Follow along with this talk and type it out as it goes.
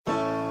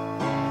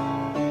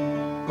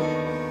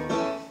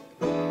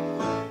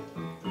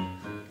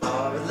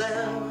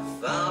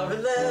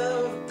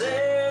RLF,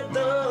 they're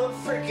the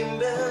freaking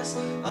best.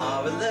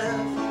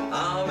 RLF,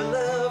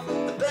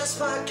 the best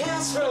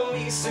podcast from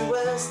east to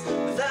west.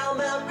 Without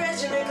Mount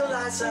Reggie,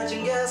 Nikolai,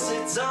 Sergeant, guess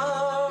it's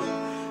RLF.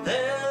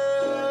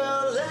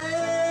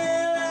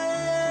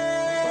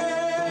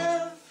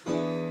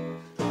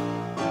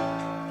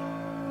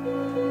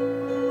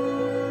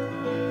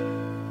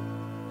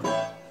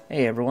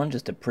 Hey everyone,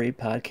 just a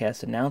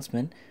pre-podcast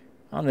announcement.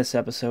 On this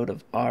episode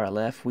of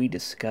RLF, we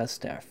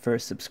discussed our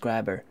first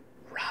subscriber,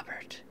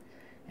 Robert.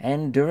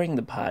 And during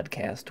the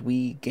podcast,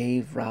 we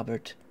gave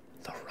Robert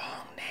the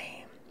wrong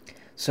name.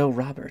 So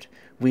Robert,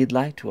 we'd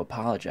like to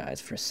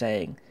apologize for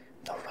saying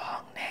the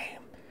wrong name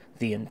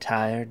the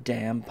entire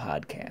damn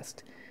podcast.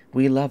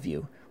 We love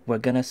you. We're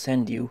gonna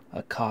send you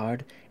a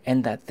card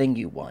and that thing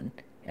you won.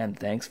 And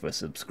thanks for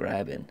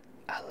subscribing.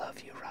 I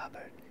love you,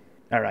 Robert.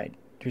 Alright,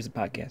 here's the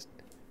podcast.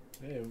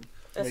 Yeah,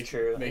 That's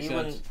true. Makes You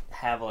sense. wouldn't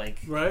have, like...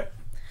 Right?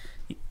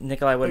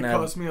 Nikolai It wouldn't have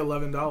cost me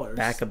 $11.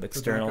 backup to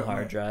external back up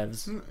hard my-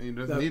 drives. You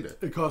don't need it.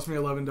 It cost me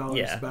 $11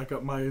 Yeah. to back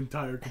up my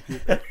entire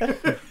computer.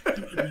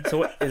 So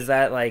what, is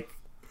that, like,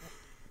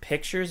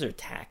 pictures or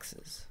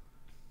taxes?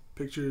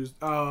 Pictures.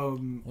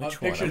 Which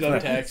Pictures one?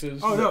 of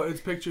taxes. Oh no,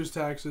 it's pictures,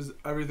 taxes,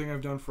 everything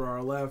I've done for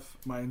RLF,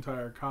 my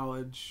entire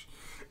college.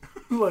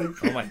 Like,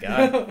 Oh my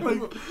god. like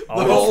The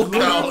All whole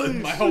this- college.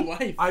 My whole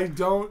life.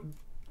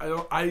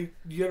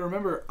 you gotta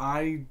remember,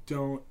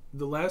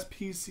 the last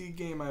PC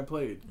game I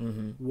played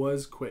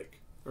was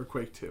Quake, or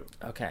Quake 2.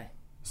 Okay.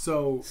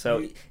 So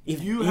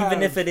Even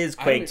have- if it is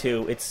Quake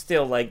 2, it's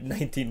still like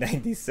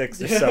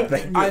 1996 or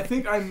something. I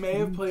think I may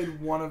have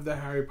played one of the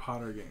Harry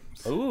Potter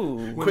games. Ooh.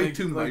 When Quake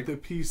they, 2 like might. the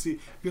PC,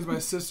 because my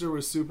sister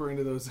was super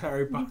into those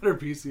Harry Potter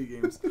PC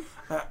games.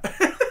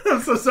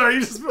 I'm so sorry, you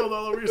just spilled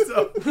all over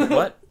yourself.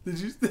 What? Did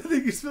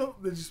you spill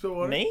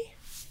water? Me?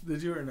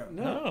 Did you or no?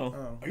 No.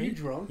 Oh. Are you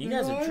drunk? You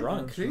guys are Nikolai?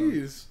 drunk.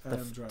 Jeez. I'm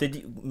drunk. Did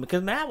you?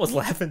 Because Matt was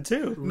laughing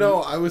too.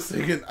 No, I was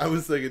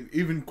thinking,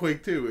 even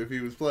Quake 2, if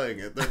he was playing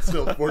it, that's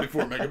still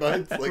 44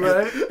 megabytes. Like,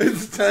 Right?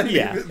 it's tiny.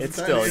 Yeah, it's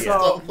still, tiny.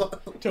 yeah.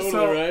 Totally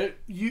So, right.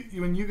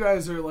 When you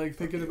guys are like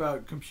thinking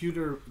about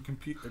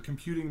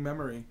computing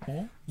memory,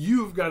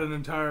 you've got an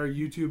entire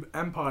YouTube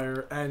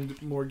empire and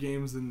more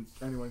games than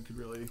anyone could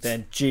really.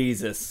 Then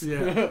Jesus.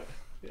 Yeah.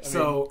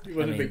 So he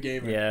wasn't a big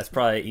gamer. Yeah, it's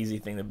probably an easy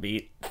thing to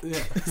beat.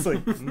 yeah. It's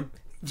like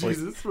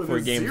Jesus with four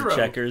a games zero. of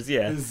checkers.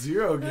 Yeah. There's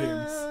 0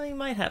 games. You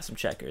might have some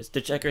checkers.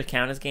 Do checkers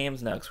count as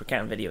games? No, because we're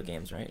counting video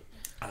games, right?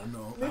 I don't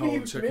know.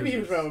 Maybe he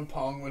was around when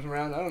Pong was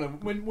around. I don't know.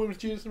 When was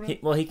Jesus around? He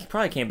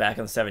probably came back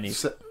in the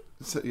 70s.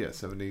 Yeah,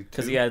 72.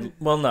 Because he had...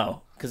 Well,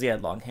 no. Because he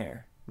had long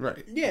hair.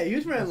 Right. Yeah, he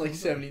was around like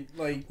 70,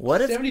 like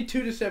What if-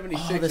 72 to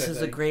 76. Oh, this I is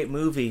a think. great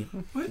movie.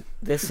 What?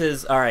 This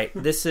is... Alright,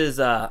 this is...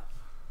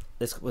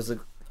 This was a...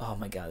 Oh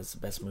my god, this is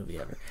the best movie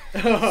ever.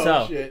 Oh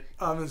So- shit!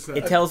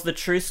 It tells the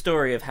true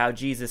story of how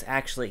Jesus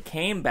actually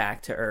came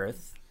back to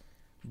Earth,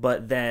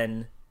 but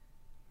then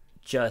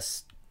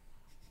just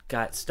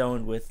got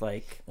stoned with,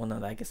 like... Well,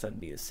 no, I guess that'd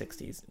be the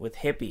 60s. With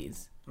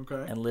hippies.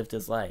 Okay. And lived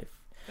his life.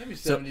 That'd be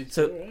So,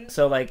 72, right?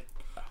 so like,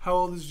 How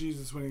old is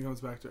Jesus when he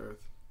comes back to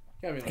Earth?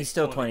 Gotta be like he's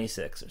still 20.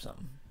 26 or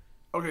something.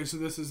 Okay, so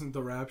this isn't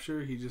the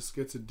rapture. He just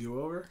gets a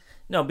do-over.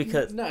 No,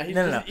 because... No, he's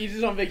no. he's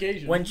just on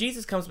vacation. When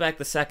Jesus comes back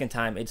the second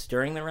time, it's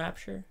during the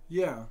rapture?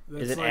 Yeah.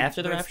 Is it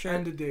after the that's rapture?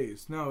 End of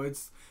days. No,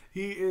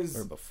 he is.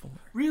 Or before?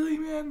 Really,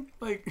 man?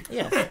 Like,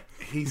 Yeah.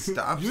 He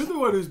stops. you're the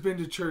one who's been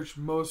to church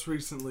most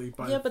recently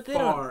by Yeah, but they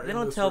far. don't, they in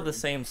don't this tell room. the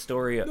same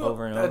story No,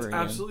 over and that's over again.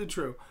 absolutely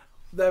true.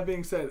 That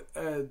being said,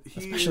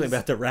 Especially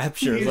about the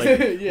rapture. It's he's-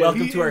 like, Yeah,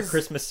 welcome he to our is-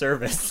 Christmas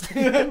service.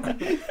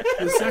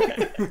 the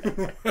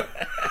second.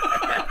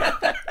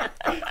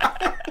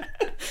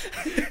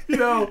 You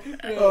know,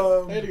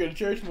 I had to go to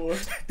church more.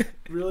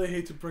 really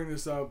hate to bring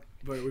this up,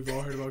 but we've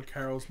all heard about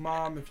Carol's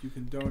mom. If you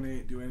can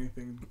donate, do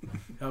anything,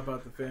 help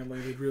out the family,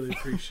 they'd really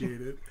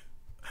appreciate it.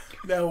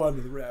 Now on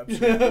to the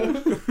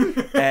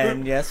rapture.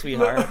 And yes, we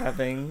are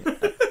having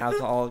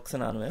Alcoholics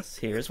Anonymous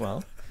here as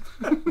well.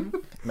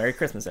 Merry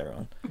Christmas,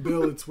 everyone.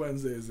 Bill, it's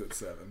Wednesdays at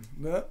 7.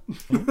 No?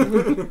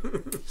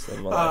 Just live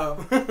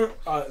a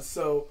life.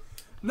 So,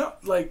 no,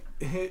 like,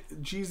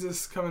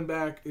 Jesus coming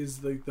back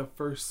is like the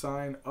first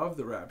sign of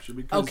the rapture.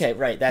 Because, Okay,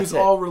 right, that's because it.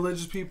 all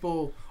religious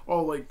people,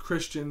 all like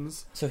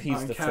Christians, So he's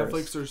and the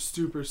Catholics first. are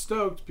super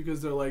stoked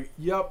because they're like,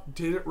 "Yup,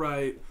 did it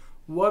right.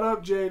 What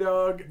up, J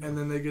Dog?" And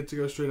then they get to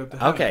go straight up to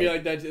heaven. Okay. I feel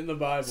like that's in the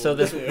Bible. So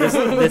this too.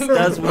 this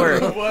does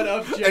work. What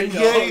up, J And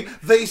yea, Dog?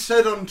 they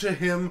said unto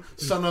him,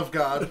 Son of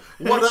God,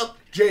 what up,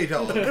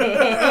 J-Dog?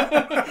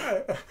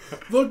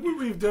 Look what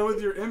we've done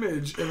with your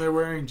image, and they're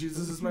wearing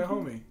 "Jesus is my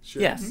homie"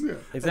 shirts. Yes, Yeah. And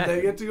exactly.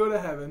 they get to go to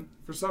heaven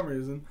for some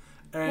reason.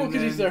 And Well,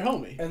 because he's then- their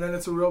homie. And then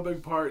it's a real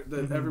big part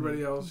that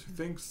everybody else who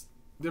thinks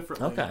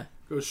differently Okay.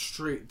 goes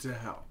straight to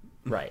hell.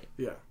 Right.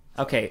 Yeah.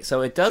 Okay,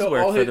 so it does So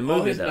work all for his, the all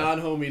movie, his though.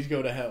 non-homies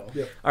go to hell.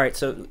 Yeah. All right,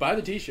 so Buy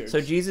the T-shirts. So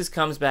Jesus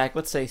comes back.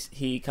 Let's say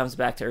he comes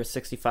back to Earth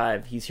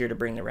 65. He's here to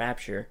bring the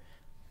rapture,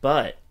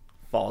 but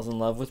falls in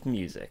love with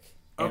music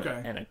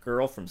Okay. and a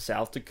girl from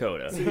South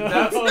Dakota.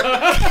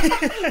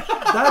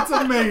 That's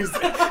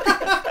amazing.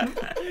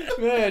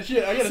 Man,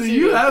 shit, I gotta So see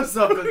you this. have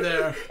something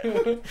there.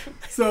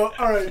 So,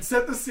 all right,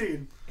 set the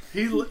scene.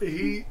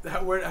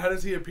 How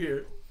does he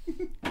appear?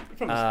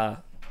 from the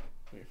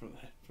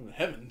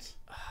heavens.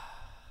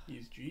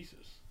 He's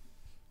Jesus.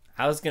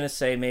 I was gonna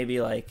say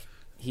maybe like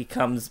he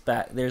comes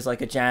back. There's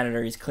like a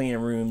janitor. He's cleaning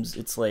rooms.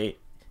 It's late.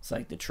 It's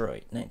like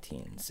Detroit,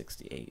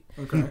 1968.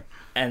 Okay.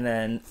 And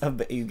then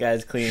you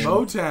guys cleaning.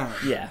 Motown.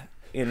 Yeah,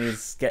 and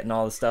he's getting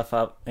all the stuff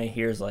up, and he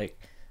hears like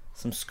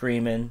some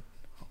screaming,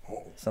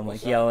 some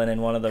like yelling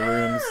in one of the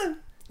rooms.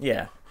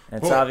 Yeah,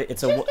 and it's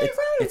obvious.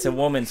 It's a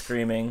woman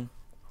screaming,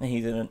 and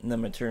he's in the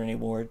maternity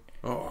ward.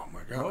 Oh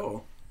my god.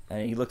 Oh.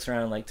 And he looks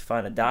around like to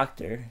find a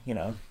doctor, you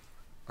know.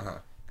 Uh-huh.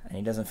 And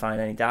he doesn't find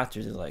any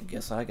doctors. He's like,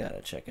 guess I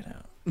gotta check it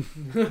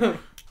out.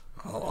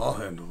 I'll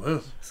handle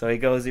this. So he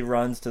goes, he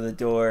runs to the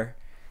door.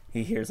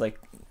 He hears like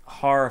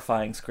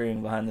horrifying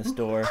screaming behind this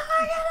door.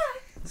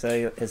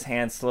 So his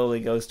hand slowly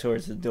goes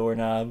towards the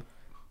doorknob,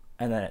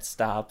 and then it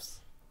stops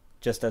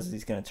just as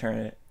he's gonna turn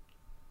it.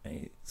 And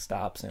he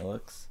stops and he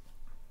looks,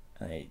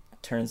 and he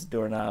turns the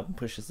doorknob and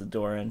pushes the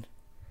door in.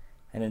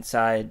 And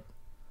inside,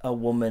 a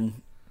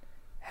woman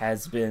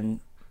has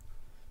been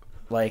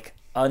like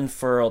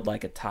unfurled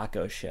like a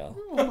taco shell.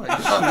 Oh my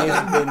She god.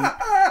 has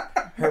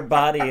been, her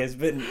body has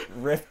been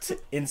ripped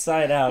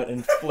inside out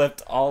and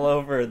flipped all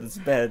over this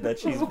bed that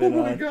she's been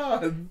Oh my on.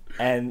 god.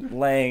 And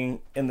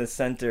laying in the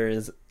center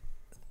is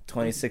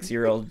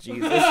 26-year-old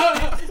Jesus.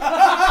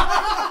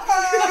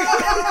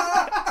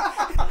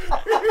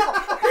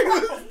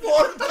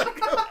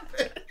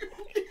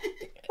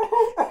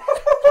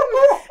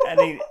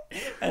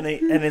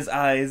 and his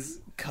eyes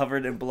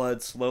covered in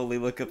blood slowly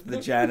look up at the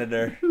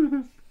janitor.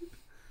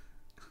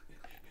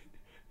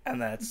 And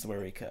that's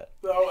where we cut.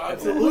 Oh,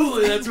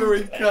 absolutely. That's where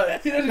we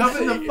cut. Come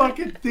in the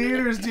fucking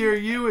theaters near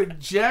you in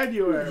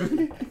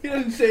January. He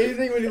doesn't say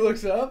anything when he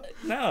looks up.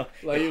 No.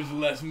 Like, it was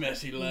less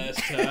messy last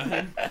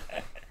time.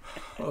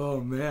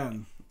 Oh,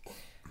 man.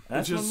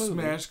 That's It just my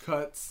movie. smash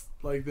cuts,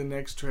 like the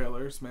next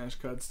trailer, smash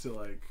cuts to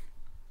like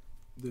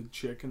the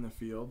chick in the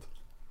field.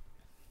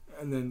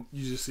 And then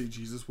you just see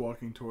Jesus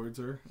walking towards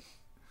her.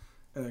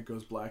 And it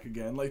goes black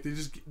again. Like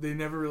they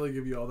never really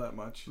give you all that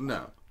much.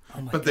 No.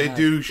 Oh my But they God.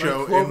 do Like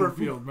show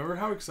Cloverfield. Remember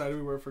how excited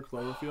we were for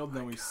Cloverfield? And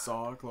then we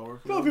saw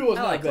Cloverfield. Cloverfield was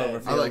I not like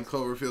bad. Cloverfield. I like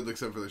Cloverfield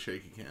except for the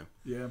shaky cam.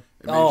 Yeah.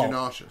 It made Oh. you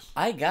nauseous.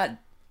 That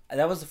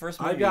was the first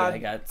movie I I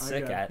got got-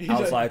 sick at. He's I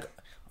was like- like,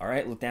 all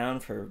right, look down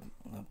for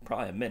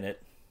probably a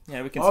minute.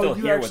 Yeah, we can Oh, still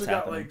you hear actually what's got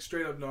happening. like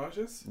straight up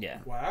nauseous? Yeah,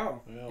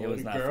 Wow. Well, It what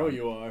was a not girl fun.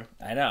 you are.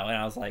 I know. And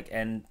I was like,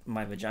 and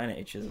my vagina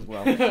itches as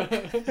well.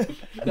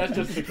 That's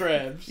just the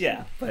crabs.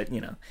 Yeah, but you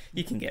know,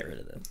 you can get rid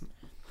of them.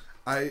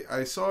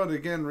 I saw it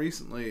again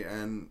recently,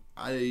 and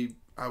I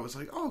was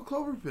like, oh,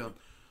 Cloverfield.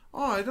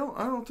 Oh, I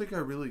don't think I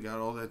really got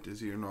all that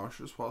dizzy or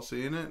nauseous while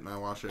seeing it. And I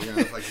watched it again.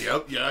 I was like,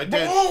 yep, yeah, I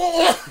did.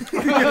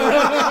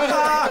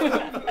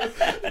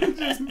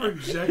 Just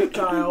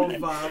projectile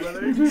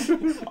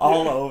vomiting.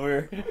 All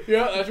over.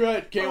 Yeah, that's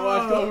right. Can't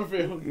watch Oh.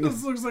 Cloverfield.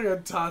 This looks like a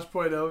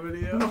Tosh.0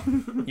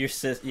 video. Your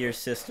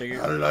sister,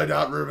 How did I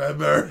not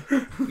remember?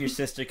 your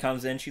sister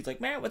comes in. She's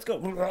like, man, what's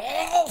going?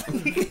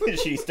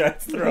 She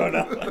starts throwing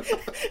up.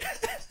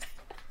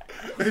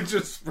 It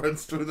just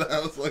spreads through the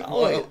house like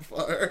Oh, yeah.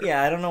 wildfire.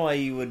 Yeah, I don't know why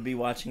you would be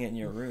watching it in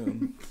your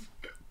room.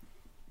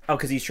 Oh,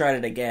 because you tried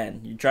it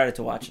again. You tried it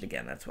to watch it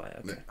again. That's why.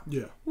 Okay.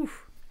 Yeah.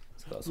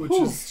 Suppose. Which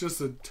is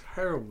just a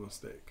terrible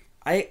mistake.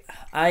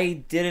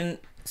 I didn't.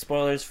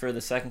 Spoilers for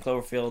the second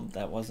Cloverfield.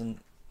 That wasn't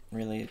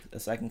really a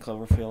second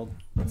Cloverfield.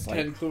 It's 10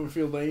 like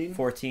Cloverfield Lane.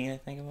 14, I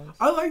think it was.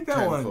 I like that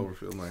 10 one.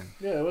 Cloverfield Lane.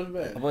 Yeah, it wasn't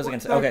What bad. was I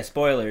gonna say? Okay,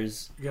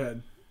 spoilers.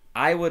 Good.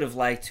 I would have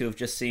liked to have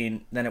just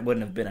seen. Then it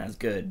wouldn't have been as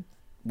good.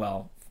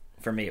 Well,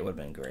 for me, it would have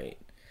been great.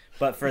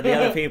 But for the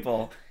other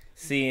people,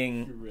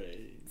 seeing.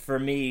 Great. For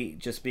me,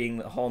 just being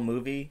the whole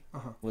movie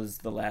Uh-huh. was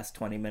the last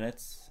 20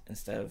 minutes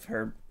instead of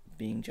her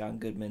being John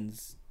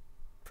Goodman's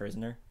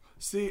prisoner.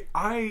 See,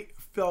 I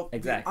felt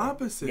Exactly. the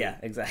opposite. Yeah,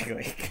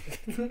 exactly.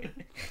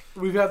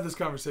 We've had this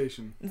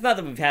conversation. It's not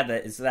that we've had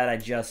that. It's that I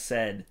just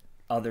said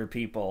other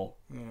people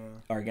Yeah.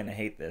 are gonna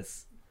hate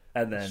this,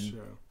 and then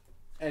Sure.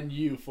 And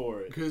you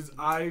for it. Because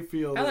I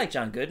feel I that like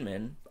John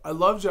Goodman I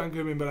love John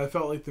Goodman, but I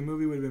felt like the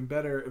movie would have been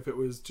better if it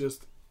was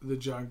just the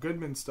John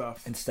Goodman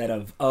stuff. instead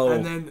of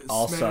And then smash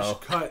also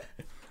cut,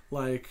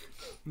 like,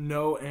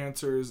 no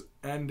answers,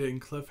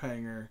 ending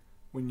cliffhanger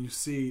when you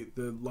see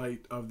the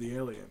light of the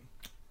alien.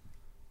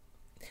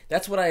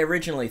 that's what I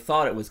originally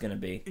thought it was gonna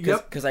be.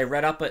 Yep. Because I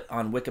read up it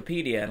on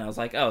Wikipedia and I was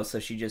like, oh, so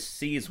she just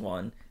sees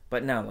one,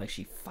 but no, like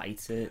she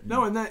fights it.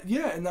 No, and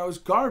that was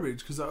garbage,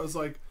 because I was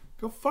like,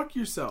 go fuck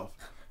yourself.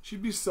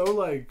 She'd be so,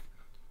 like,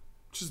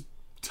 just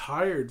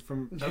tired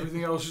from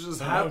everything else that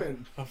just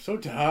happened. I'm so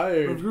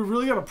tired. We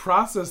really got to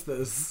process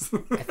this.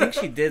 I think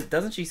she did.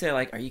 Doesn't she say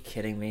like, "Are you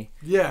kidding me?"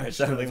 Yeah, Or she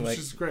something does, like- which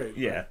is great.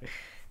 Yeah,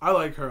 I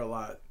like her a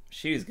lot.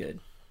 she was good.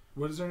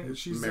 What is her name?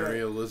 She's Mary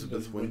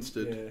Elizabeth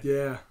Winstead. Yeah.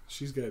 yeah,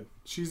 she's good.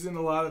 She's in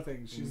a lot of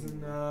things. She's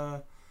in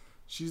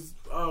She's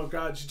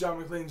she's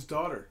John McClane's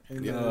daughter,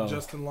 and Yeah.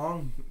 Justin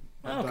Long.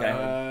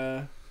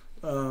 Okay.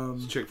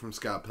 It's a chick from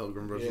Scott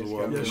Pilgrim vs. Yeah, the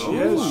World. Yeah, Scott she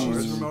Pilgrim. is.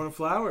 Flowers. She's Ramona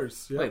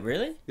Flowers. Yeah. Wait,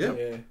 really? Yeah.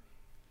 Yeah.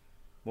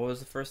 What was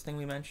the first thing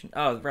we mentioned?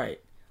 Oh, right.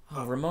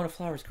 Oh, Ramona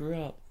Flowers grew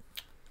up.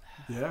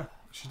 Yeah,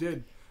 she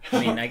did. I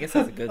mean, I guess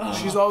that's a good thing.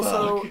 She's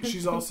also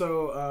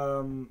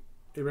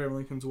Abraham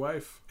Lincoln's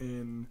wife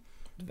in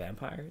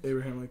Vampires?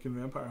 Abraham Lincoln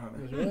Vampire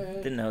Hunter.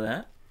 Didn't know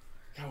that.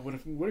 God,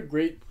 what a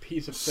great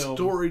piece of film.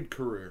 Storied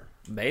career.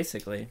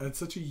 Basically. At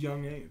such a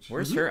young age.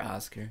 Where's her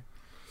Oscar?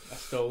 I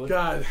stole it.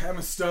 God,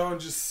 Emma Stone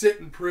just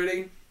sitting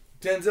pretty.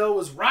 Denzel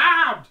was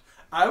robbed.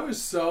 I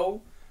was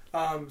so.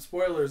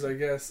 Spoilers, I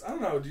guess. I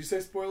don't know. Do you say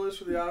spoilers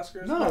for the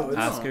Oscars? No. it's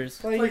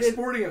Oscars? like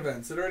sporting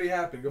events. It already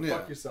happened. Go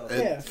fuck yourself.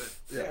 Yeah.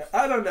 Yeah.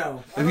 I don't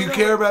know. If you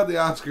care about the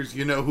Oscars,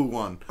 you know who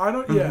won. I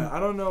don't. Yeah, I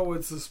don't know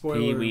what's the spoiler.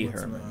 Pee and Wee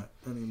what's Herman. not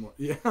anymore.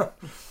 Yeah.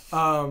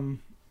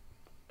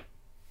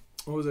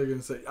 What was I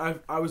gonna say?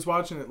 I was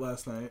watching it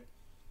last night,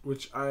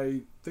 which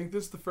I think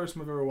this is the first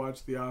time I've ever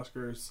watched the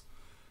Oscars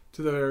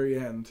to the very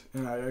end,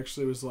 and I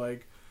actually was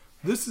like,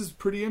 "This is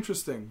pretty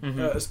interesting."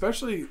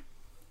 Especially,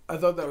 I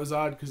thought that was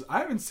odd because I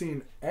haven't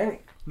seen any,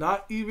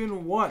 not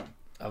even one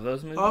Of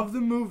those movies? of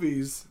the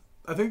movies.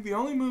 I think the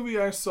only movie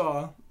I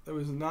saw that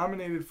was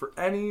nominated for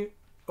any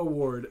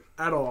award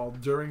at all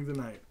during the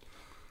night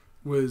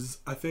was,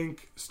 I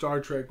think,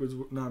 Star Trek was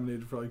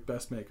nominated for like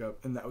best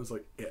makeup, and that was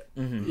like it.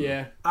 Mhm.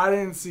 Yeah. I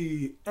didn't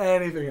see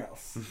anything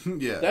else.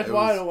 Yeah. That's it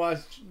why I was- don't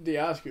watch the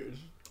Oscars.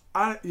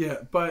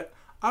 But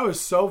I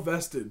was so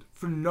vested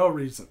for no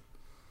reason.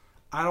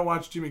 I don't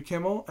watch Jimmy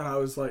Kimmel, and I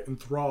was like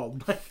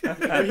enthralled. He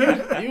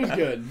was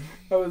good.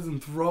 I was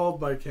enthralled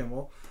by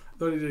Kimmel.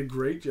 Thought he did a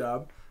great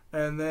job.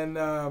 And then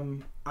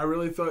I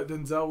really thought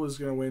Denzel was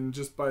going to win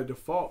just by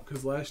default,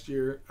 because last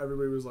year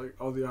everybody was like,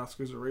 "Oh, the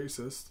Oscars are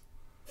racist."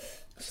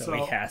 So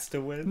he has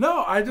to win?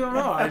 No, I don't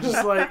know. I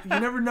just like, you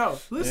never know.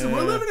 Listen, Yeah.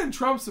 we're living in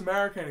Trump's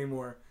America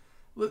anymore.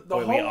 Wait,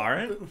 we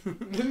aren't?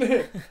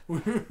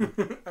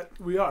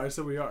 We are. I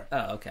said we are.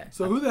 Oh, okay.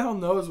 So who the hell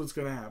knows what's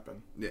going to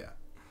happen? Yeah.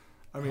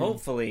 I mean,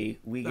 Hopefully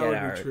we that get would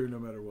our, be true no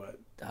matter what.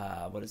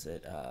 what is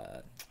it?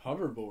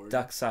 Hoverboard.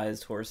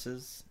 Duck-sized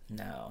horses?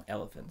 No,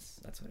 elephants.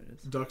 That's what it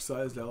is.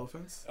 Duck-sized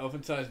elephants.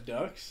 Elephant-sized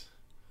ducks.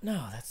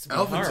 No, that's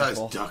Elephant-sized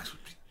horrible. ducks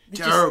would be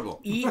Just terrible.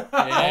 Eat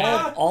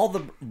Yeah. all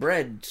the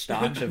bread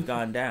stocks have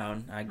gone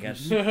down, I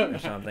guess, or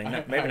something.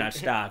 Maybe not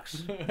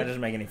stocks. That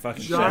doesn't make any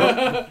fucking sense.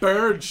 Giant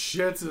bird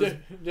shits.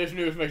 This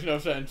news makes no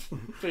sense.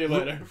 See you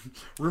later.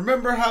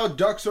 Remember how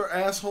ducks are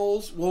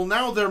assholes? Well,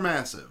 now they're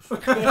massive.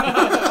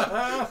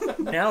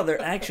 Now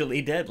they're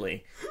actually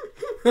deadly.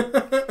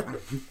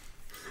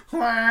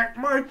 Quack,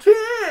 my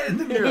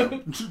kid! Yeah,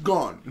 just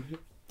gone.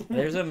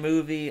 There's a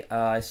movie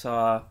I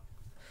saw.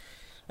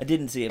 I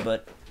didn't see it,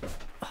 but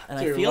and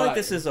So I you're feel like lying.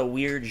 this is a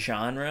weird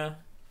genre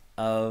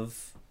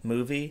of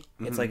movie.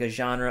 It's like a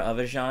genre of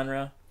a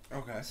genre.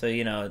 Okay.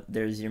 So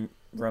there's your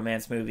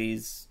romance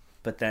movies,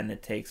 but then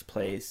it takes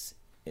place,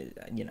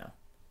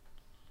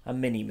 a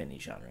mini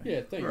genre.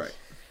 Yeah, thanks.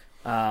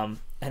 Right.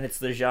 And it's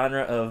the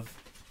genre of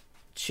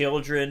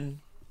children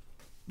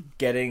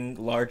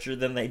getting larger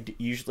than they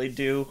usually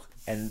do,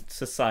 and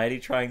society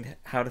trying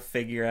how to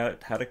figure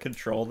out how to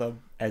control them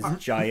as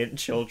giant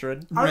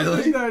children. I don't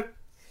Really? think that.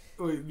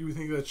 Wait, do you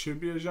think that should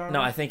be a genre?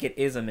 No, I think it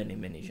is a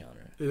mini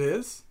genre. It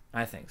is?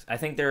 I think so. I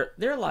think there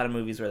are a lot of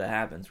movies where that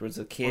happens, where it's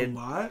a A kid,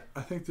 lot?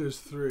 I think there's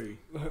 3.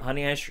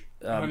 Honey,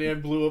 Honey, I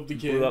blew up the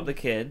kid. blew up the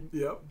kid.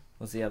 Yep.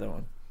 What's the other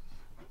one?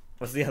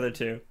 What's the other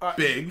two?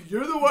 Big,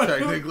 You're the one.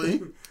 technically.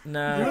 You're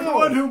No. the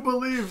one who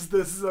believes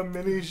this is a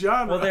mini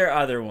genre. Well, there are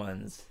other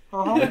ones.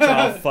 Uh-huh. It's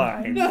all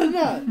fine. No,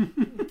 not.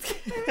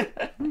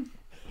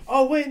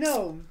 Oh wait,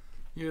 no.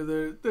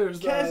 There's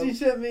Cassie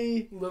sent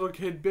me. little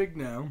kid big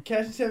now.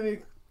 Cassie sent me a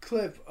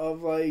clip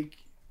of like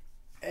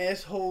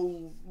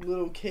asshole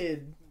little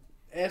kid,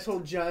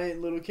 asshole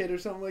giant little kid or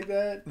something like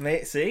that.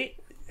 See?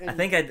 And, I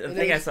think and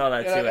it I was- saw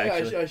that and too, I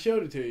actually.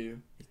 showed it to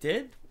you. You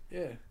did?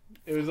 Yeah,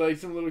 it was like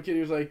some little kid.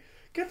 He was like,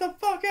 "Get the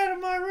fuck out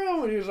of my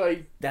room!" And he was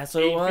like That's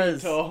what 8 it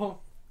was. feet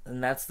tall.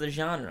 And that's the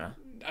genre.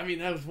 I mean,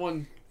 that was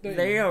one thing.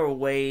 They are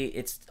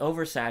it's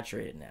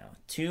oversaturated now.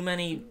 Too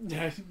many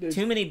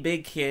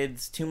big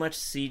kids, too much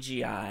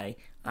CGI.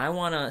 I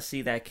want to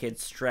see that kid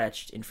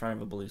stretched in front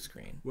of a blue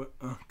screen. What?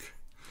 Okay.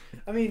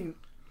 I mean,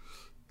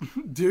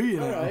 Do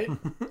you all know? right.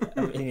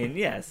 I mean,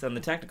 yes, on the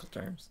technical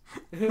terms.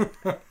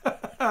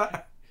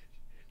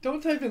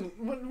 Don't type in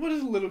what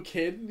is a little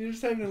kid? You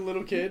just type in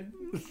little kid.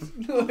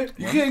 You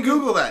can't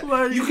Google that.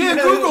 Like, You can't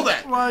yeah, Google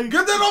that. like-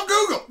 Get that on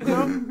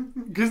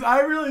Google. Because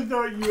I really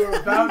thought you were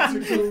about to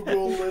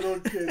Google little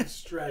kid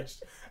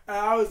stretched. And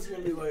I was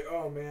going to be like,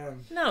 oh,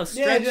 man. No, Yeah,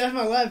 stretch. that's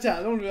my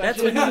laptop. Don't do that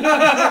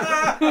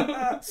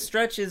That's shit.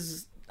 Stretch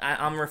is.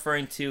 I'm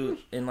referring to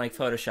in like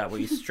Photoshop where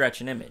you stretch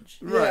an image.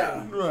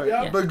 Yeah. Right.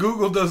 Yeah. But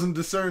Google doesn't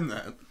discern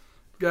that.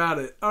 Got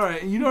it. All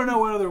right. And you don't know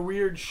what other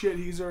weird shit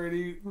he's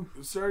already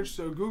searched,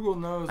 so Google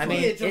knows. I I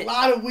mean, mean, it's a it-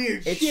 lot of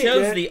weird It shit.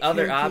 shows Get the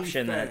other kinky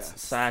option that fast.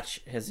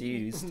 Satch has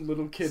used.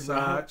 Little kid.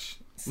 Satch.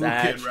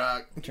 Sag. Kid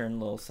Rock. Turned a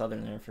little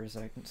southern there for a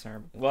second. Sorry.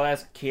 Well,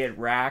 that's Kid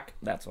Rock.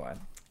 That's why.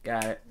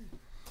 Got it.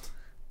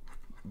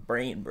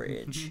 Brain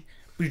Bridge.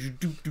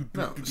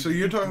 No, so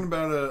you're talking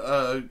about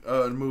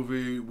a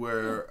movie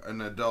where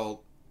an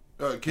adult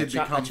kid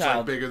becomes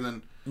like bigger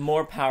than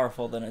more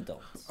powerful than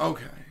adults.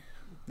 Okay.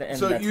 And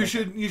so you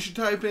should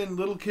type in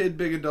little kid,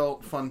 big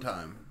adult, fun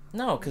time.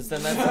 No, because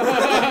then that's.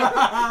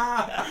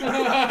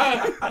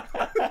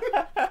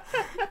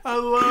 I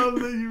love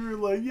that you were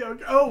like, yeah.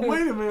 Oh,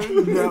 wait a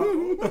minute.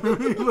 No,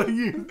 like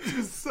you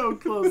just so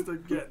close to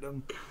getting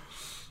them.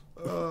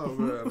 Oh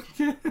man.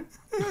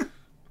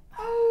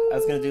 I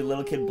was gonna do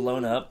little kid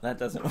blown up. That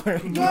doesn't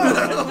work. Don't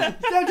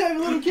have a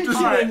little kid.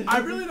 All right, I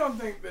really don't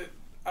think that.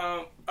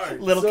 All right,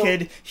 little so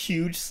kid,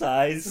 huge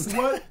size.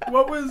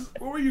 What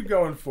were you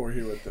going for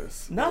here with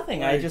this?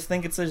 Nothing. I just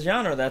think it's a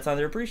genre that's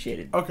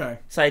underappreciated. Okay.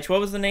 Saich,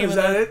 what was the name Is of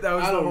that that? it? That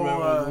was I the don't whole.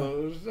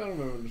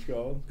 remember what it's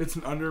called. It's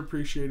an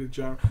underappreciated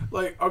genre.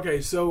 Like,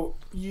 okay, so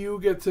you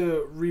get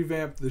to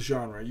revamp the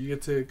genre. You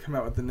get to come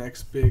out with the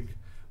next big,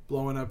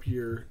 blowing up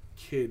your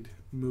kid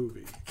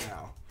movie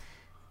now.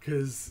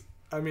 Because,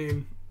 I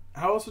mean,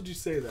 how else would you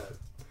say that?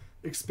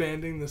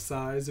 Expanding the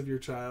size of your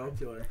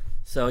child? You're like,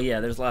 So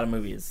yeah, there's a lot of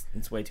movies.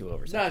 It's way too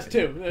oversaturated. No, it's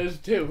two. There's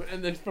two,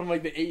 and then from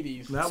like the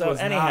 80s. that So was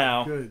anyhow,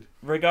 not good.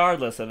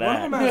 Regardless of One of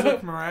that, them has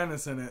Rick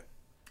Moranis in it,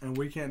 and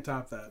we can't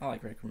top that. I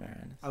like Rick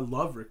Moranis. I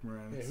love Rick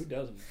Moranis. Yeah, who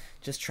doesn't?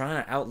 Just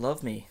trying to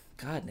outlove me.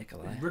 God,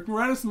 Nikolai. Rick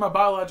Moranis is my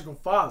biological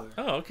father.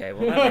 Oh, okay.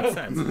 Well, that makes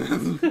sense.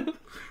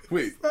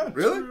 Wait, not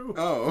really? true.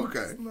 Oh, okay.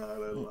 It's not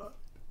a lot.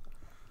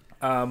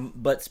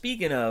 But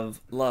speaking of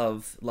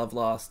love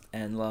lost,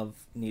 and love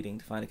needing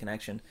to find a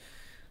connection,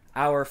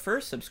 our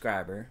first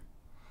subscriber.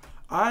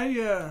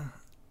 I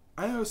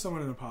owe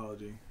someone an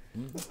apology.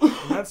 Mm.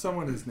 And that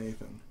someone is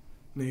Nathan.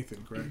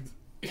 Nathan, correct?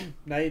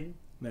 Nathan.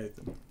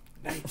 Nathan.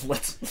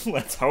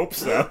 Let's hope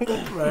so.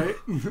 Right?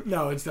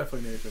 No, it's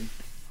definitely Nathan.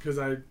 Because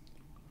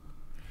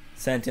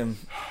Sent him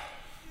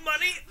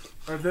money.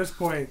 at this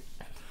point,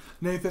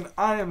 Nathan,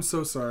 I am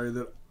so sorry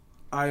that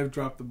I have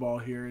dropped the ball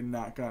here and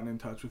not gotten in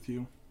touch with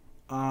you.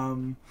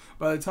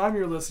 By the time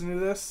you're listening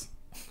to this,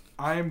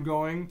 I am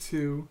going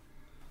to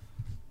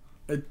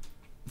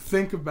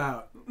think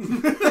about.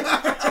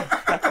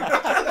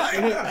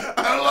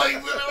 I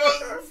like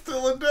that it was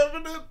still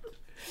indefinite.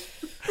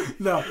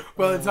 No,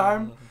 by the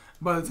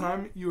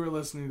time you are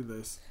listening to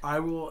this, I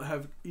will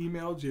have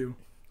emailed you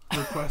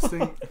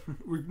requesting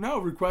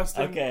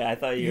Okay, I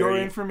thought you your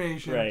already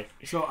information, right.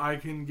 so I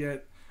can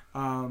get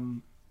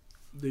the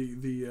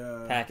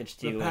package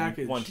to the you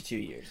package in 1 to 2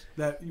 years.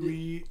 that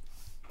we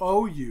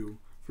owe you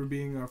for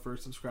being our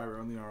first subscriber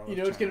on the RLF You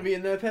know what's going to be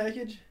in that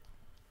package?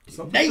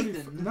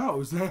 Nathan.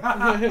 No,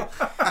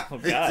 Oh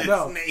God.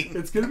 no, name.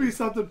 it's going to be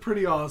something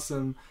pretty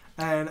awesome.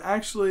 And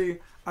actually,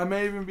 I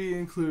may even be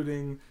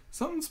including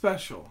something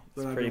special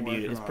that I've been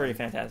working It's on. pretty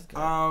fantastic.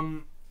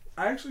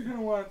 I actually kind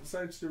of want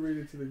Sites to read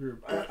it to the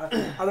group.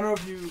 I don't know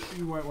if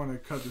you might want to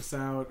cut this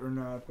out or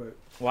not, but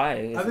Why?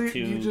 Is I think it too,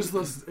 you just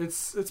listen.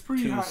 It's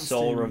pretty too hot and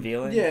soul steamy.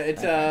 revealing? Yeah,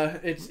 Okay.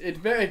 it's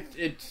very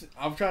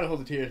I'm trying to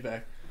hold the tears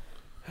back.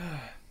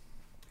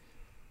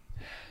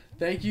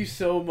 Thank you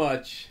so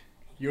much.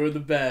 You're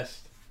the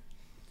best.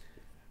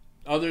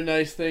 Other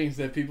nice things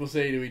that people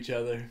say to each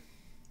other.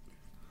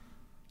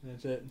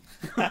 That's it.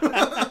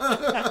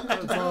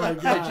 That's all I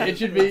got. It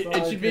should be- That's all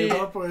it I should came be-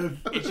 up with.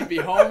 It should be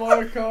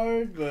Hallmark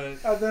card,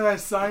 but And then I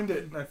signed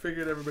it, and I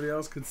figured everybody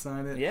else could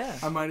sign it. Yeah.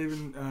 I might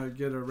even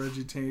get a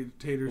Reggie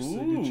Tater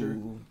signature.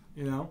 Ooh,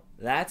 You know,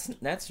 that's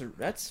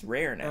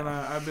rare now. and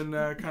I've been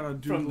kind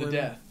of From the doodling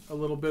death. a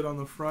little bit on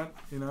the front.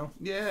 You know,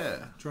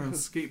 Yeah. drawing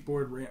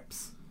skateboard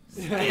ramps.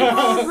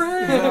 Oh,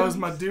 That was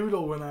my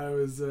doodle when I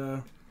was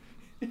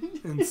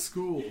in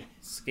school.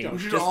 Skate. We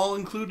should Just- all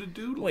include a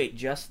doodle. Wait,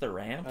 just the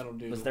ramp? I don't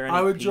do Was that. there any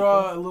I would people?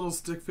 draw a little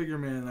stick figure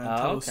man, and I'd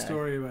Oh, tell okay. a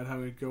story about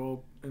how he'd go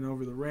up and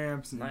over the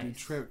ramps and he'd do Nice.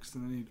 tricks,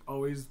 and then he'd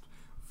always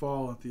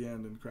fall at the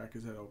end and crack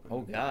his head open.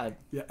 Oh God!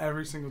 Yeah,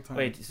 every single time.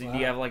 Wait, so do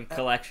you have like a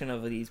collection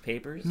of these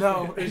papers?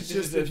 No, it's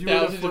just if you were to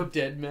thousands of flip,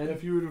 dead men.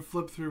 if you were to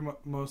flip through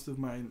most of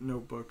my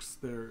notebooks,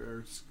 there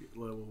are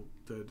little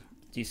dead.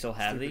 Do you still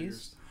have stick these?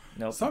 figures.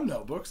 Nope. Some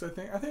notebooks, I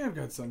think I've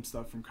got some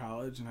stuff from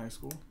college and high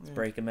school. Yeah.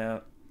 Break them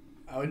out.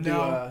 I would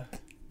No.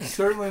 do.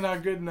 Certainly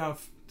not good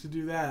enough to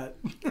do that.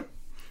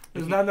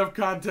 There's not enough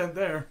content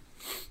there.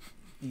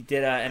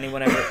 Did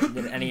anyone ever?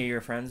 Did any of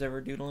your friends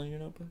ever doodle in your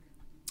notebook?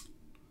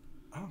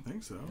 I don't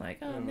think so. Like,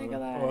 oh,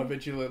 Nikolai. Oh, I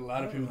bet you let a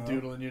lot of people No.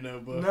 doodle in your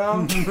notebook.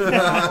 No,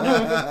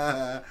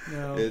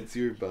 no, It's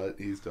your butt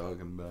he's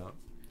talking about.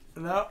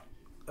 no.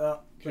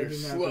 That You're a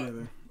didn't happen slut.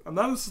 either. I'm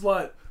not a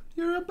slut.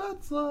 You're a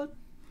butt slut.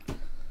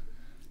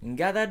 You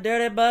got that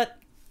dirty butt?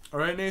 All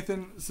right,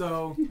 Nathan.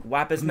 So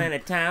Wipe as many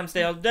times,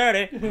 still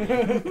dirty.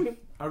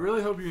 I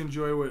really hope you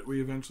enjoy what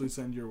we eventually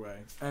send your way,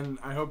 and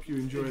I hope you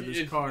enjoy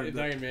this card It's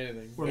not that gonna be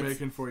anything. we're It's-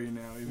 making for you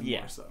now, even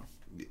Yeah. more so.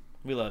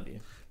 We love you.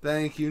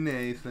 Thank you,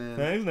 Nathan.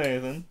 Thanks,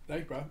 Nathan.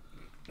 Thanks, bro.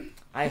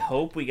 I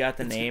hope we got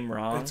the name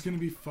wrong. It's gonna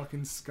be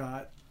fucking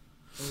Scott.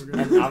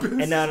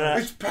 And no.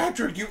 It's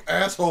Patrick, you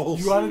assholes.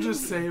 You want to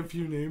just say a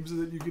few names so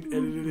that you can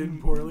edit it in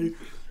poorly?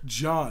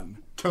 John,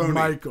 Tony,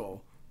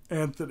 Michael,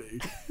 Anthony,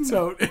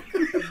 Tony,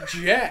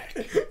 Jack.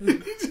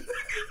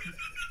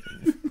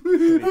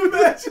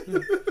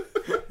 Imagine.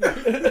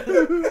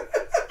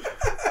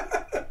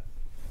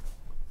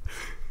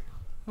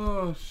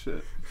 Oh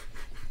shit.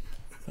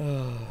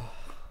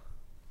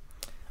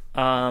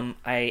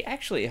 I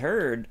actually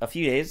heard a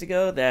few days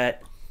ago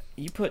that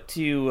you put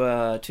two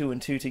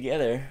and two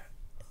together.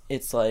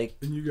 It's like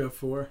And you got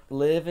 4.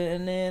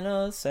 living in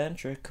a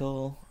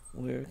centrical.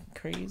 We're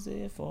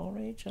crazy for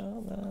each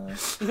other.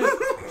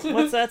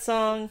 What's that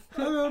song?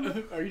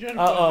 Are you trying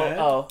to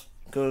Oh.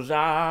 'Cause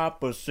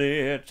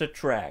opposites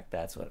attract.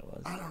 That's what it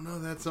was. I don't know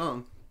that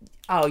song.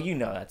 Oh, you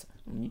know that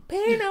song.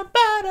 Peanut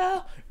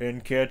butter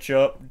and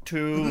ketchup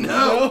too.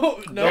 No.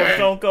 Those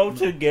don't go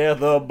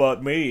together,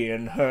 but me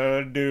and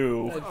her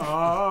do.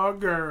 Oh,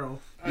 girl.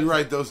 You're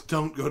right. Those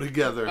don't go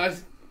together.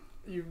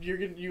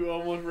 You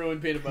almost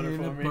ruined peanut butter for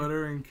Peanut me.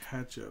 butter and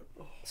ketchup.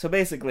 So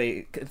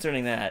basically,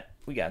 concerning that,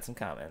 we got some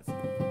comments.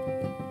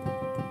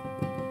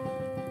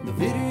 The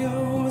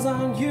videos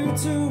on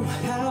YouTube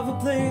have a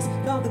place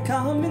called the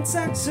comment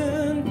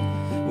section,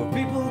 where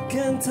people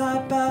can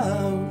type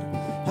out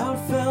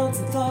heartfelt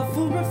and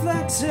thoughtful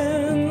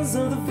reflections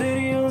of the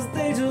videos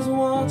they just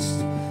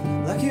watched.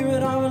 Like here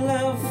at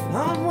RLF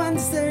on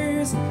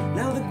Wednesdays,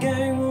 now the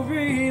gang will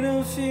read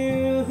a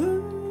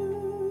few.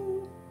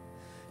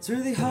 It's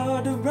really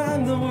hard to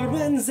rhyme the word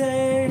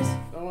Wednesdays.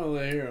 I want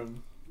to hear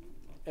them.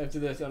 After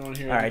this, I don't want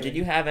to hear. All right, anything. did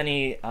you have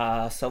any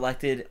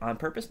selected on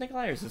purpose,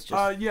 Nikolai, or is this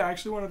just... Yeah, I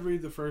actually wanted to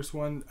read the first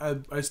one.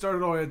 I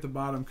started all the way at the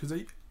bottom because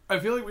I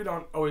feel like we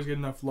don't always get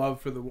enough love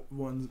for the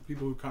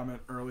people who comment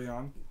early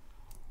on.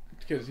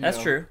 Because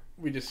That's true.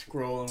 We just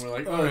scroll and we're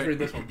like, oh, All let's right. read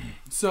this one.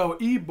 So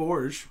E.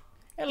 Borge,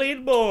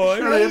 Elite boy.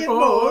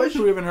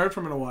 who we haven't heard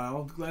from in a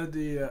while. Glad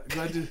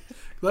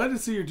to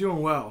see you're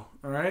doing well.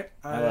 All right,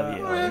 I love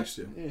you. I missed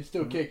you. Yeah, it's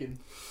still kicking.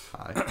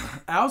 Hi.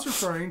 Al's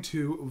referring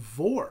to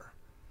vor.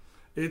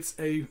 It's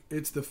the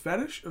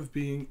fetish of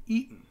being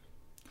eaten.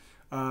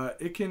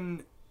 It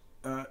can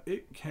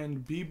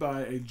be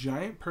by a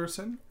giant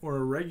person or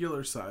a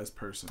regular sized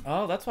person.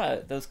 Oh, that's why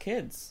those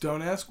kids.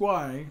 Don't ask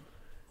why.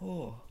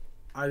 Oh.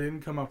 I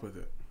didn't come up with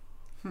it.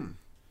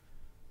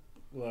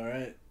 Well, all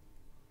right.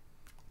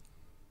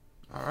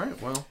 All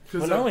right. Well.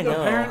 Because Well, now we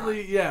know.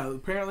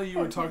 apparently you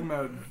were talking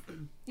about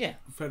Yeah.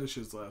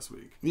 fetishes last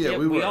week. Yeah,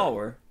 we were. all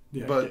were.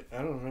 Yeah. But I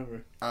don't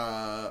remember.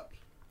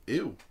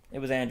 ew. It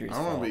was Andrew's I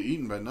don't fault. want to be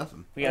eaten by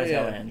nothing. We gotta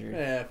yeah. tell Andrew.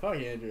 Yeah, fuck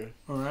Andrew.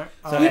 All right.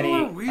 So People any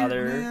are weird,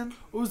 other... man.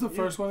 What was the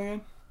first one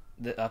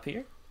again? Up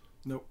here?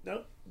 Nope,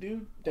 dude, All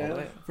the down.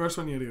 way? First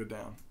one you had to go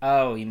down.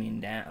 Oh, you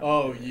mean down.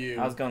 Oh, you.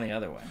 I was going the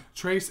other way.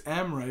 Trace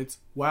M writes,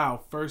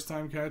 "Wow, first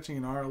time catching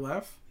an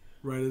RLF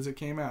right as it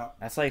came out.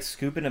 That's like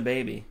scooping a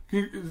baby.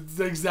 It's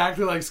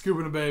exactly like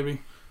scooping a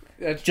baby.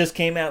 That's Just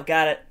came out,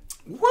 got it.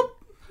 Whoop.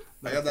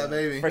 I got that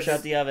baby. Fresh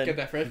out the oven. Get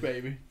that fresh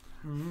baby.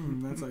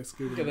 That's like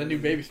scooping. Get a that new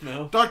baby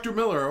smell. Dr.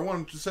 Miller, I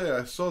wanted to say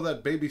I saw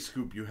that baby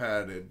scoop you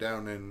had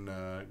down in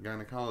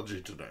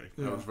gynecology today.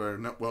 Yeah. That was very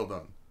well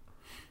done.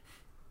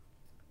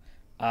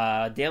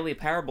 Daily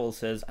Parable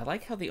says, I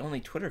like how the only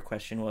Twitter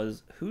question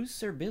was, who's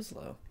Sir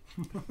Bislow?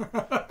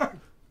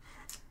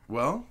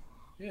 Well,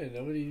 Yeah,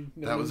 nobody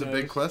that was a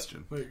big knows.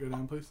 question. Wait, go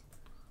down, please.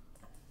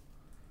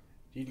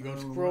 You can go One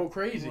scroll more,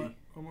 crazy. One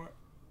more.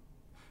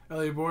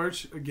 Elliot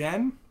Borch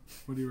again.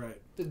 What do you write?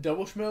 The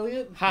double smell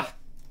yet? Ha!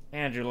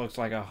 Andrew looks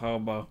like a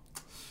hobo.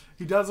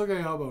 He does look like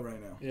a hobo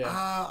right now. Yeah.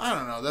 I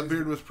don't know. That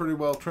beard was pretty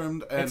well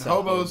trimmed, and It's a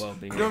hobos hobo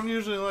beard. don't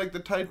usually like the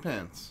tight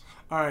pants.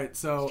 All right,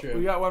 so It's true.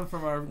 we got one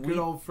from our good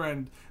old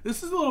friend.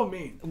 This is a little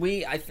mean.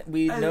 We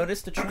And-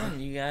 noticed a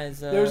trend. You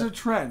guys There's a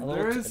trend. a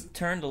little There is.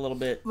 turned a little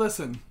bit.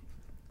 Listen,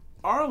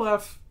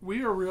 RLF,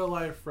 we are real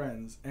life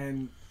friends,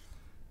 and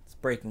It's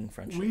breaking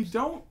friendship. we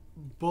don't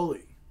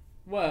bully.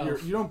 Well,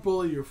 You don't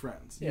bully your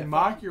friends. Yeah, You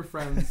mock your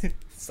friends,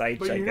 Sight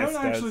but I you guess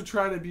don't actually does.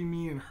 try to be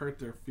mean and hurt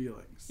their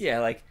feelings. Yeah,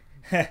 like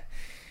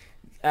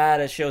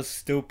that show's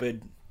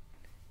stupid.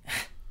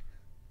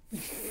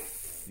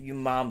 Your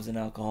mom's an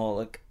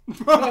alcoholic.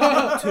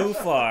 Too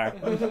far.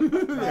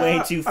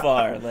 Way too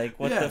far. Like,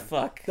 what Yeah. the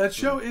fuck? That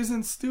show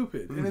isn't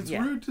stupid, and it's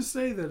Yeah. rude to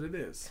say that it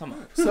is. Come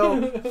on.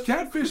 So,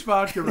 Catfish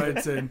Vodka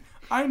writes in,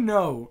 I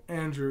know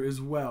Andrew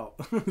is well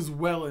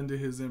into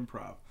his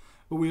improv,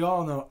 but we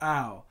all know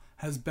Al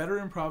has better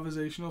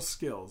improvisational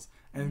skills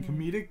and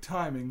comedic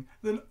timing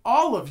than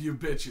all of you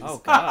bitches. Oh,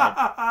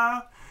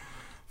 God.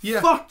 Yeah.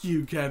 Fuck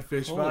you,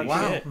 Catfish Holy Vodka.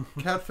 Wow.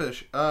 shit.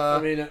 Catfish. I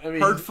mean,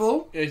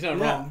 hurtful. Yeah, he's not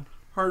Yeah. wrong.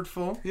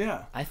 Hurtful.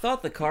 Yeah. I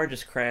thought the car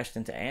just crashed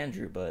into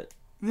Andrew, but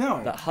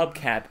No. the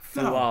hubcap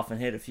flew No. off and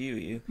hit a few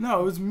of you. No,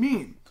 it was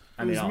mean.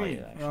 I It mean, was all mean. you,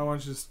 actually. And I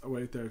want to just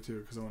wait there,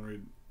 too, because I want to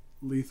read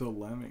Lethal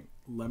Lemming.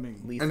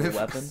 Lethal And if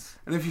weapons.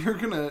 and if you're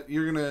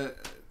gonna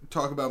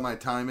talk about my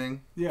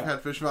timing, Yeah.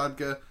 Catfish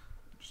Vodka,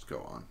 just go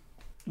on.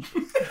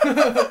 Just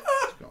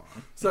go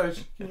on. So,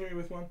 can you hear me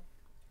with one?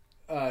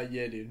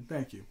 Yeah, dude.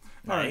 Thank you.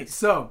 All right, Nice.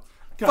 so.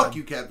 God, Fuck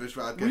you, Catfish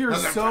Vodka. We are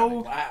Another so...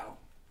 timing. Wow.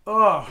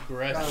 Oh,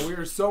 Aggressive. God, we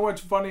are so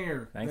much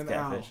funnier Thanks, than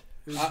Al. Catfish.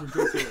 It's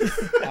ridiculous.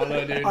 I don't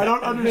know, dude. I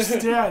don't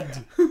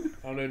understand I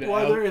don't know, dude.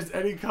 why there is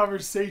any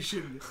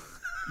conversation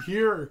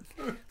here.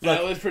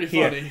 That was pretty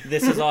Here, funny.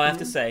 this is all I have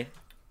to say.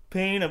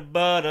 Peanut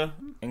butter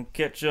and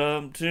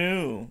ketchup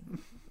too.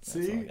 That's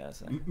all I See? gotta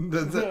say.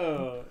 That's it.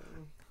 Oh.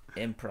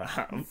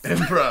 Improv.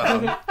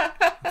 Improv.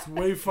 It's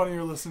way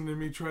funnier listening to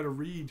me try to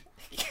read.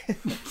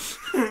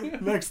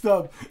 Next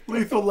up,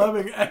 Lethal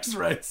Lemming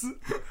X-Rays.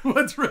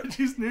 What's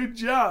Reggie's new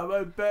job?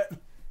 I bet.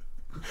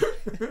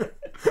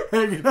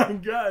 Hang on,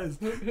 guys.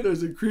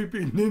 There's a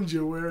creepy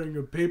ninja wearing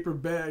a paper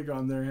bag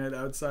on their head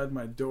outside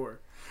my door.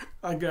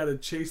 I gotta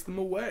chase them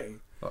away.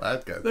 Well,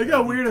 that got They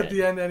got weird at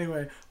the end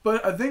anyway.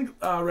 But I think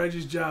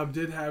Reggie's job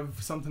did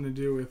have something to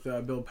do with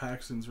Bill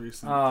Paxton's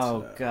recent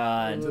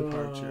God.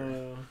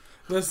 departure.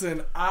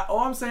 Listen, all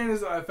I'm saying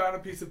is I found a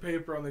piece of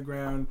paper on the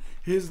ground.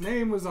 His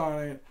name was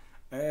on it,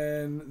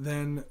 and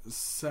then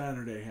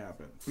Saturday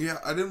happened. Yeah,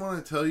 I didn't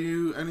want to tell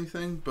you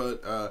anything,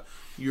 but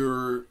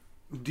your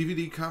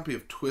DVD copy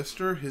of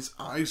Twister, his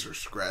eyes are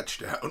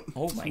scratched out.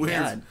 Oh It's my weird.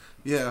 God.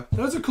 Yeah.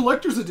 That was a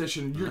collector's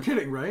edition. You're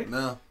kidding, right?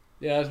 No.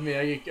 Yeah, that's me.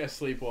 I get a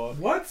sleepwalk.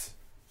 What?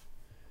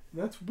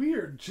 That's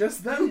weird.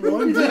 Just that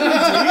one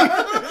DVD?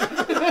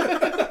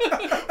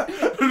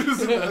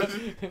 Just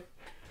imagine.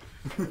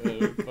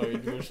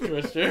 Fucking George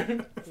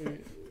Twister.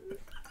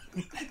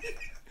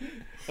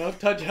 Don't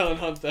touch Helen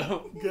Hunt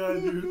though.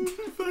 God, dude.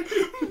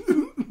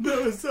 Fucking,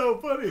 that was so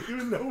funny.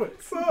 Even no one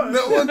saw it.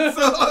 No one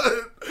saw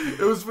it.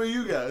 It was for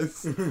you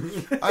guys.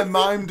 I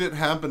mimed it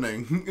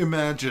happening.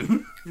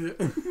 Imagine. Yeah.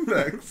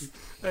 Thanks.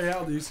 Hey,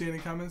 Al, do you see any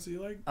comments that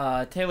you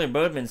like? Taylor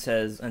Bodman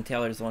says, and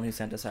Taylor's the one who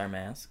sent us our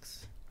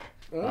masks.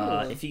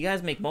 If you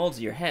guys make molds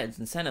of your heads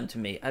and send them to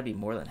me, I'd be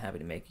more than happy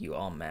to make you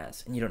all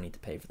masks, and you don't need to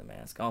pay for the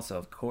mask. Also,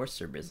 of course,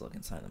 Sir Bizzle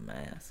can sign the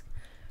mask.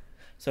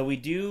 So we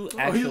do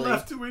actually. Oh, he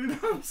left it. We didn't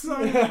have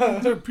sign.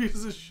 They're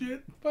pieces of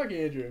shit. Fuck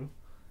Andrew.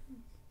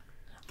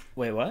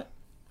 Wait, what?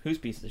 Whose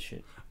piece of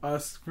shit?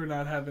 Us for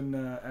not having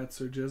at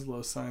Sir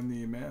Jizlo sign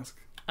the mask.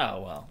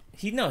 Oh well,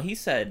 he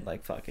said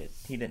like fuck it.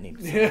 He didn't need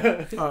to. Sign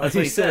it. Yeah. That's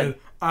what he said.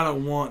 I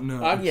don't want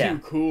no. I'm Yeah. too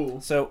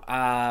cool. So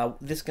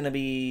this is gonna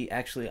be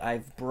actually.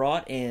 I've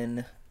brought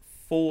in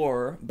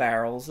 4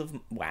 barrels of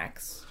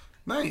wax.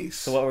 Nice.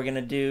 So what we're gonna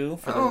do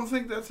I don't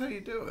think that's how you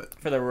do it.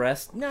 for the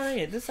rest? No,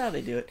 yeah, this is how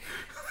they do it.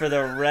 For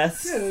the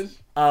rest Yeah, it is.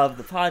 of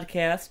the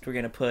podcast, we're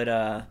gonna put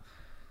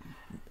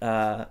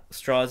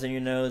straws in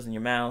your nose and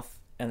your mouth,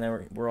 and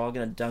then we're all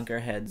gonna dunk our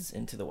heads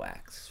into the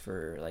wax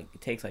for like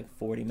it takes like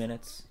 40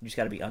 minutes. You just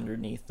got to be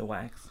underneath the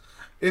wax.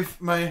 If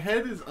my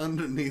head is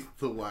underneath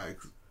the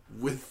wax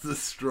with the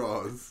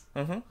straws,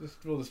 Mm-hmm.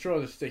 Well, the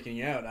straws are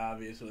sticking out,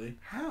 obviously.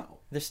 how?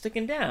 They're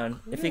sticking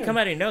down. If they Yeah. come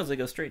out of your nose, they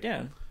go straight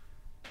down.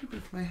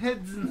 If my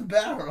head's in the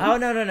barrel. Oh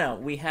no!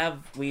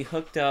 We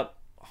hooked up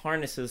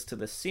harnesses to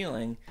the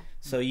ceiling,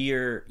 so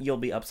you'll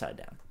be upside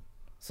down.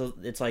 So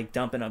it's like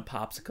dumping a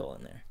popsicle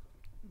in there,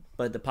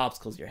 but the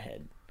popsicle's your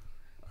head.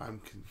 I'm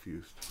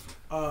confused.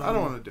 I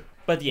don't want to do it.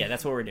 But yeah,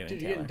 that's what we're doing.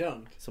 Dude, you're Taylor.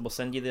 getting dunked. So we'll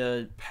send you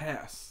the.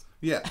 Pass.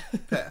 Yeah,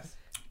 pass.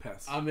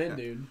 Pass. I'm in,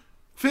 dude.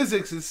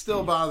 Physics is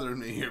still bothering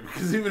me here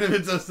because even if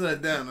it's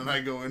upside down and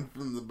I go in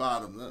from the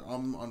bottom, then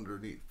I'm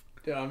underneath.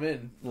 Dude, I'm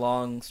in.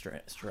 Long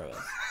straws.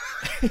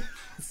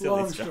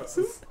 Long straws.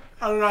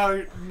 I don't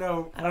know.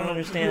 No. I don't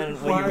understand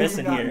what Why you're are you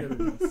missing not here.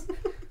 getting this?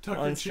 Tuck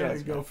Long your chin straws,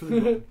 and go man. for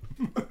the.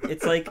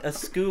 It's like a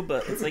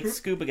scuba. It's like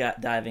scuba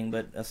diving,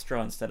 but a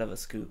straw instead of a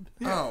scoop.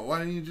 Yeah. Oh, why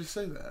didn't you just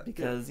say that?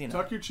 Because you know.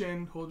 Tuck your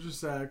chin, hold your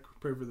sack,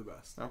 pray for the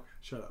best. Okay.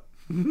 Shut up.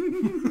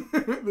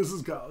 This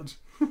is college.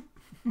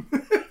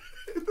 It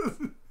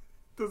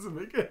doesn't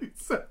make any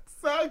sense.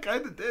 I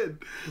kind of did.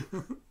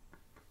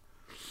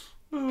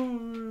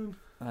 Oh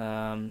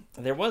man.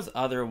 There was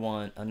another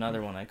one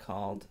I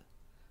called.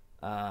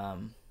 All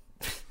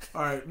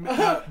right,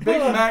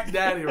 Big Mac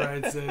Daddy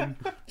writes in.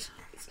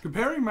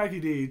 Comparing Mikey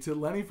D to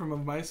Lenny from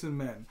Of Mice and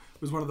Men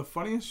was one of the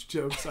funniest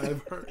jokes I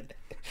have heard.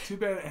 Too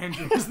bad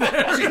Andrew was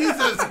there.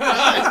 Jesus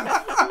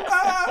Christ!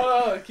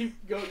 Oh,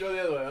 keep go the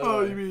other way.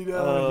 Oh, you mean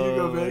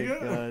Hugo my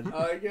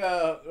Vega?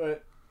 God.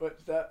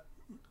 What's that?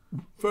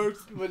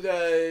 First, With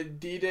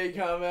D-Day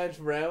comments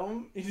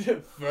realm, he's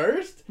at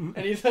first, and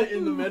he's like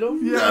in the middle.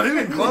 Not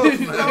even close,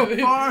 He's man. so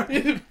far.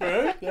 He's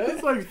first.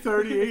 That's like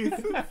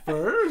 38th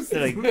first.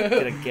 Did I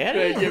get Better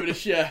it? give it a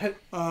shot.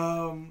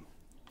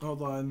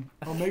 Hold on.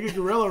 Omega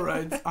Gorilla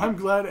writes, I'm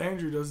glad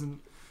Andrew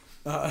doesn't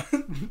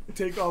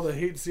take all the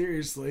hate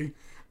seriously.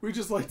 We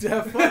just like to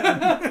have fun.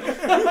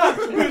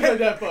 We had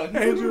that fun.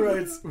 Andrew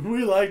writes,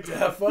 we like to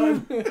have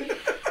fun.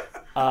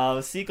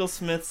 Seagull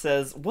Smith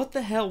says, "What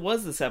the hell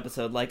was this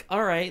episode like?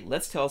 All right,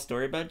 let's tell a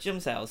story about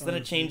Jim's house." Then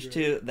it changed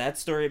to that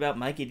story about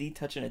Mikey D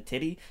touching a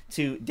titty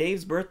to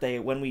Dave's birthday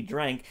when we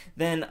drank.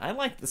 Then I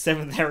liked the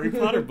 7th Harry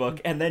Potter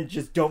book, and then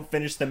just don't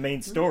finish the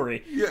main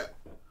story. Yeah.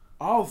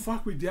 Oh,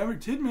 fuck, we never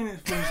did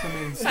finish the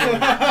main story.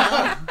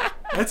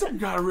 That's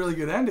got a really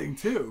good ending,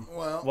 too.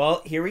 Well,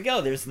 Well, here we go.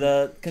 There's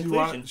the Do you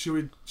conclusion.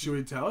 want, should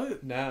we tell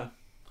it? Nah.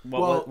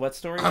 What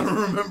story? I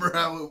don't remember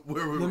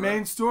where we The were.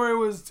 main story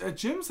was at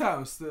Jim's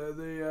house.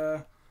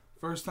 The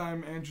First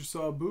time Andrew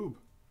saw a boob.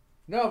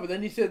 No, but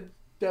then you said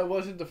that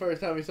wasn't the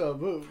first time we saw a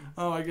boob.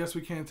 Oh, I guess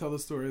we can't tell the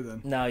story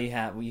then. No, you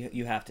have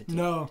to.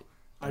 No,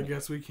 I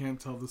guess we can't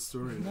tell the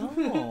story.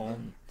 No.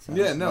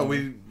 Yeah, no,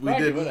 we Fuck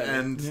it, didn't, whatever.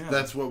 and Yeah.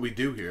 that's what we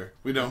do here.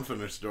 We don't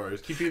finish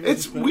stories. Keep people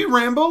It's suspense. we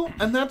ramble,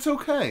 and that's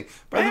okay.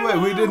 By the way,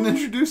 we didn't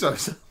introduce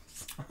ourselves.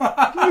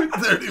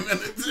 30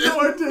 minutes in.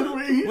 Or did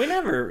we? We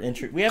never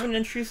we haven't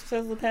introduced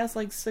ourselves the past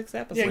like 6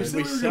 episodes. Yeah, 'cause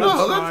we were suck. gonna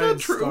No, that's try not and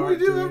true. start We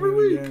do doing every it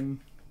week. again.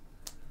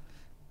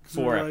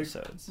 4 We're like,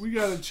 episodes We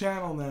got a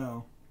channel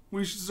now.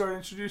 We should start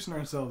introducing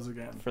ourselves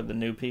again. for the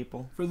new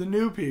people. For the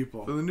new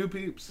people. For the new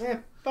peeps. Yeah,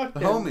 fuck The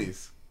them.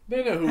 homies.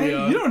 They know who we Hey,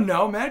 are. you don't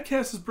know.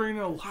 Madcast is bringing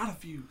in a lot of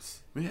views.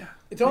 Yeah.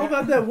 It's all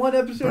about that one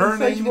episode of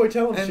the Sexy Burning Boy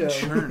Tell 'em and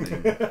show.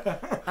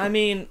 churning. I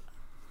mean,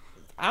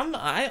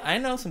 I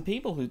know some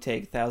people who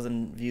take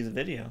 1,000 views a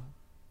video.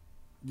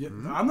 Yeah,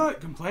 I'm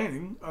not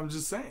complaining. I'm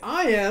just saying.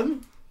 I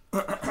am.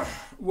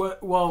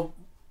 What? Well,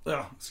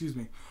 excuse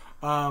me.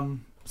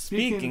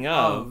 Speaking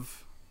of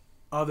of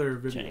other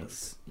videos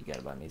Jenks, you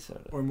gotta buy me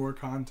soda. or more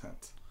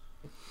content,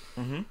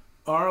 Mm-hmm.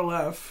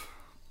 RLF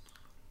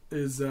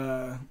is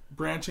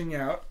branching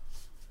out.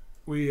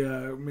 We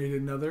made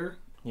another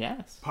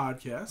Yes.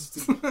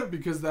 podcast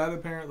because that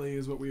apparently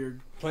is what we are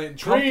Planting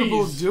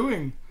comfortable trees.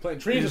 doing.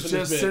 Planting trees Is up in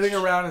this just bitch. sitting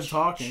around and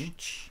talking,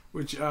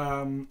 which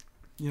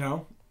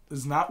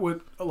is not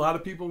what a lot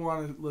of people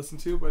want to listen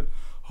to, but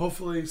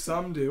hopefully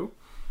some do.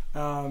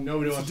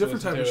 Nobody it's wants a to different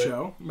listen type of to it.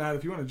 show. Matt,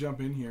 if you want to jump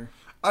in here.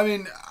 I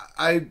mean,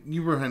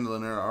 you were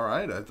handling it all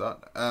right, I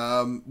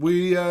thought.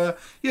 We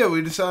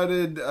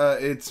decided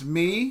it's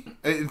me.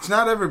 It's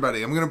not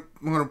everybody. I'm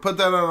gonna put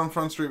that out on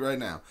Front Street right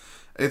now.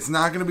 It's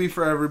not gonna be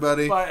for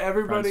everybody. By Front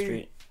everybody,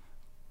 Street.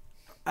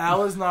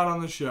 Al is not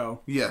on the show.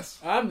 Yes.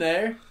 I'm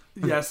there.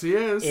 Yes, he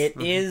is. It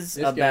is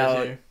This guy's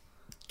about here.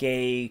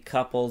 gay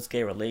couples,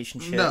 gay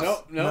relationships. No.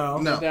 Nope, No.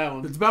 nope, No. not that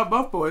one. It's about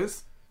Buff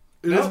Boys.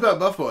 It is about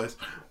Buff Boys. Is The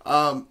it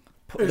not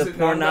about It's a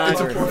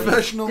pornography. Buff Boys?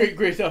 professional.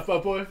 Great stuff,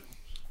 up boy.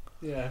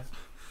 Yeah.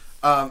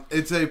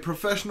 It's a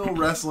professional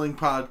wrestling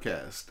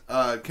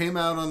podcast. Came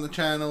out on the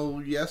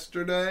channel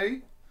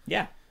yesterday,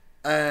 Yeah.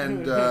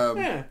 and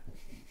Yeah.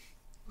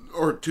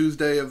 or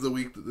Tuesday of the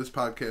week that this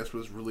podcast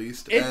was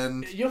released,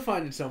 and You'll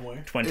find it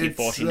somewhere.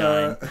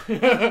 2049.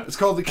 it's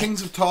called The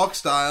Kings of Talk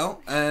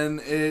Style, and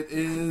it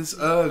is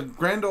a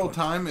grand old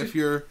time if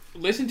you're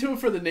Listen to it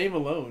for the name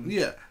alone.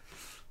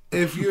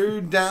 if you're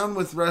down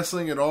with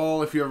wrestling at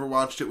all, if you ever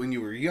watched it when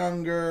you were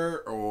younger,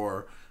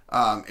 or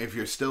if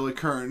you're still a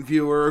current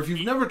viewer, if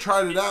you've never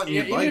tried it out and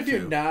Yeah, you'd even like if you're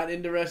to. not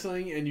into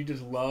wrestling and you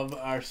just love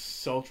our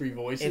sultry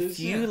voices, If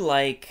you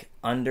like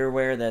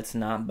underwear that's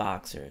not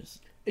boxers,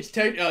 it's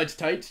tight. It's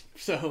tight.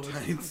 So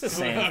it's the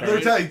same They're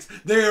thing. tights.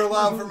 They are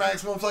allowed for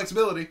maximum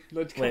flexibility.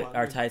 Let's come Wait, on.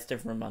 are tights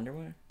different from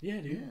underwear? Yeah,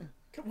 dude.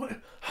 Come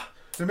on.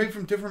 They're made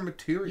from different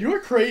materials.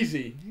 You're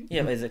crazy.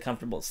 Yeah, but is it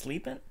comfortable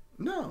sleeping?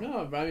 No,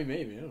 No, I mean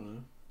maybe. I don't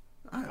know.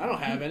 I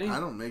don't have any. I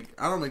don't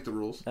make the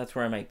rules. That's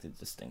where I make the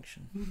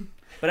distinction.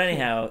 But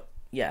anyhow,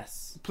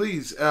 yes.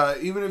 Please,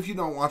 even if you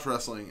don't watch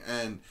wrestling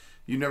and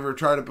you never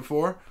tried it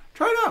before,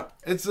 try it out.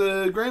 It's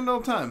a grand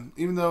old time.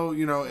 Even though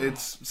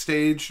it's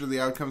staged or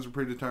the outcomes are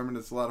predetermined,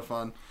 it's a lot of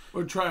fun.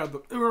 Or try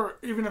out or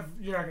even if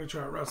you're not going to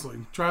try out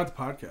wrestling, try out the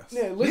podcast.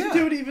 Yeah, listen Yeah.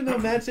 to it even though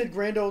Matt said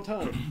grand old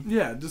time.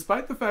 Yeah,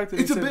 despite the fact that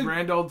It's he a said big-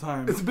 grand old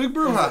time. It's a big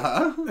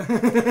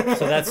brouhaha.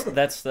 So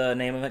that's the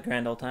name of it,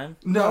 Grand Old Time?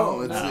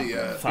 No, it's Oh,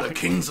 the fuck.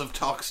 Kings of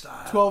Talk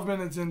Style. 12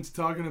 minutes into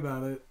talking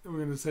about it, we're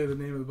going to say the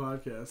name of the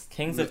podcast.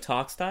 Kings of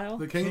Talk Style?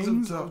 The Kings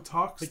Kings, of of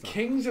Talk The Style.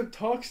 Kings of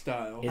Talk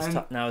Style.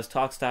 And- Now, is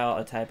Talk Style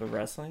a type of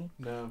wrestling?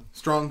 No.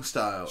 Strong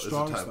Style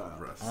Strong is a type Style. of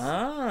wrestling.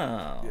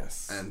 Oh.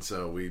 Yes. And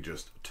so we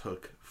just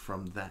took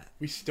from that.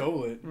 We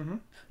stole it. Mm-hmm.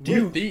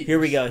 We're thieves. Here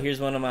we go. Here's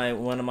one of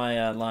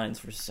my lines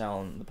for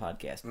selling the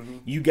podcast. Mm-hmm.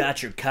 You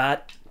got your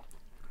cot?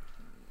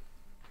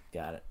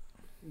 Got it.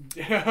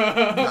 You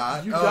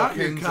got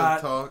your Kings cot.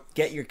 of Talk.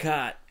 Get your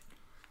cot.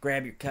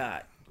 Grab your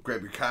cot.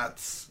 Grab your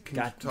cots. Kings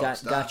Got of Talk got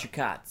Style. got your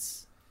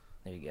cots.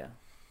 There you go.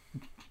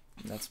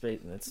 That's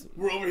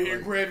We're over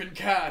here grabbing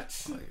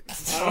cats.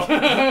 All like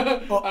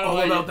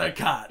about it. that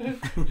cot. I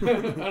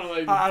don't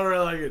like I don't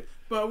really like it.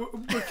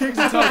 But Kings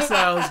of Talk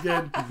Style is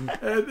good.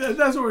 And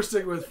that's what we're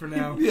sticking with for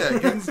now. Yeah,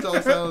 Kings of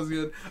Talk Style is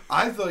good.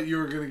 I thought you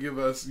were going to give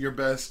us your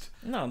best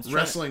no. I'm just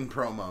wrestling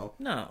promo.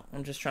 No,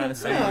 I'm just trying to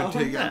So say. you would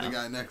take out No. the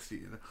guy next to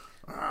you.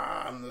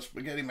 I'm the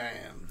Spaghetti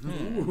Man.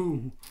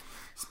 Ooh,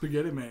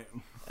 Spaghetti Man.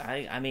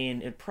 I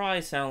mean, it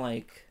probably sound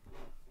like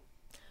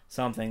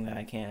something that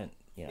I can't.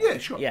 Yeah,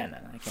 sure. Yeah, no,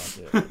 I can't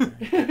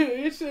do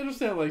it. It'll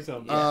sound like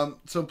something.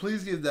 So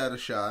please give that a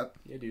shot.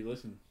 Yeah, dude,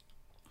 listen.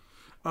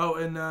 Oh,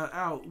 and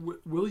Al,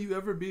 will you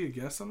ever be a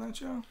guest on that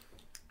show?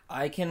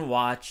 I can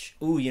watch.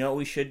 Ooh, you know what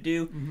we should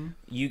do? Mm-hmm.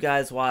 You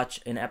guys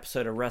watch an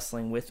episode of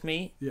wrestling with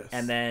me, Yes.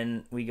 and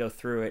then we go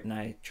through it, and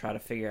I try to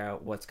figure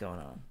out what's going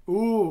on.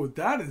 Ooh,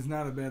 that is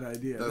not a bad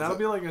idea. That's That'll a-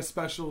 be like a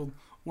special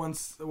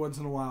once in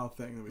a while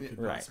thing that we could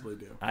Right. possibly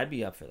do. I'd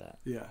be up for that.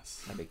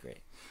 Yes. That'd be great.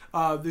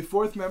 The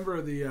fourth member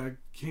of the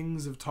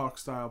Kings of Talk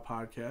Style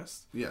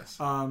podcast Yes.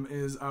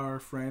 is our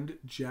friend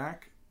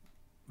Jack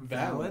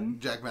Vallon.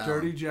 Jack Vallon.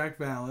 Dirty Jack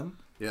Vallon.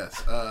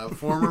 Yes, a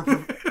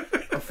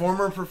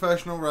former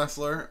professional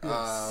wrestler.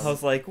 I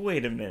was like,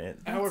 wait a minute.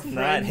 Our That's not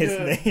friend,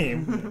 his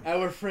name.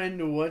 Our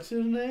friend, what's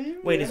his name?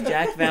 Wait, is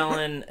Jack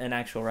Vallon an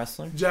actual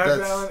wrestler? Jack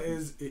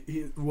That's-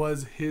 Vallon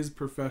was his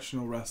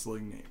professional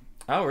wrestling name.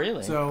 Oh,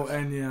 really? So,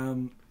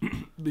 and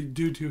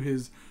due to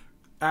his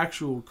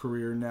actual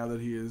career, now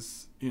that he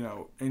is,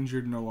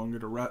 injured, no longer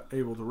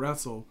able to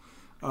wrestle,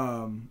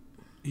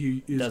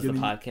 he is Does the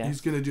podcast?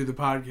 He's going to do the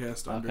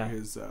podcast under Okay.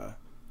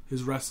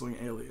 his wrestling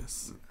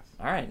alias.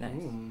 All right, nice.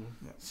 Ooh,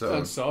 So,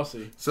 sounds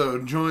saucy.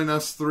 so join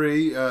us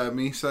three,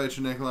 me, Seich,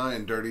 Nikolai,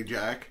 and Dirty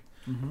Jack.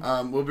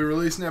 We'll be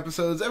releasing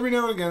episodes every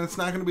now and again. It's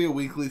not going to be a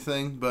weekly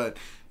thing, but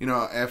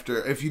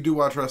if you do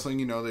watch wrestling,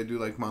 they do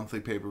like monthly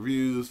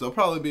pay-per-views. They'll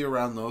probably be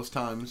around those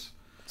times.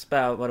 It's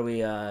about, what are we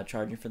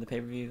charging for the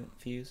pay-per-view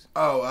views?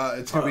 Oh,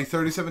 it's going to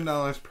be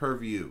 $37 per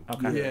view.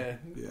 Okay. Yeah.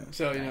 Yeah.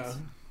 So, Nice.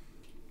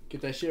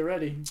 get that shit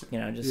ready. Just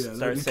Yeah,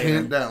 start You saving.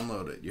 can't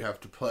download it. You have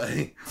to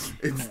play.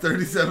 It's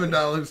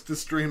 $37 to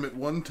stream it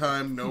one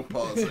time, no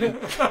pausing.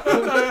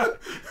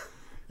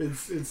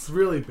 It's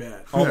really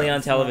bad. Only Yeah.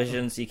 on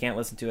television, so you can't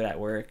listen to it at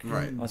work.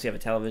 Right. Unless you have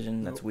a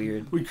television, that's Nope.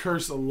 weird. We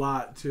curse a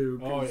lot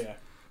too. Oh, yeah.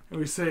 And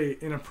we say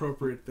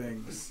inappropriate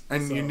things.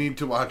 And So- you need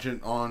to watch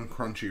it on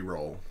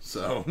Crunchyroll,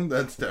 so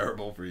that's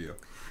terrible for you.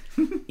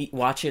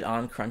 Watch it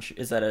on Crunch.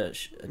 Is that a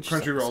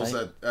Crunchyroll's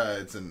site?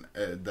 it's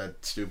that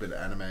stupid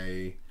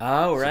anime.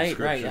 Oh, right.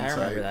 subscription I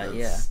remember site that.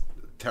 Yeah. that's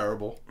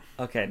terrible.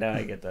 Okay, now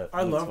I get that.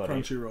 I That's love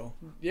funny. Crunchyroll.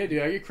 Yeah,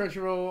 dude, I get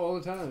Crunchyroll all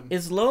the time.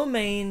 Is lo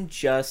mein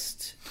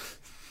just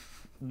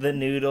the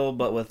noodle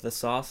but with the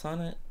sauce on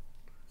it?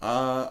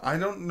 I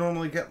don't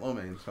normally get lo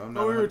mein, so I'm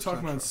not. Oh, we were 100% talking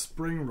about sure.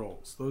 spring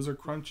rolls. Those are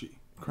crunchy.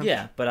 Crunchy.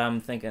 Yeah, but I'm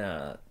thinking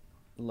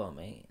lo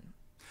mein.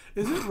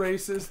 Is it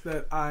racist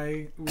that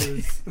I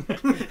was?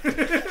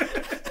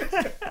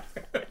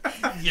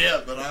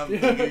 Yeah, but I'm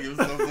thinking of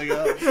something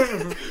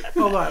else.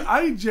 Hold on,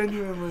 I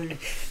genuinely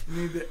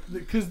need to,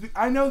 because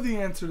I know the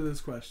answer to this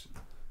question,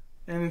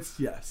 and it's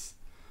yes.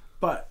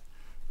 But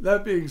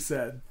that being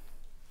said,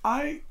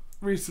 I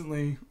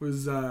recently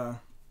was at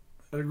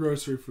a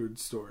grocery food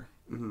store,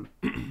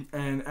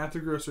 and at the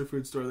grocery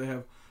food store they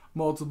have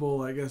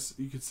multiple, I guess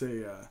you could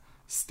say,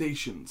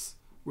 stations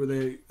where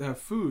they have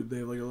food. They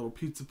have like a little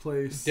pizza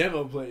place.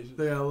 Demo places.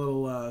 They got a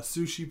little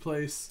sushi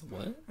place,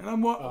 What? and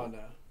I'm Oh, no.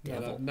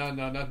 Devil. No,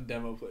 not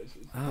demo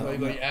places. Oh,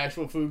 like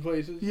actual food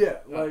places. yeah,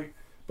 like,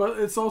 but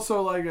it's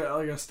also like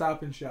a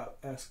Stop and Shop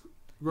esque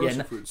grocery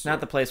Yeah, food store. not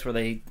the place where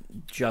they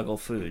juggle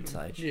food,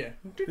 Sage. Yeah.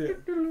 Yeah.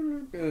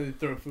 And they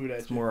throw food at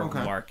It's you. more of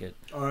Okay. a market.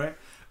 All right.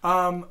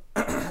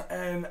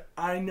 And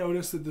I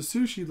noticed that the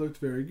sushi looked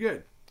very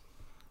good.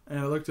 And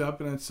I looked up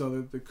and I saw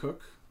that the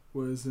cook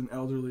was an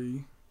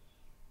elderly,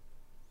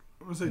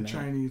 I want to say Man.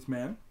 Chinese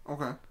man.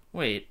 Okay.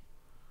 Wait.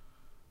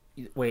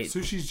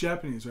 Sushi's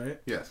Japanese, right?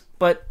 Yes.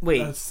 But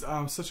wait, That's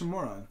such a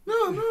moron.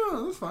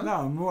 No, that's fine. No,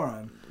 I'm a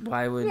moron.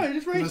 why would... No, you're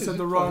just 'Cause I racist. said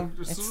the It's wrong.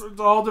 fine. It's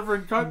all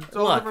different it's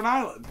all Look. different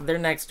island. They're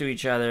next to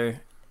each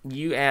other.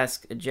 You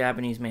ask a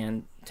Japanese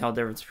man, tell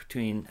the difference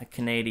between a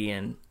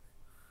Canadian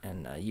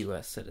and a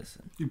U.S.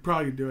 citizen. You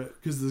probably could do it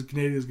because the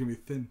Canadian's gonna be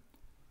thin.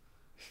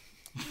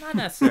 Not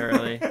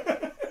necessarily.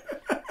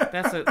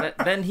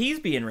 Then he's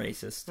being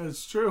racist.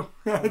 That's true.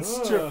 That's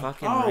Oh. true.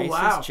 Fucking Oh racist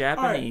wow!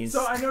 Japanese.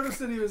 All right, so I noticed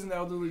that he was an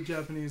elderly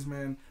Japanese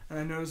man, and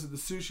I noticed that the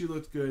sushi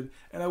looked good,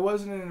 and I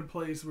wasn't in a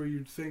place where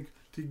you'd think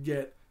to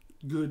get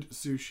good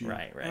sushi.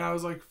 Right. And I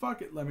was like,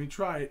 "Fuck it, let me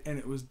try it," and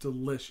it was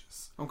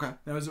delicious. Okay.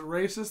 Now, is it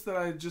racist that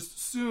I just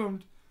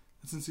assumed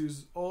that since he was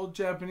an old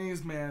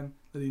Japanese man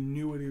that he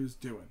knew what he was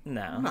doing?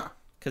 No. No.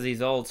 Because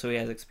he's old, so he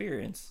has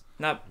experience.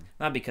 Not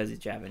because he's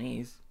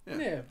Japanese.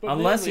 Yeah, but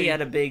Unless he mainly-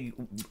 had a big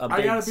I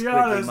gotta be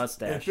squiggly honest.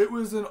 mustache. If it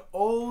was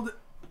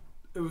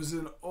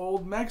an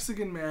old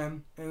Mexican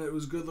man and it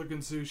was good looking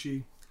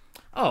sushi,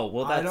 Oh,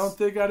 well, that's... I don't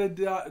think I'd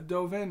have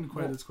dove in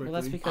quite as quickly.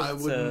 Well, that's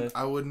because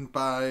I wouldn't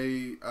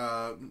buy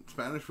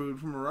Spanish food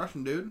from a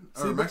Russian dude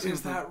or See, but Mexican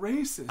is food. that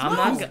racist? I'm No,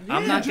 not go-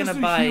 I'm you're not just gonna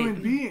a buy-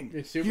 Human being.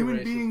 It's super Human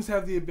racist. beings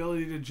have the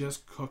ability to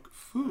just cook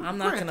food. I'm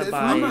not going to Granted,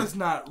 buy... Mama's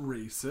not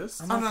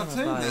racist. I'm I'm not not gonna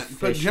saying buy that, fish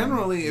but and-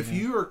 generally, if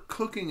you are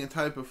cooking a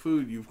type of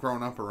food, you've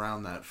grown up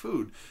around that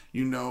food.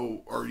 You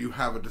know, or you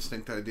have a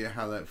distinct idea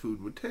how that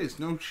food would taste.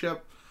 No chef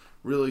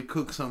really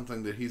cooks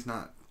something that he's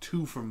not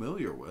too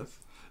familiar with.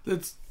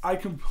 I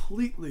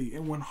completely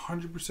and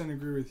 100%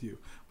 agree with you.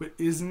 But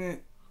isn't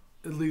it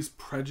at least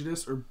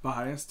prejudice or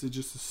bias to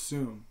just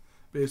assume,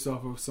 based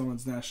off of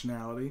someone's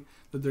nationality,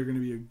 that they're going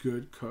to be a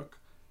good cook?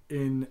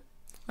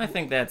 I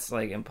think that's,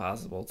 like,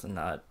 impossible to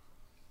not...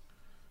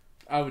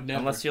 I would never.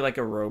 Unless you're, like,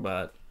 a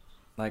robot.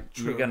 Like,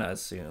 True. you're going to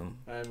assume.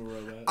 I am a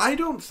robot. I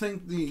don't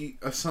think the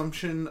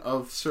assumption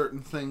of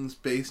certain things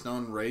based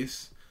on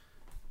race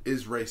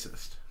is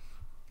racist.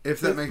 If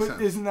that makes but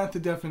sense. isn't that the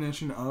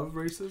definition of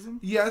racism?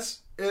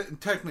 Yes,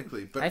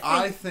 technically, but I think-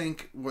 I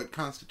think what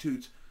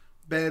constitutes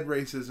bad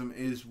racism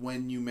is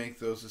when you make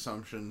those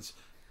assumptions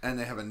and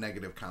they have a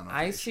negative connotation.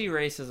 I see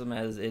racism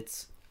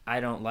as I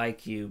don't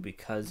like you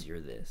because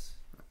you're this.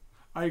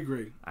 I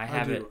agree. I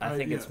do.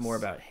 think it's yes. more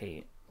about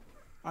hate.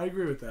 I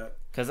agree with that.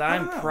 Because I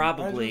I'm don't know,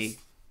 probably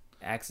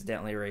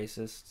accidentally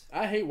racist.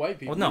 I hate white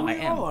people. Well, no, We I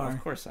am. all are.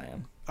 Of course I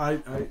am.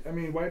 I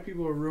mean, white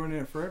people are ruining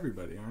it for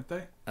everybody, aren't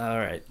they? All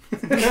right.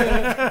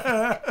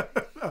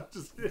 I'm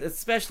just kidding.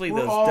 Especially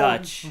We're those all-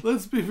 Dutch.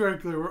 Let's be very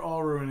clear. We're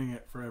all ruining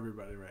it for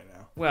everybody right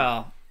now.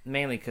 Well,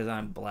 mainly because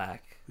I'm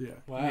black. Yeah.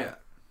 Wow.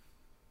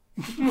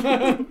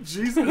 Yeah.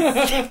 Jesus.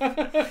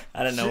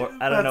 I don't know.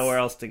 I don't know That's- where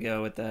else to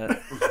go with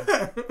that.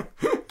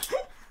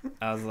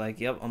 I was like,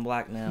 "Yep, I'm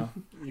black now."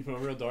 You went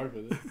real dark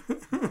with it.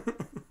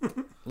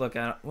 Look,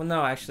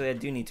 no, actually, I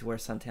do need to wear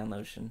suntan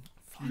lotion.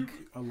 Fuck.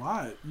 A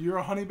lot. You're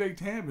a honey baked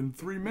ham in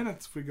 3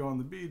 minutes if we go on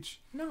the beach.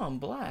 No, I'm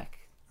black.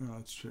 Oh,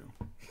 that's true.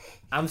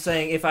 I'm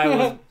saying if I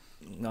was.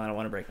 No, I don't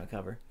want to break my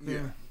cover.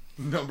 Yeah.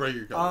 Don't break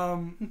your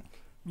collar.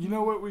 You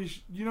know what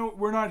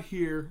we're not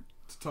here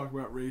to talk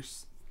about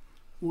race.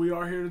 What we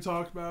are here to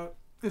talk about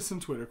is some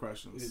Twitter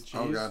questions.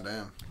 Oh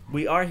goddamn!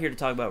 We are here to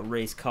talk about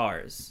race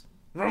cars.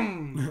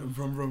 Vroom,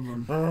 vroom,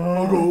 vroom.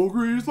 I'll go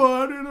grease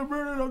light in a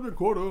burning of the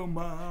quarter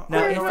mile.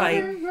 Now,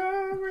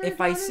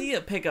 if I see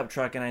a pickup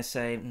truck and I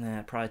say, "Nah,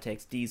 it probably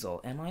takes diesel,"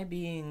 am I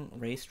being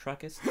race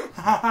truckist?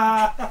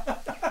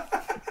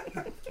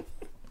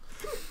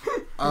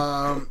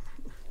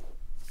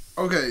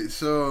 Okay,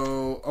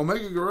 so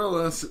Omega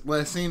Gorilla,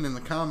 last seen in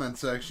the comment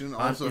section,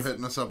 also Is-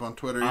 hitting us up on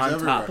Twitter. He's On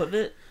everywhere. top of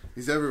it,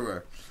 He's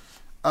everywhere.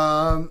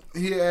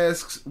 He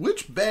asks,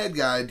 which bad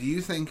guy do you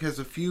think has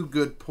a few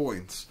good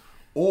points?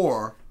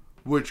 Or,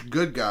 which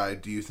good guy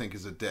do you think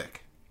is a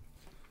dick?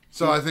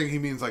 So I think he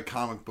means like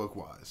comic book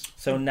wise.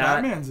 so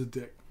not. Batman's a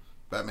dick.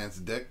 Batman's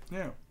a dick?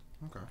 Yeah.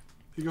 Okay.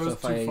 He goes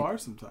So too if I- far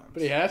sometimes.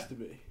 But he has to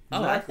be.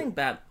 Oh, I Exactly.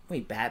 think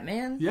Wait,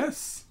 Batman?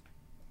 Yes.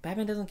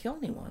 Batman doesn't kill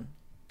anyone,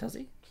 does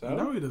he? So?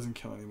 No, he doesn't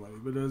kill anybody,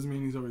 but it doesn't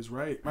mean he's always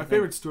right. My I think-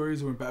 favorite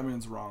stories are when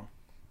Batman's wrong.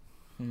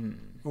 Hmm.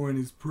 Or when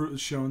he's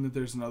shown that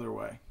there's another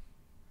way.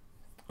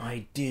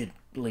 I did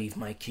leave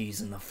my keys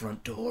in the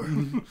front door.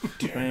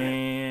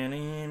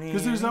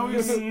 Because there's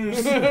always...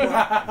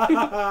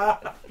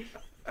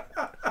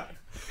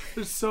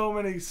 There's so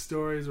many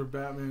stories where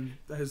Batman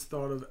has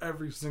thought of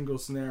every single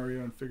scenario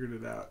and figured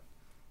it out.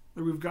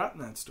 Like, we've gotten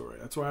that story.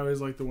 That's why I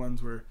always like the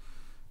ones where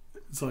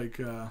it's like,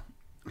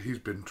 He's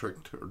been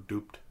tricked or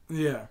duped.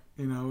 yeah,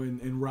 you know,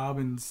 and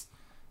Robin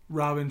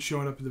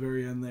showing up at the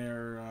very end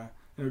there,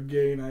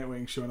 gay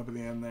Nightwing showing up at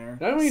the end there.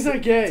 Nightwing's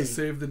not gay. To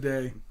save the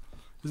day.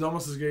 He's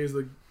almost as gay as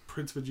like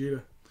Prince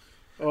Vegeta.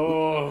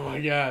 Oh my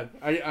god.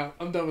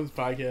 I'm done with this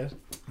podcast.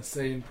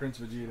 Saying Prince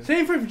Vegeta.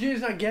 Same for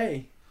Vegeta's not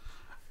gay.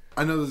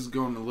 I know this is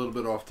going a little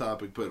bit off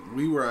topic, but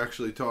we were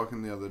actually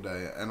talking the other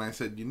day, and I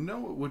said, you know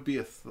what would be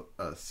a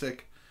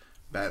sick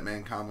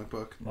Batman comic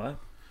book? What?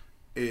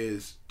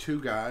 Is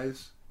two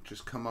guys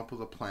just come up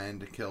with a plan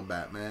to kill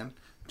Batman.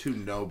 Two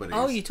nobodies.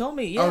 Oh, you told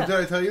me, yeah. Oh, did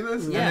I tell you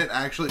this? Yeah. And it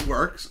actually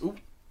works. Ooh.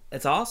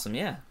 It's awesome,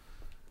 yeah.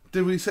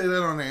 Did we say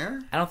that on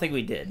air? I don't think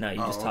we did. No, you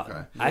just talked.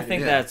 okay. I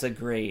think Yeah. that's a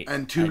great.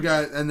 And two idea.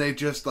 guys, and they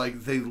just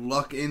like they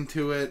luck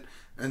into it,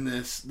 and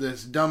this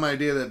dumb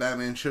idea that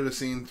Batman should have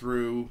seen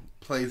through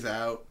plays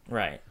out.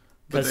 Right.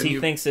 But Because then he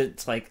you- thinks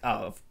it's like, oh,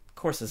 of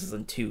course this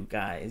isn't two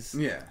guys.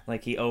 Yeah,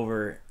 Like he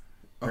overthinks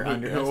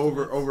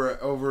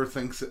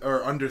overthinks it or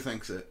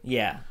underthinks it,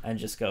 Yeah, and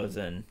just goes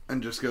in.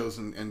 and just goes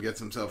and gets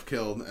himself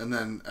killed, and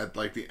then at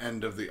like the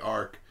end of the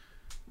arc,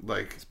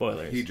 like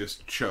Spoilers. he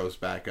just shows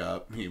back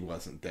up. He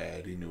wasn't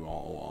dead. He knew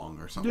all along,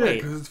 or something. Yeah,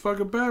 Wait. because it's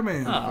fucking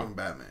Batman. Oh. Fucking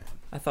Batman.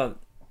 I thought,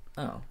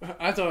 oh,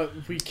 I thought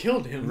we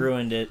killed him.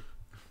 ruined it.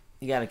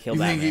 You gotta kill You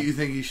Batman.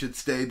 think he should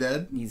stay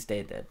dead He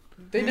stayed dead.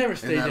 They never in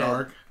stay that dead.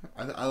 arc?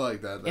 I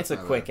like that. That's It's a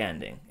not quick bad.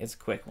 ending. It's a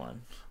quick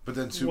one. But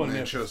then One Superman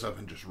hit. shows up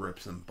and just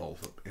rips them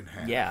both up in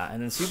half. Yeah,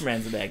 and then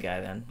Superman's the bad guy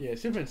then. Yeah,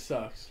 Superman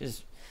sucks.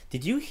 Just,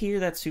 did you hear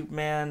that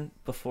Superman,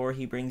 before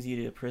he brings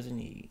you to prison,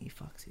 he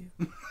fucks you?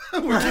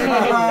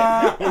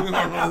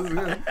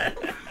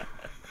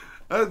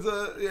 That's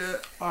yeah.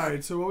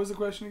 Alright, so what was the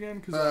question again?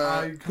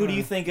 Because Who do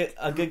you think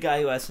a good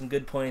guy who has some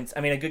good points?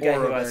 I mean, a good guy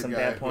Or who a has bad some guy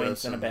bad who points,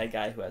 has and a some- bad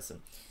guy who has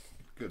some.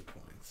 Good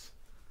points.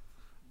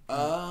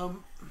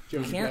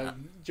 Joey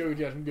Can't-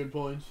 got some good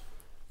points.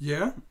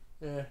 Yeah?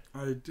 Yeah,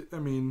 I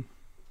mean,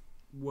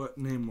 what?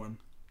 Name one.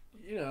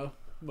 you know,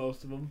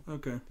 most of them.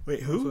 Okay.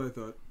 Wait, That's what I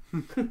thought.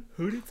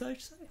 Who did I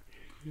say?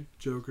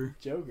 Joker.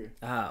 Joker.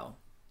 Oh,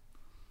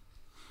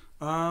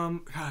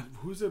 God,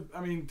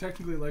 I mean,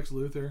 technically Lex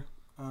Luthor,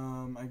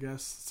 I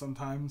guess,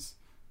 sometimes.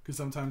 Because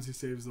sometimes he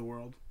saves the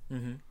world.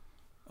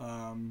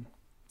 mm-hmm.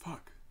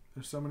 Fuck.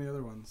 There's so many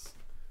other ones.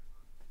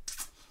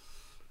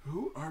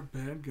 Who are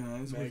bad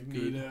guys with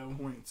Magneto. good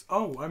points?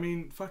 Oh, I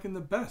mean, fucking the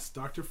best.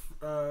 Dr.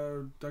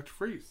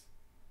 Freeze.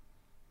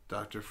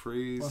 Dr.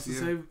 Freeze. Wants Yeah. to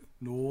save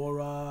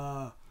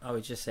Nora. Oh,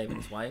 he's just saving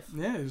his wife.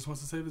 Yeah, he just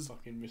wants to save his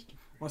Fucking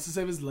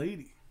Mr.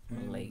 lady.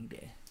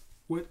 Lady.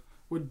 What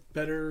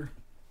better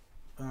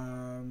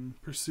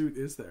pursuit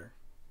is there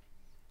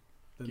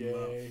than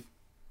Gay.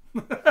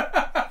 love?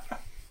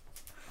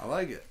 I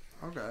like it.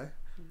 Okay.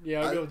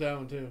 Yeah, I'll go with that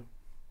one too.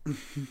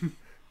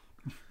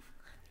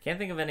 Can't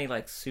think of any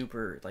like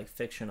super like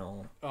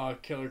fictional.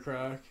 Killer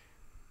Croc.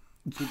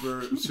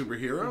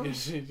 Superheroes?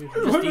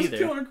 What is either.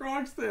 Killer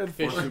Croc stand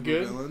Fish for? are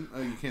good. Supervillain?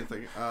 Oh, you can't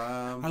think.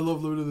 I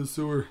love Lord of the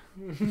Sewer.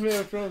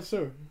 Yeah, from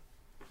sewer.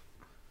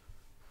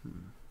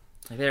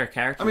 Like there are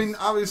characters. I mean,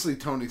 obviously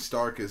Tony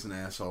Stark is an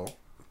asshole,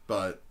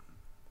 but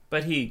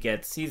but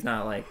he's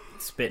not like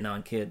spitting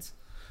on kids.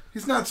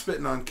 he's not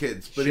spitting on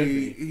kids. But Should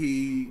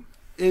he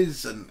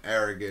is an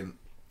arrogant.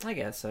 I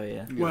guess so,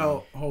 yeah. you know.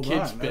 Well, hold Kid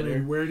on. spitter. I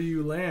mean, where do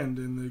you land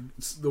in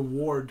the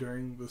war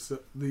during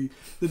the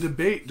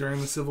debate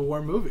during the Civil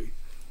War movie?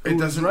 It Who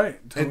was doesn't-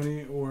 right,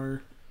 Tony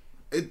or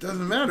it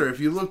doesn't matter if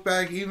you look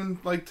back, even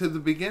like to the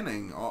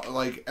beginning.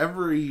 Like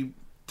every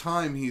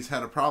time he's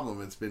had a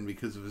problem, it's been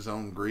because of his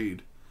own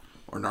greed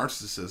or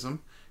narcissism.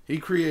 He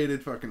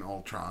created fucking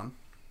Ultron.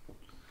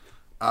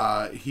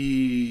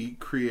 He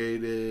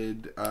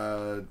created.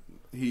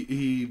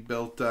 He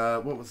built.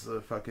 What was the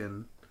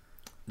fucking?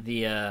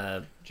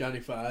 The Johnny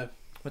Five.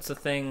 what's the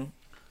thing?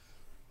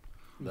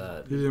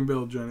 The he didn't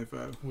build Johnny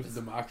Five. Was it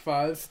the Mach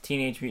 5?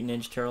 Teenage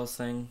Mutant Ninja Turtles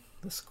thing.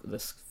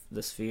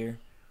 The sphere.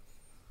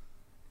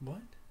 What?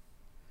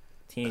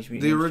 Teenage The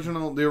Mutant.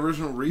 original You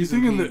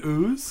reason. thinking he- the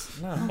ooze?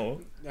 No.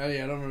 Oh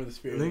yeah, I don't remember the I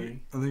spirit think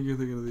thing. you're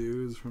thinking of the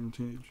ooze from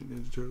Teenage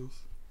Mutant Ninja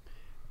Turtles.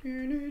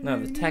 No,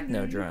 the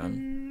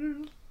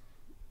Technodrome.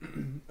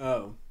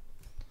 Oh.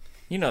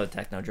 You know the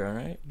Technodrome,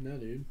 right? No,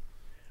 dude.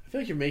 I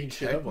feel like you're making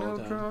shit up all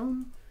the time.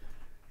 Technodrome?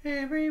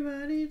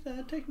 Everybody's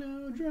a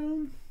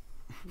Technodrome.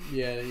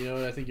 Yeah, you know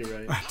what? I think you're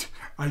right.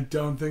 I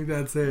don't think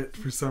that's it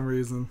for some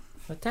reason.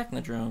 The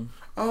Technodrome.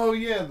 Oh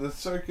yeah, the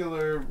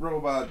circular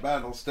robot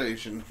battle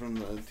station from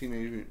the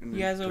Teenage Mutant Ninja You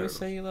guys always Turtles.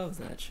 say you love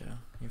that show.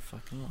 You're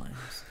fucking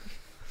liars.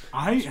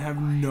 I have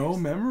no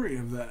memory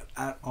of that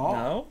at all.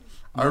 No?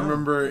 I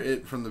remember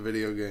it from the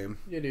video game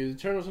Yeah, dude.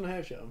 The Turtles in a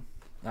Half Show.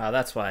 Oh,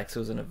 that's why, 'cause it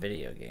was in a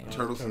video game.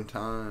 Turtles in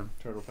Time.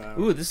 Turtle Power.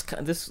 Ooh, this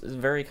is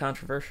very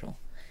controversial.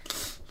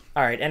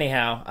 All right.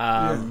 Anyhow,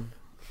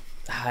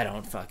 I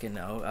don't fucking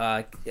know.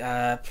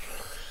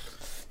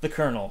 The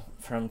Colonel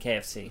from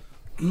KFC.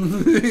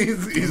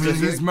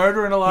 he's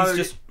murdering a lot He's of.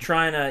 just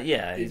trying to,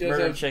 He he's does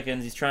murdering have-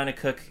 chickens. He's trying to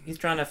cook. He's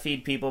trying to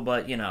feed people,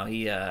 but you know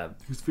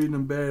He's feeding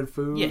them bad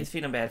food. he's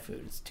feeding them bad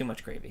food. It's too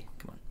much gravy.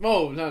 Come on.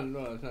 Oh, no,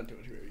 it's not too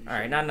much gravy. All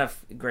right, not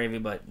enough gravy,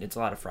 but it's a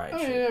lot of fried Oh,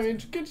 shit. yeah, I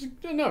mean, it's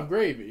enough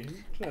gravy.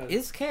 It's not-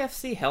 Is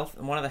KFC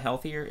one of the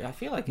healthier? I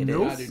feel like it is.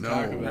 Nope. Nah, dude, No.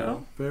 Taco Bell.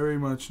 No? Very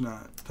much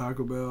not.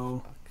 Taco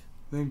Bell.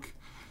 I think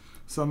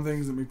some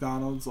things at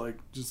McDonald's, like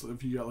just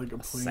if you got like a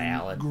plain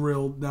salad.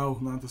 grilled. No,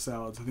 not the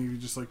salads. I think if you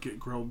just like get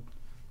grilled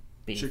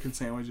Beef. chicken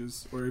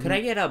sandwiches or even, Could I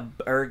get a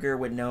burger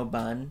with no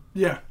bun?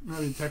 Yeah, I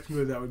mean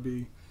technically that would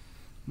be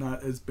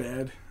not as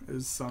bad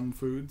as some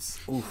foods,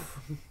 Oof.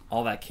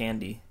 All that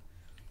candy.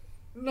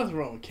 Nothing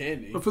wrong with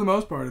candy. but for the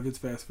most part, if it's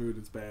fast food,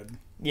 it's bad.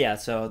 Yeah,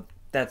 so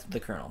that's the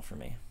Colonel for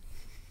me.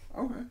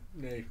 Okay.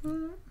 Nay.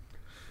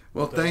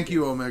 Well, thank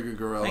you, Omega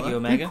Gorilla. Thank you, Good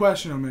Omega.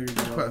 question, Omega. Good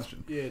Gorilla.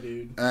 question. Yeah,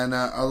 dude. And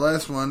our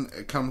last one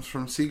comes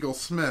from Siegel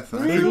Smith.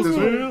 I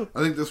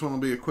think this one will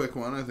be a quick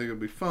one. I think it'll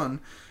be fun.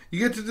 You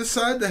get to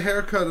decide the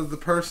haircut of the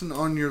person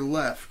on your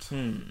left.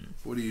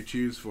 What do you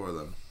choose for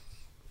them?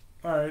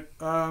 All right,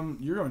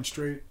 you're going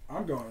straight.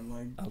 I'm going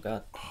like Oh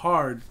God.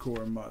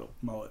 hardcore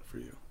mullet for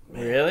you.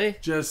 Really?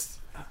 Just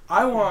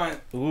I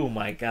want Ooh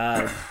my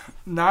God.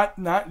 not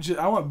just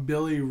I want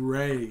Billy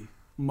Ray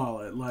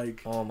mullet,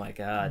 like Oh my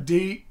God.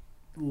 deep,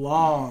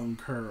 long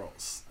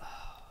curls.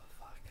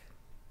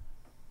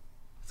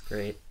 It's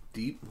great.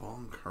 Deep,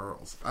 long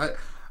curls.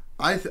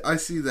 I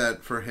see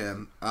that for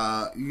him.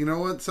 You know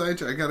what,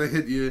 Sage? I gotta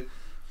hit you.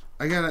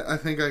 I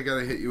think I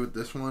gotta hit you with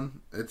this one.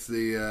 It's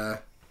the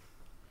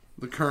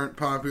current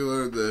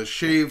popular, the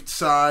shaved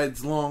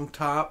sides, long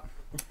top.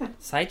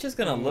 Sight is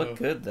gonna look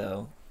good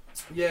though.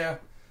 Yeah,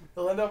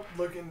 he'll end up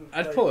looking.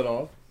 I'd pull it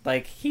off.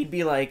 Like he'd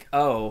be like,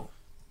 "Oh,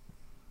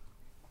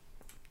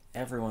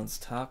 everyone's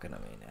talking to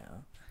me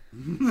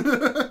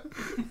now."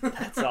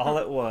 That's all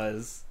it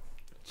was.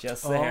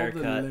 Just the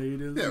haircut.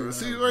 Yeah, but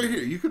see right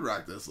here, you could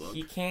rock this look.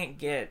 He can't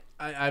get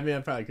I mean, I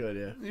probably could,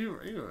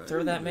 yeah.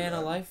 throw that man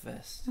a life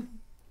vest.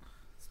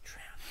 It's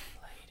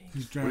drowning, lady.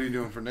 He's What are drowning. you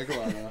doing for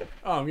Nikolai now?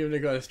 Oh, I'm giving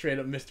Nikolai a straight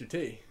up Mr.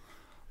 T.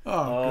 Oh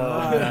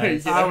god,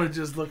 nice. I would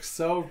just look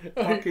so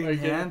fucking Are you kidding?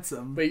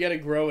 handsome. But you gotta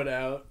grow it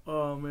out.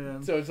 Oh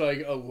man, So it's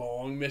like a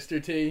long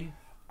Mr. T.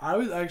 I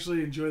would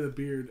actually enjoy the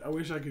beard. I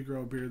wish I could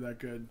grow a beard that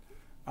good.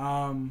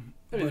 I mean,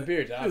 the But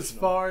beard's optional. as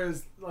far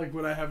as like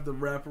what I have to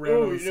wrap around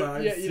Oh, on the you know,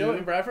 sides, yeah, you know, too.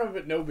 in Bradford,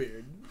 but no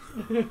beard.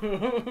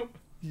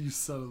 You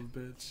son of a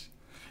bitch.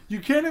 You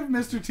can't have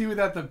Mr. T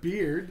without the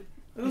beard.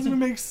 That doesn't even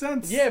make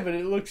sense. Yeah, but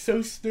it looks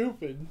so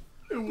stupid.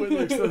 It would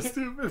look so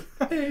stupid.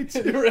 I hate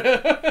you.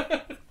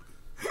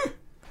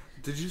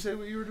 Did you say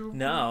what you were doing?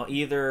 No,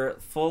 either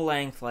full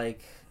length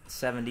like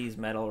 70s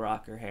metal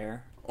rocker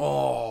hair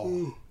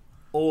Oh,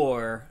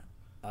 or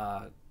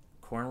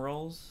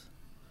cornrows.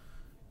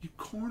 you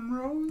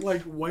cornrows?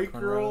 Like white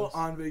girl Cornrows.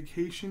 on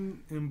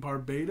vacation in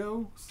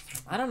Barbados.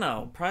 I don't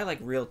know, probably like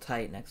real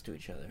tight next to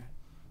each other.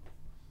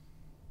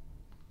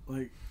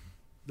 Like,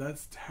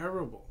 that's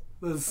terrible.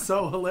 That's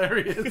so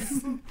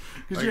hilarious.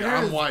 Because Like,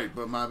 I'm white,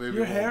 but my baby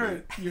your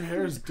won't be. your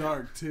hair is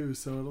dark too,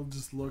 so it'll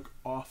just look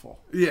awful.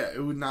 Yeah,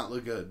 it would not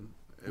look good.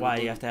 Why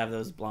you have to have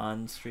those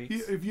blonde streaks?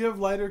 If you have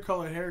lighter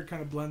color hair, it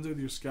kind of blends with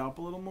your scalp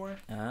a little more.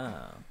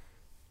 Oh.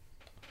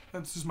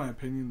 That's just my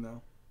opinion,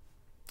 though.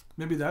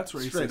 Maybe that's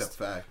racist. Straight up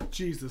fact.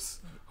 Jesus.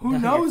 Who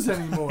knows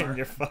anymore?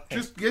 You're fine.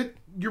 Just get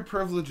your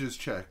privileges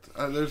checked.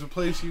 There's a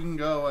place you can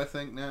go, I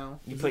think, now.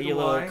 You Is put it your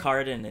the little Y?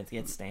 card in, it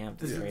gets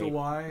stamped. Is It's it great. the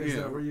Y? Is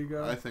Yeah, that where you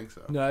go? I think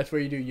so. No, that's where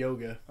you do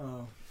yoga.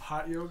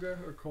 Hot yoga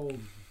or cold?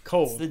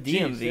 Cold. It's the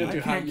Jeez, DMV. you I don't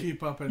do can't hot-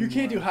 keep up anymore. You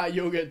can't do hot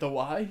yoga at the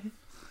Y?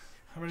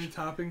 How many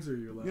toppings are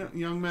you allowed?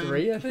 Young man,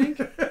 3, I think?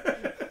 there's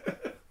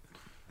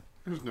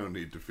no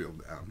need to feel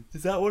down.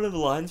 Is that one of the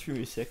lines from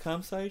your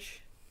sitcom, Seich?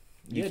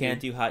 You Yeah, can't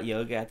do hot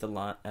yoga at the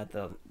Y. At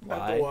the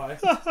Y. Y.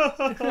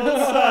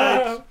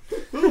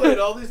 Who ate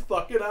all these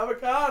fucking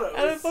avocados?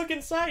 At a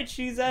fucking site,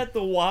 she's at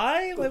the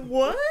Y? Like,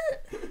 what?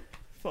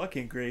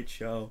 Fucking great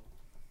show.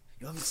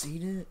 You haven't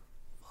seen it?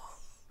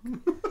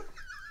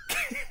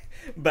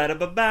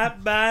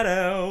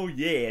 Bada-ba-ba-ba-do.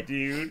 Yeah,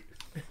 dude.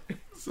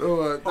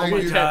 So, thank my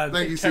you, God.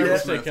 thank you, Terrible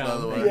Steve Smith, by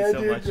sitcom. the way. Yeah, so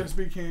dude, much. just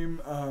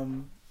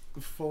became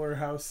Fuller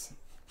House.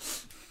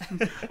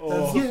 That's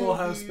Oh. the Full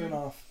House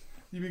spinoff.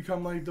 You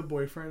become like the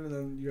boyfriend, and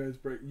then you guys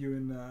you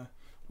and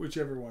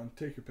whichever one,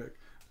 take your pick,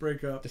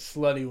 break up. The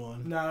slutty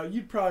one. Now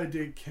you'd probably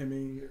date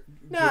Kimmy.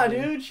 Nah,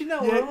 Gibbler. dude, she's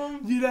not one of Yeah,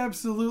 them. you'd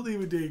absolutely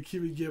would date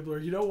Kimmy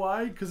Gibbler. You know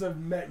why? Because I've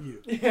met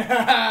you.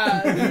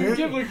 Yeah,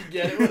 Gibbler can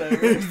get it,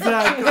 whatever.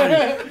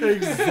 Exactly.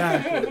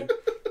 Exactly.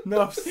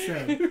 Enough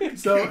said.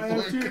 So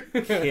after,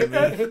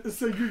 Kimmy.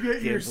 so you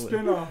get your Gibbler.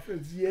 spinoff.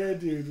 It's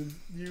dude. It's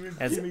you and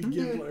As- Kimmy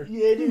Gibbler.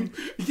 Yeah, dude.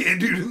 Yeah,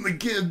 dude, in the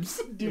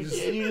Gibbs. Dude,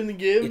 yeah, dude in the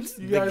Gibbs. It's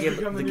You the, guys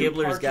become the the new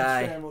Gibbler's Partridge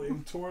guy. family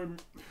and tour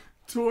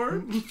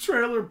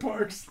trailer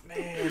parks.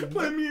 Man.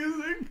 Play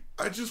music.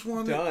 I just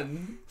want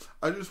Done.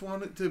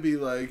 it to be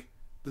like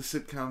the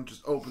sitcom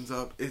just opens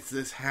up. It's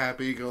this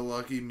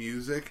happy-go-lucky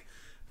music.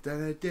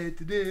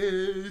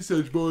 Da-da-da-da-da,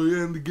 Such Boy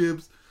and the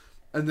Gibbs.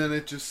 And then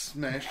it just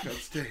smash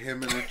cuts to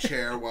him in a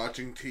chair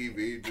watching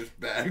TV, just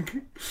back.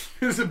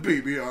 There's a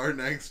BBR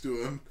next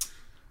to him.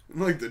 And,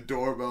 like, the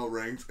doorbell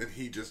rings, and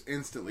he just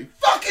instantly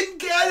fucking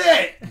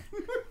get it!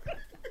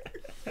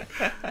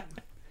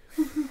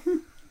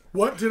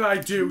 What did I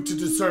do to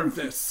deserve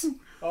this?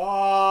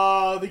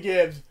 Oh, the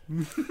Gibbs.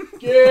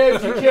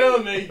 Gibbs, you're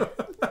killing me.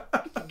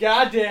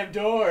 Goddamn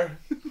door.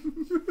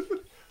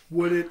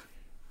 Would it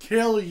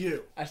kill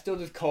you? I still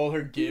just call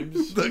her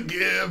Gibbs. The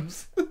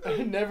Gibbs.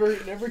 never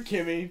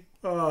Kimmy.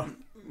 Oh,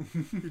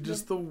 you're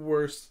just the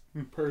worst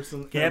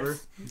person ever.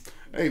 Gibbs.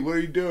 Hey, what are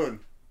you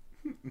doing?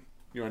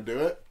 You want to do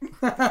it?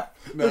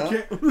 No?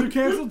 They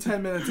canceled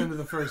 10 minutes into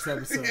the first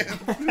episode.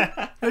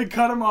 They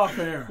cut them off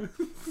air.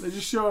 They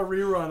just show a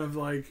rerun of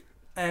like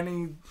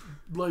any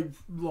like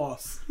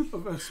loss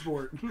of a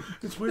sport.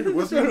 It's weird. It It's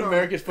wasn't one of even on,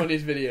 America's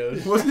funniest videos.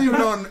 it wasn't even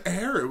on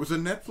air. It was a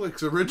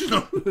Netflix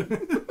original.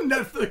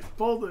 Netflix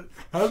pulled it.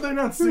 How did they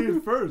not see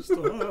it first?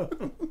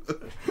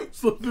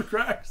 Slipped the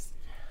cracks.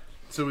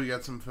 So we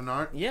got some fan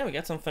art. Yeah, we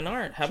got some fan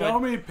art. How Show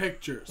about... me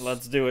pictures.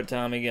 Let's do it,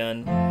 Tommy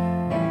Gunn.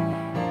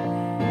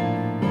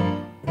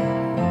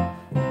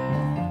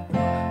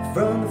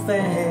 From the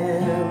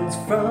fans,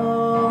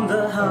 from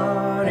the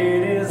heart,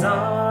 it is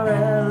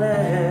RLF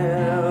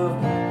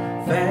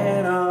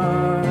fan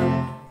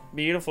art.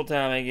 Beautiful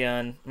Tommy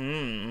Gunn.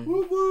 Mmm.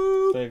 Woo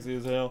woo. Sexy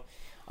as hell.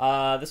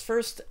 This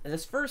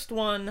first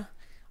one,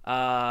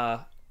 I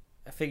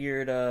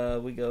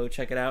figured we go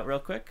check it out real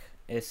quick.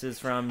 This is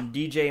from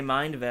DJ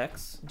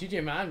Mindvex.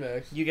 DJ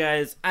Mindvex. You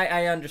guys,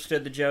 I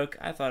understood the joke.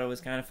 I thought it was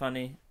kind of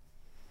funny.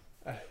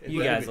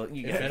 You guys, I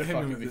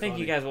think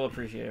you guys will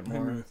appreciate it Hit me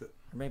more, with it.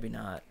 or maybe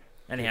not.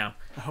 Anyhow,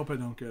 I hope I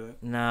don't get it.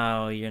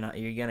 no, you're not.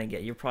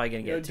 You're probably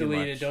gonna get too delete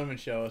much. it. Don't even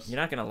show us. You're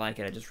not gonna like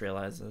it. I just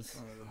realized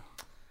this.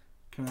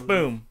 Can I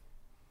Boom.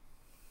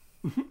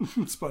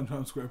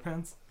 SpongeBob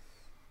SquarePants.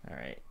 All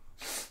right.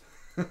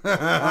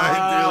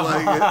 I do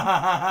like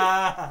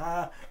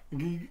it.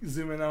 Can you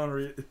zoom in? I want to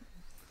read it.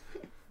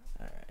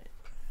 All right.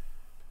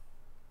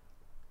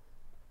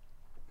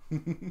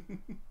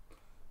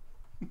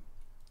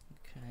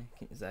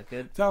 Okay. Is that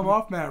good? Tell him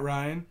off, Matt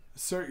Ryan.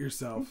 Assert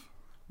yourself.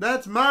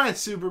 That's my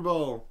Super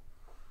Bowl.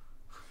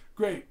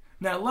 Great.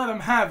 Now let him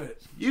have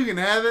it. You can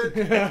have it.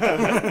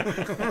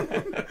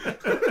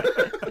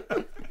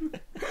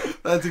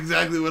 That's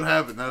exactly what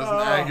happened. That was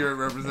an accurate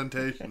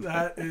representation.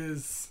 That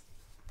is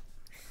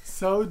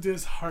so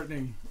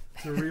disheartening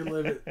to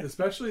relive it,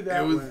 especially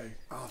that It was- way.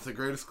 Oh, it's the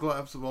greatest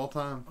collapse of all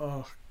time.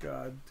 Oh,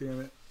 God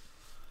damn it.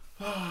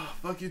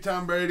 Fuck you,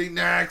 Tom Brady.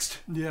 Next.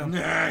 Yeah.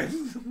 Next.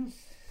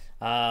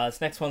 This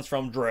next one's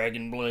from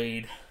Dragon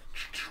Blade.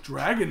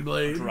 Dragon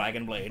Blade.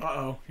 Dragon Blade.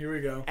 Uh-oh. Here we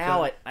go.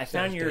 Al, I found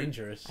Sounds your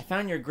dangerous. I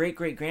found your great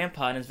great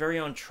grandpa and his very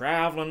own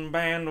traveling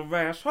band of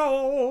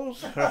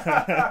assholes.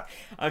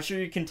 I'm sure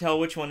you can tell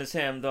which one is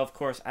him, though. Of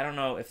course, I don't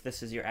know if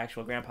this is your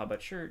actual grandpa,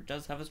 but sure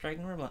does have a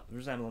striking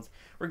resemblance.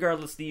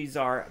 Regardless, these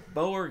are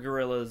Boer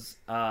guerrillas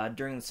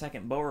during the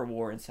Second Boer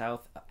War in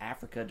South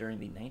Africa during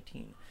the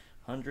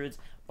hundreds.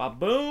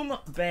 Ba-boom,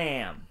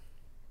 bam.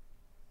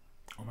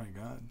 Oh my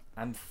God!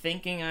 I'm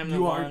thinking I'm the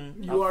You one.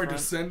 you up are front.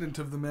 descendant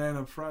of the man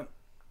up front.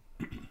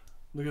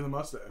 Look at the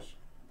mustache.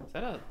 Is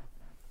that a?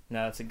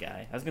 No, it's a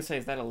guy. I was gonna say,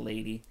 is that a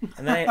lady?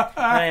 And then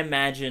I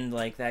imagined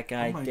like that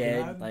guy Oh my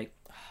dead. God. Like,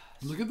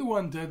 Look at the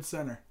one dead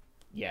center.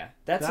 yeah,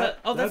 that's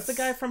That's the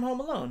guy from Home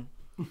Alone.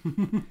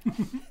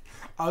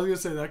 I was gonna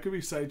say that could be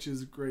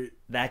Seich's great.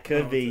 That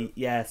could Oh, be it's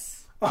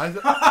yes. I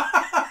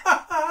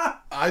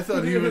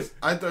thought he was.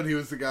 I thought he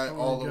was the guy Oh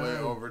all my the way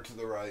God. over to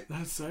the right.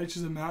 That Seich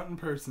is a mountain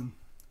person.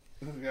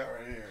 This guy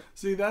right here.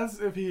 See, that's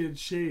if he had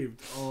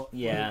shaved.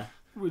 Yeah.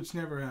 Which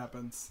never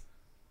happens.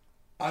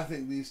 I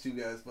think these two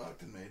guys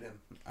fucked and made him.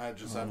 I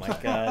just. Oh my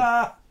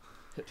god.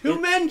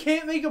 Two men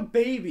can't make a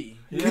baby.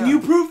 Can you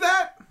prove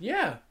that?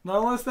 Yeah. Not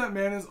unless that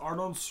man is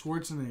Arnold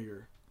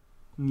Schwarzenegger.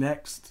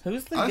 Next.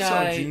 Who's the I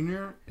guy? saw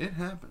Junior. It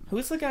happened.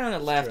 Who's the guy on the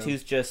left true.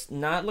 who's just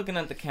not looking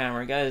at the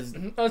camera? Got his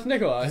Oh, it's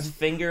Nikolai.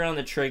 finger on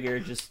the trigger.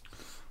 Just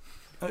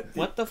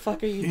what the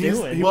fuck are you He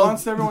doing? Well-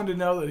 wants everyone to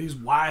know that he's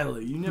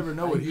wily. You never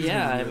know what he's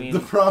Yeah, gonna I do. mean- The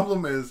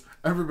problem is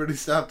everybody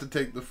stopped to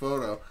take the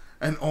photo,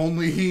 and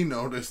only he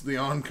noticed the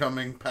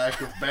oncoming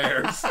pack of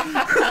bears.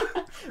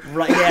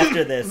 Right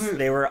after this,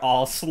 they were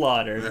all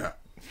slaughtered. Yeah.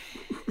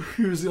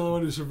 He was the only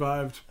one who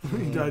survived.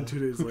 He died 2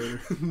 days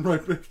later.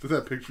 Right after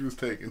that picture was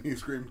taken, he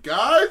screamed,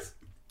 "Guys!"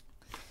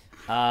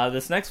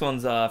 This next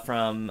one's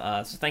from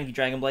so thank you,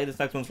 Dragon Blade. This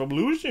next one's from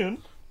Lucian,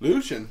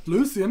 Lucian.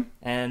 Lucian.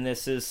 and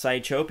this is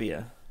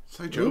Cytopia.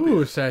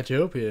 Ooh,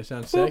 Cytopia.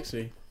 Sounds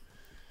sexy.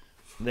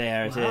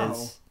 There it Wow.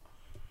 is,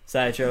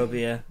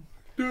 Cytopia.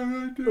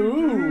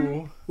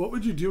 Ooh. What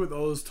would you do with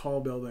all those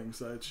tall buildings,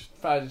 Seich?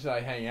 If I just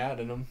like hang out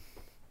in them.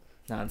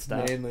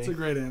 Nonstop. It's a Mainly.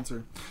 great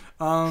answer.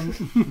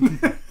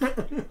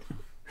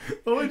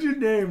 What would you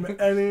name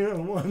any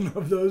one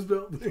of those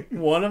buildings?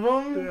 One of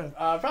them? Yeah.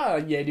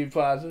 Probably like Yedu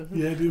Plaza.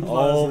 Yeah, dude.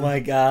 Plaza. Oh my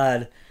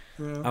god.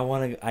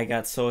 Yeah. I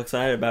got so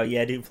excited about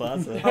Yedu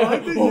Plaza. I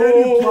like that Oh.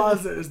 Yedu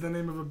Plaza is the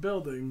name of a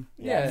building.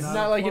 Yeah, it's Not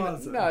not a like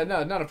plaza.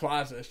 no, not a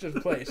plaza. It's just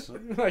a place.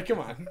 Like, come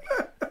on.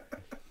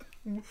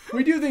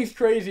 We do things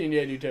crazy in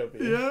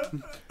Yedutopia. Yeah.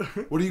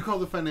 What do you call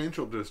the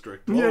financial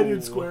district? Yeah,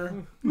 dude.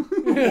 Square.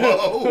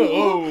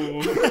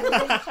 Whoa!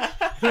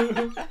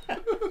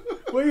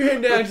 What are you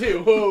heading down to?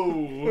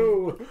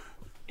 Whoa.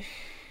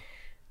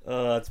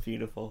 Oh, that's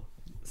beautiful.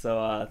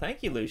 So,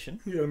 thank you, Lucian.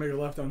 You gotta make a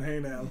left on Hey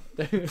Now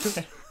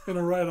and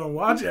a right on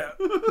Watch Out.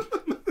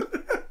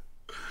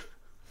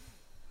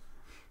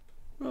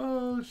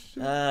 Oh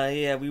shit!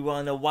 Yeah, we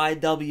won the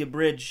YW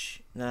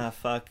bridge. Nah,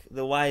 fuck.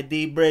 The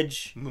YD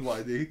bridge. The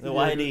YD. The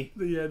YD.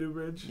 The Yedu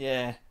Bridge.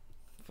 Yeah.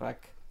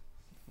 Fuck.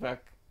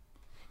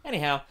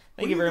 Anyhow, thank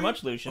do you you very think-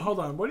 much, Lucian. Hold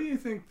on. What do you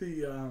think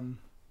the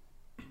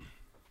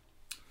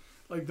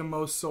like the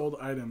most sold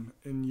item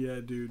in Yeah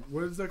Dude?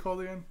 What is that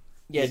called again?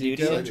 Yeah, dude.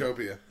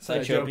 Cytopia.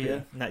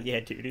 Cytopia. Not yeah,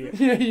 dude.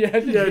 Yeah, Yeah,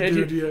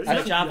 dude.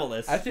 Yeah.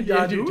 Cytopolis. I said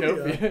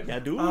Yadupia. Yedutopia. Yeah,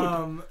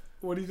 dude.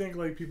 What do you think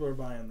like people are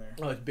buying there?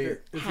 Oh, it's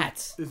beer. Is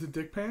Hats. Is it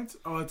dick pants?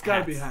 Oh, it's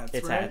gotta be hats.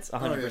 It's right? hats. Oh,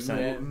 100%. yeah,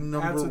 Yeah.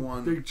 number Hats with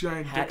one. big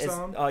giant Hat dicks is.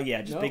 on. Oh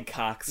yeah, just Nope. big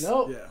cocks.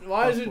 Nope. Yeah,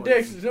 Why is of it course.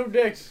 dicks? There's no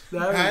dicks.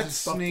 That is Hats,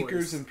 just fuck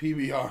sneakers, boys. and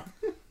PBR.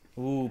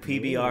 Ooh,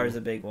 PBR is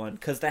a big one.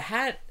 Because the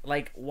hat,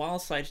 like, while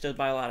Sites does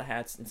buy a lot of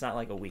hats, it's not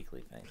like a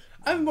weekly thing.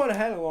 I haven't bought a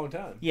hat in a long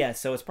time. Yeah,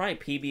 so it's probably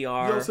You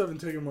PBR, also haven't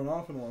taken one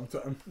off in a long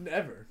time.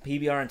 Never.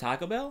 PBR and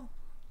Taco Bell.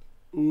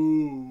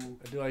 Ooh.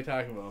 I do like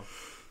Taco Bell.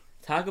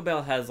 Taco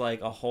Bell has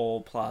like a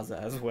whole plaza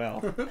as well.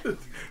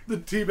 The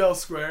T-Bell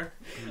Square.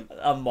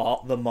 A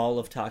mall, the mall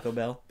of Taco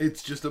Bell.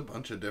 It's just a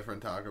bunch of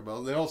different Taco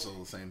Bell. They all sell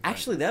the same thing.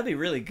 Actually, that'd be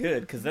really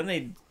good because then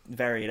they'd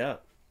vary it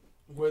up.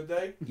 Would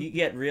they? You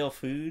get real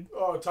food.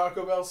 Oh,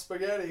 Taco Bell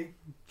spaghetti.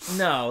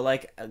 No,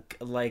 like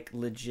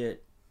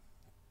legit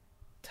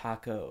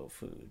taco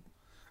food.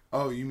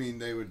 Oh, you mean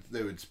they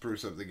would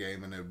spruce up the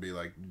game and it would be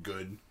like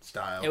good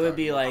style? It would Taco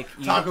be Bell. like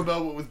you, Taco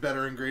Bell but with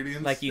better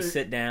ingredients. like you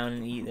sit down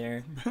and eat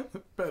there.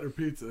 Better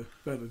pizza.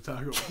 Better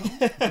Taco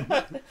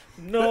Bell.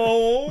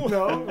 No.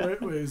 No,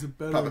 wait. Is it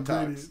better Papa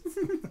ingredients?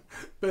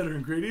 Better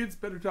ingredients?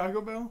 Better Taco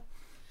Bell?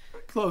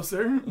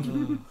 Closer.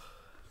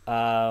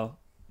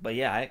 But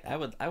yeah,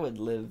 I would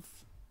live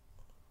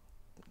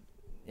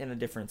in a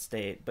different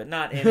state, but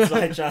not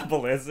inside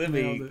Chopolis. It'd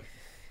Nailed be it.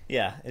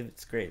 yeah,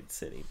 it's a great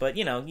city. But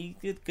you know,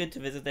 it's good to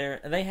visit there.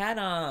 And they had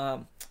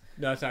No,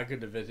 it's not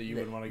good to visit. You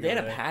wouldn't want to go they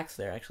had there. a PAX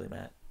there actually,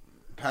 Matt.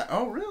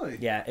 Oh, really?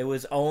 Yeah, it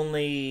was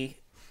only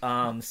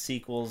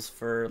sequels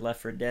for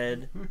Left 4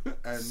 Dead,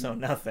 And, so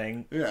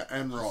nothing. yeah,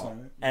 and Raw. Sorry.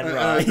 And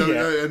Raw,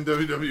 yeah. And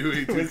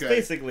WWE 2K. It's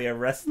basically a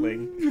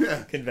wrestling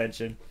Yeah.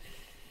 convention.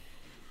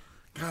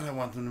 God, I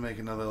want them to make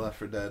another Left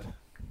 4 Dead.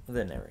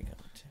 They're never going to.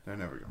 They're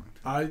never going to.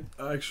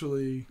 I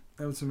actually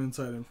have some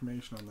inside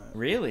information on that.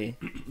 Really?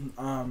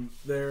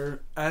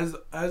 There as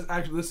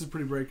actually this is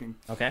pretty breaking.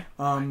 Okay.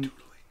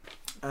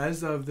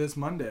 As of this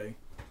Monday,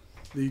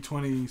 the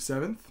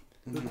 27th,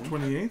 the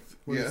 28th.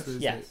 What is Yes.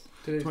 today's Yes. date?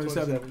 Today's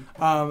 27.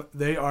 27.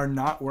 They are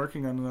not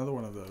working on another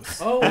one of those.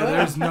 Oh, wow.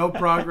 There's no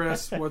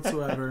progress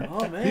whatsoever.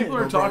 Oh, man. People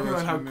are No talking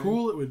progress about how being made.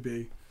 cool it would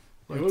be.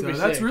 It would be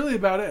That's sick. really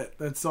about it.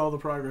 That's all the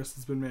progress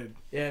that's been made.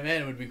 Yeah,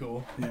 man, it would be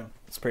cool. Yeah.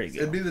 It's pretty good.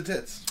 It'd be the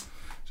tits.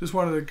 Just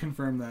wanted to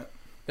confirm that.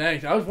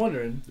 Thanks. I was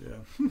wondering.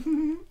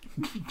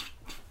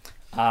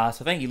 Yeah.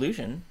 So thank you,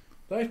 Lucian.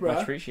 Thanks, bro.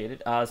 Much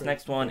appreciated. This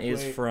next one is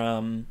Wait.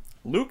 from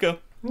Luca.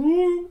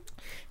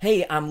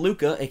 Hey, I'm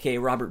Luca, aka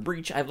Robert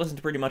Breach. I've listened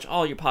to pretty much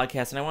all your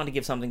podcasts, and I wanted to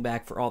give something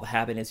back for all the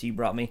happiness you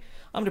brought me.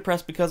 I'm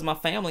depressed because of my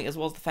family, as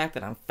well as the fact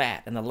that I'm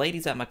fat, and the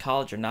ladies at my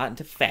college are not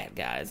into fat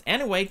guys.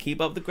 Anyway,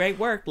 keep up the great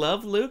work.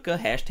 Love, Luca.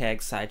 Hashtag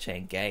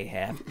sidechain gay.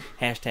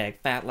 Hashtag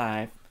fat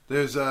life.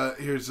 There's a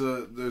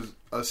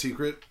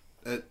secret.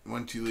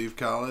 Once you leave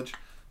college,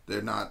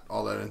 they're not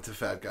all that into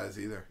fat guys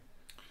either.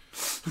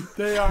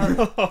 They are.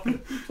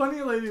 Plenty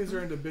of ladies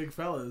are into big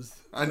fellas.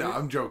 I know.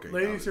 I'm joking.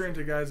 Ladies are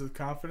into guys with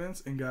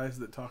confidence and guys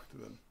that talk to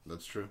them.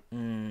 That's true.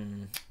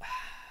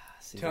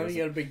 See, Tell me there's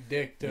you got a big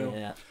dick, too.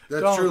 Yeah.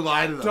 That's Don't- true.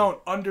 Lie to them. Don't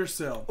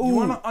undersell. Ooh. You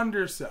want to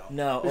undersell.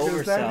 No,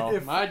 Because then oversell.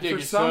 if My dick for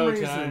is some so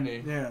reason,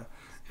 tiny. Yeah.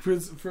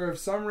 For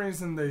some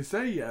reason they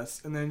say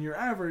yes, and then you're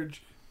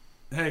average,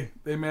 hey,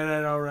 they made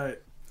it all right.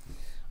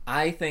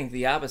 I think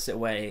the opposite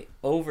way.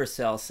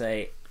 Oversell,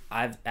 say,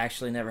 I've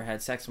actually never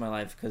had sex in my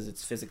life because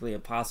it's physically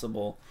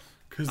impossible.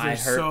 Because I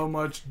there's heard- so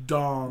much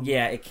dong.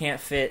 Yeah, it can't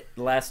fit.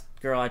 The last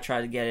girl I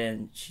tried to get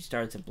in, she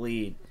started to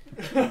bleed.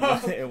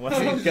 It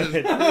wasn't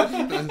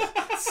good.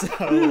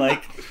 So,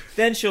 like,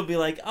 then she'll be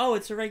like, oh,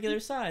 it's a regular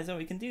size. Oh,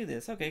 we can do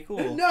this. Okay,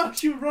 cool. No,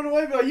 she would run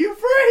away and be like, you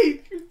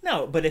freak!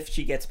 No, but if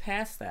she gets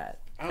past that,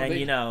 I don't then think-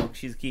 you know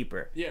she's a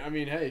keeper. Yeah, I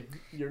mean, hey,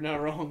 you're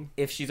not wrong.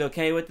 If she's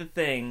okay with the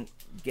thing,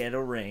 get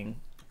a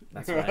ring.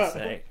 That's what I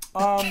say.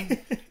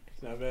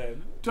 It's not bad.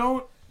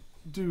 Don't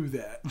do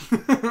that.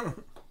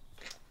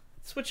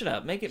 Switch it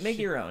up. Make it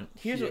your own.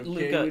 Here's She what,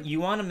 okay Luca, with- you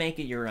want to make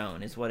it your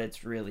own is what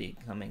it's really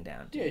coming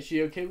down to. Yeah, is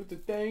she okay with the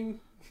thing?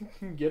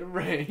 Get a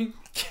ring.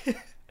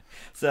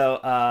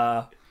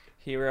 So,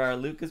 here are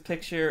Luca's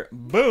picture.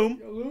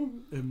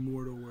 Boom!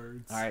 Immortal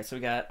words. Alright, so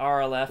we got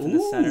RLF in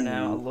the center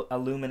now.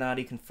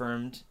 Illuminati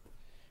confirmed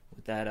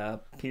with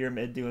that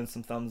pyramid doing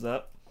some thumbs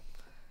up.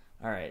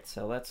 Alright,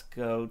 so let's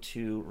go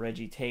to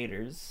Reggie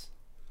Taters.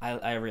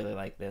 I really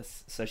like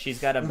this. So she's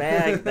got a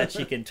bag that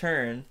she can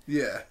turn.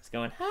 Yeah. It's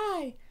going,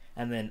 hi!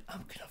 And then,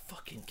 I'm gonna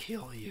fucking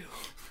kill you.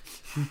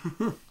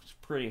 It's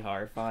pretty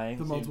horrifying.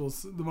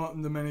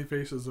 The many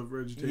faces of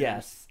vegetation.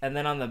 Yes, and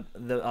then on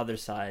the other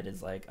side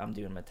is like, I'm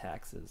doing my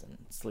taxes and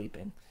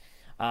sleeping.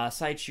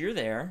 Sites, you're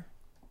there.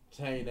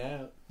 Just hanging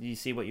out. Do you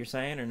see what you're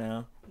saying or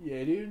no?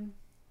 Yeah, dude.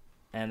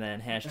 And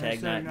then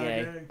hashtag not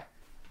gay.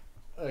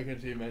 I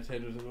couldn't see Matt's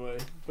head was in the way.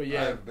 But I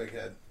yeah. have a big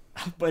head.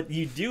 But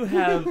you do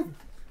have...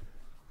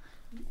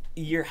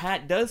 Your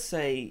hat does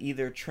say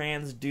either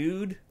trans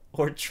dude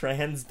or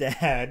trans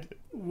dad.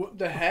 What,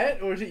 the hat?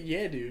 Or is it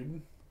yeah,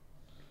 dude?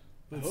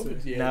 I Let's hope see.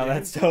 it's yeah, No, dude.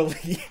 that's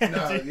totally...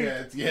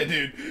 No, yeah,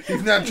 dude.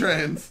 He's not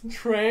trans.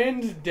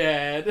 Trans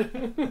dad.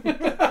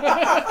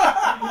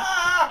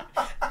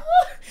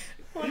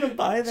 I want to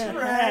buy that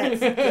Trans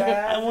hat.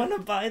 dad. I want to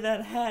buy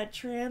that hat,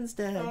 trans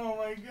dad. Oh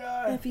my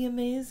god. That'd be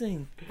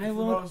amazing. It's I the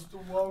won't... most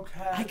woke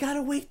hat. I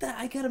gotta make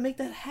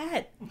that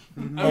hat.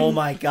 Oh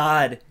my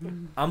god.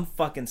 I'm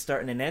fucking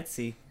starting an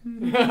Etsy.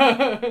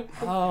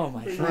 Oh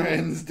my god.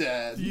 Trans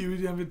dad. You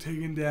have it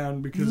taken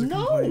down because of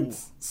No.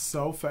 complaints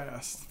so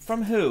fast.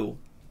 From who?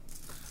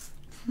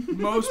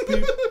 Most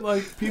people,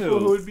 like people Who?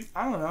 who would be,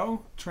 I don't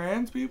know,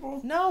 trans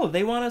people. No,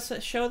 they want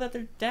to show that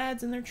they're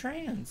dads and they're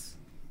trans.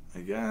 I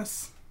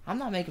guess I'm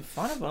not making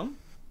fun of them.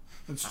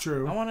 that's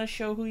true. I want to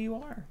show who you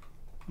are.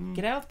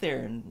 Get out there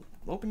and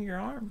open your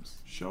arms.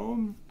 Show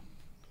them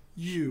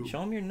you.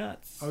 Show them your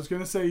nuts. I was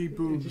gonna say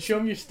boobs. Show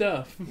him your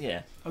stuff.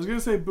 Yeah. I was gonna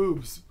say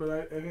boobs, but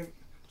I didn't.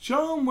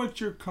 Show them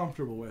what you're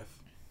comfortable with,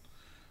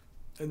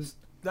 and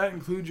that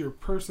includes your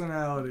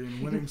personality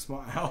and winning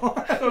smile.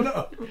 I don't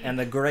know. And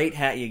the great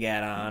hat you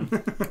got on.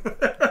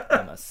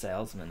 I'm a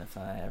salesman if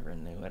I ever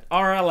knew it.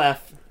 RLF.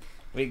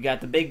 We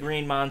got the big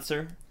green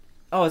monster.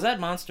 Oh, is that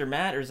Monster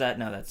Matt or is that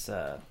no?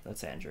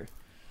 That's Andrew.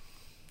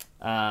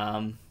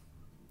 I'm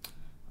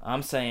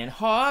saying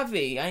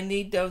Harvey, I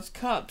need those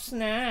cups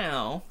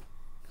now.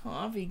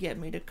 Harvey, get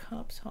me the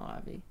cups,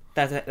 Harvey.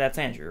 That's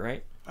Andrew,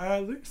 right?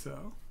 I think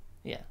so.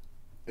 Yeah.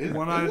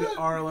 One-eyed Is it?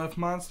 RLF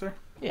monster.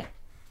 Yeah.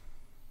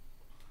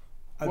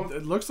 What?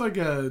 It looks like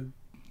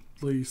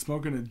he's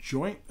smoking a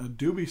joint, a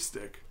doobie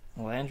stick.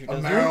 Well, Andrew A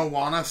does.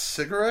 marijuana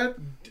cigarette?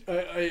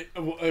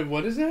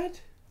 What is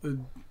that?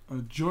 A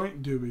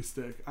joint doobie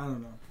stick. I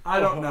don't know. I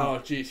don't know. Oh,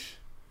 jeez.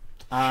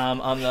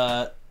 On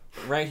the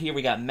right here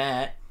we got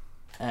Matt,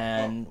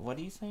 and what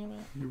are you saying, Matt?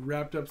 You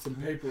wrapped up some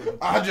paper. With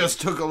I just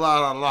took a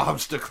lot of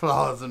lobster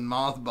claws and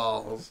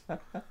mothballs.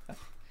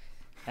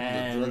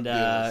 And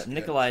dealer sketch.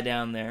 Nikolai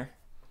down there.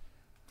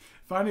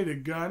 If I need a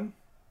gun,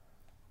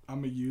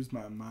 I'm gonna use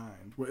my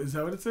mind. What, is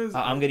that what it says?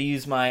 I'm gonna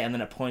use my, and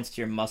then it points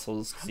to your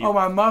muscles. 'Cause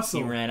my you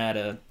muscle. ran out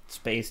of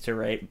space to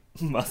write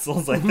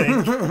muscles, I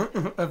think.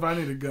 If I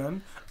need a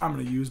gun, I'm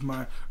gonna use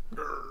my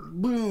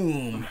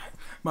Boom!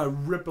 my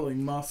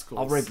rippling muscles.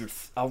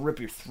 I'll rip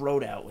your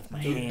throat out with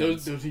my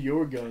hands. Those are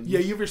your guns. Yeah,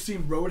 you ever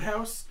seen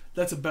Roadhouse?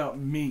 That's about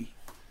me.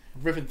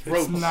 ripping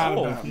throats. It's not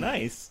Oh, about me.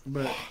 nice.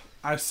 But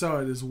I saw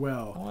it as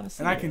well. I wanna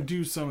see and I can that.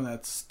 do some of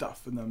that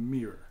stuff in the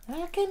mirror.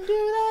 I can do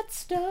that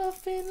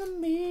stuff in the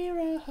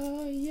mirror,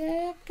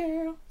 yeah,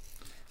 girl.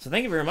 So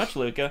thank you very much,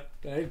 Luca.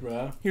 Hey,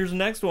 bro. Here's the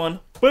next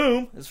one.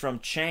 Boom! It's from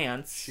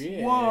Chance.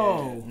 Shit.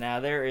 Whoa. Now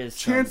there is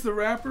some Chance the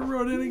Rapper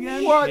wrote in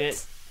again?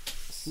 shit.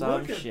 Some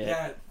Look at shit.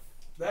 that.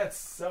 That's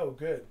so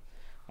good.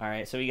 All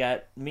right, so we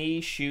got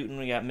me shooting.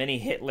 We got Mini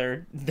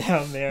Hitler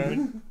down there.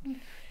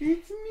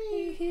 It's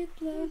me,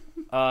 Hitler.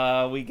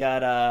 We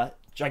got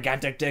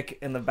Gigantic Dick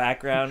in the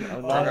background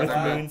along with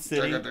Moon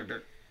City.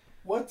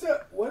 What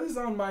is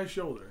on my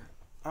shoulder?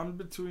 I'm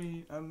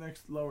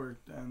next lower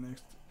down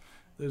next.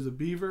 There's a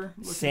beaver.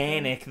 looking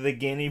Sanic the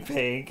guinea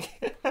pig.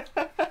 thing.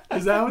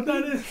 Is that what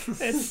that is?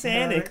 It's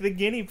Sanic the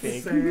guinea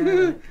pig.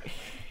 Sanic.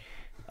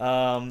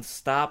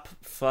 Stop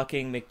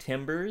fucking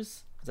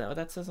McTimbers. Is that what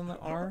that says on the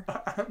R?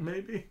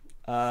 Maybe.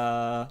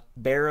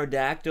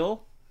 Barodactyl.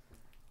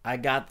 I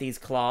got these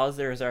claws.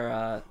 There's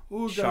our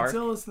Ooh, shark.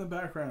 Godzilla's in the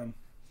background.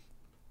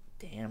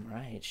 Damn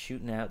right,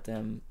 shooting out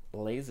them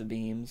laser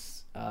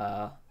beams.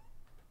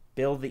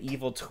 Bill the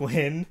Evil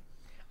Twin.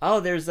 Oh,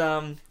 there's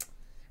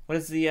what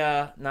is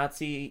the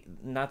Nazi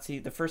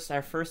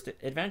our first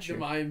adventure? The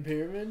Mayan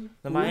Pyramid?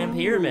 The Mayan Ooh.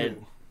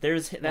 Pyramid.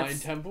 There's Mayan that's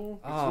Temple?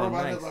 oh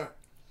nice.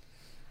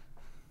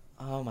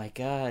 Oh my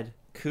god.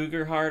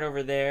 Cougar Heart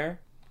over there.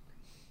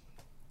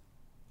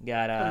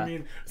 Got I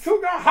mean,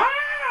 Cougar High!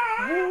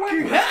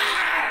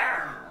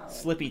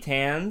 Slippy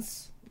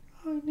Tans.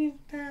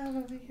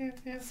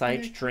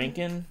 Sight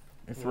drinking.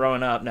 Or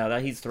throwing up. No,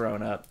 that he's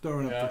throwing up.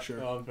 Throwing up Yeah, for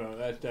sure. oh, I'm throwing.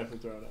 That's definitely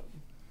thrown up.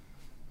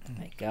 Oh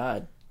my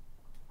god.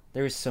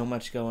 There is so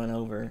much going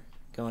on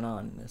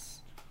in this.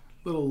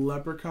 Little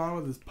leprechaun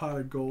with his pot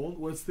of gold.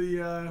 What's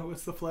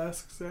the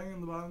flask saying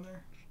in the bottom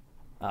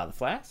there? The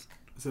flask?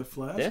 Is it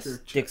flask This? or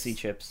chips? Dixie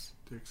chips.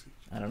 Dixie.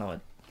 I don't know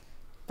what.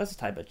 That's a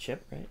type of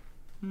chip, right?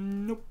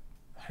 Nope.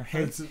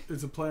 Alright.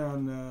 It's a play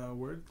on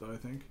words, though, I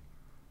think.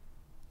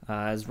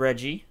 Is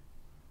Reggie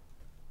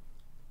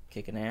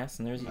kicking ass,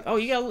 and there's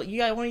you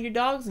got one of your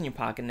dogs in your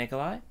pocket,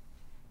 Nikolai.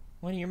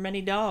 One of your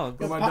many dogs.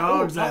 Where my po-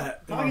 dog's oh,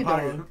 at? po- In my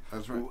pocket pocket. dog.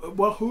 That's right.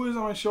 Well, who is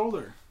on my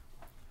shoulder?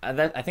 I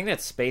think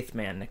that's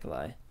Spaceman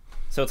Nikolai.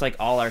 So it's like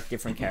all our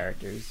different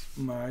characters.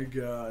 My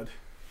God.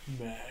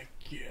 My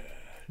God.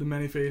 The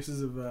many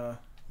faces of Of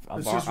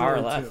it's our just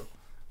really RLF. two.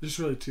 There's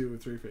really 2 or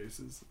 3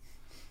 faces.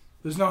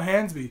 There's no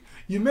Hansby.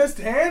 You missed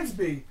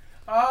Hansby.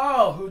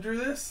 Oh, who drew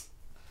this?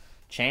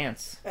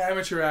 Chance.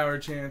 Amateur hour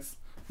chance.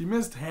 You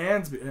missed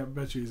Hansby. I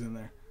bet you he's in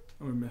there.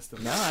 Oh, we missed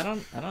him. No, I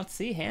don't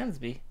see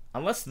Hansby.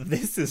 Unless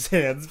this is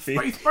Hansby.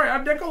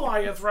 Spaceman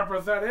Nikolai is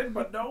represented,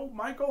 but no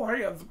Michael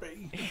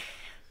Hansby.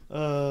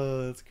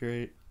 Oh, that's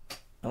great.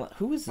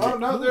 Who is Oh it?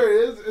 no, there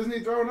he is. Isn't he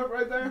throwing up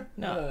right there?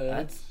 No, No,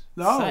 that's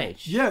No,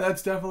 Seich. yeah,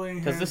 that's definitely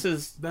Because this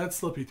is that's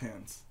Slippy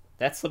Tans.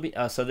 that's Slippy.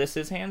 Oh, so this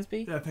is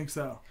Hansby. Yeah, I think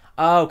so.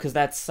 Oh, because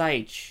that's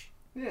Seich.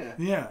 Yeah.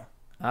 Yeah.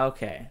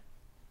 Okay.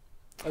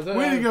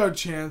 Way to go,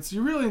 Chance.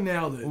 You really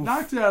nailed it.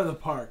 Knocked it out of the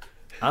park.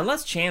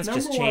 Unless Chance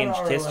just changed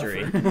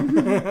history.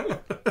 RLF-er.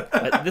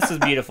 But this is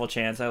beautiful,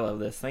 Chance. I love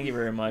this. Thank you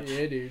very much.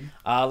 Yeah, dude.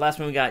 Last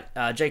one we got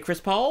J. Chris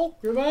Paul.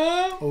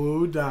 Grandma!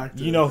 Oh,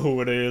 doctor. You know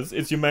who it is.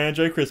 It's your man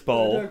J. Chris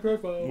Paul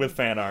Grandpa. with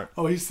fan art.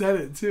 Oh, he said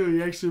it too.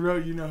 He actually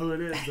wrote, "You know who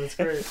it is." That's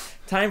great.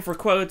 Time for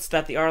quotes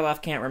that the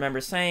Arloff can't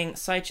remember saying.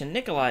 Seich and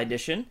Nikolai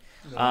edition.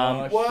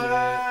 Oh, shit.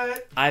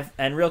 What?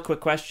 And real quick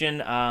question: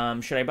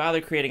 should I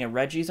bother creating a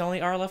Reggie's only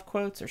Arloff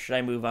quotes, or should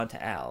I move on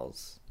to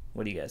Al's?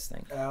 What do you guys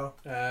think? Ow.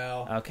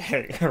 Ow.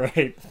 Okay, all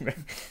right.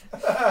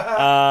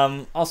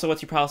 Also,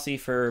 what's your policy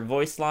for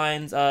voice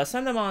lines?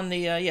 Send them on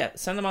the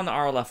send them on the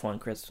RLF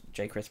one,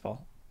 J. Chris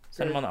Paul.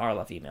 Send them on the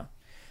RLF email.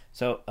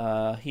 So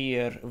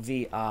here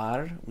we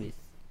are with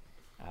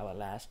our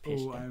last pitch.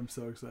 Oh, I am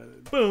so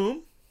excited.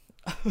 Boom.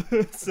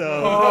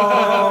 So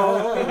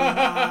Oh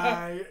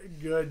my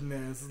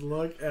goodness!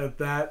 Look at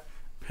that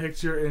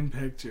picture in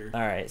picture.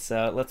 all right,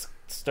 so let's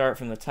start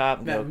from the top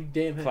and Man, go we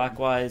damn happy.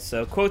 clockwise.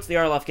 So quotes the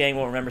Arloff gang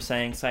won't remember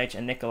saying. Seich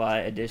and Nikolai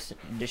edition.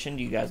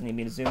 Do you guys need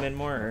me to zoom in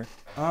more?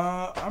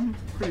 Or? I'm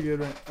pretty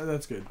good.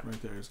 That's good.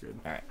 Right there is good.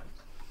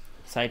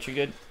 Seich, you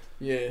good?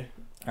 Yeah.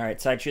 All right,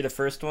 Seich, you're the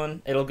first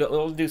one. It'll do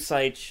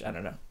Seich. I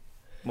don't know.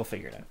 We'll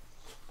figure it out.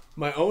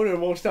 My owner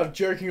won't stop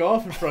jerking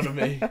off in front of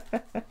me.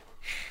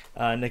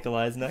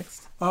 Nikolai's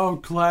next. Oh,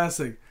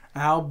 classic.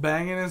 Al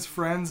banging his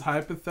friends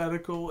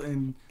hypothetical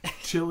in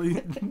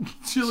Chili's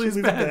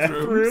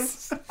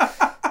bathrooms.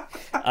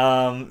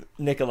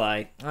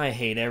 Nikolai, I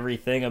hate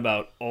everything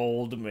about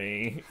old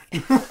me.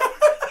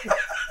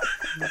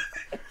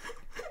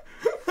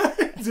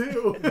 I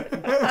do.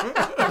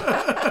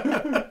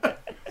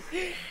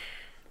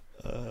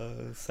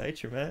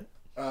 Seich, your Matt?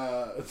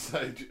 It's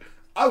like,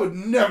 I would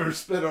never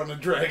spit on a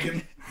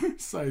dragon.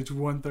 Sage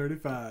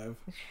 135.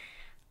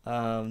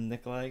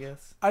 Nikolai, I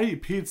guess. I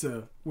eat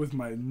pizza with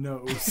my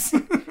nose.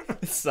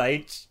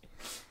 Seich.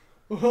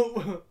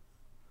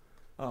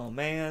 Oh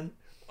man.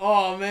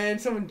 man,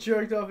 someone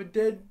jerked a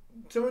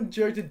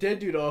dead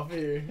dude off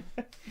here.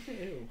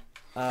 Ew.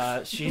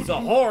 She's a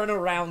horn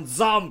around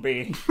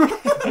zombie.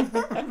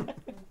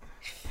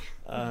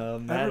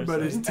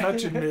 Everybody's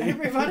touching me.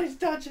 Everybody's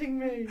touching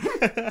me.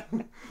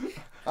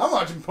 I'm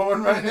watching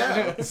porn right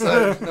now.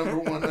 Size number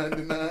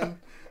 199.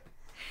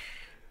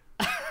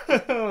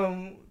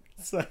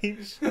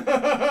 Sage.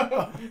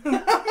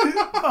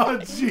 Oh,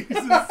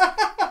 Jesus.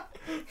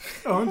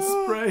 Don't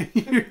spray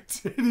your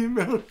titty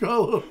milk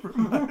all over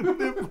my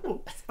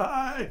nipples.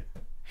 Hi.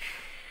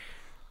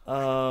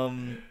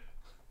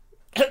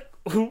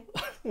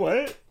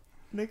 What?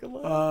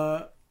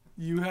 Nicola?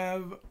 You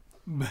have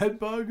bed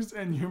bugs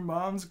and your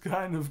mom's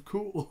kind of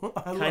cool.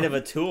 Kind of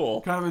a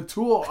tool. Kind of a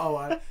tool.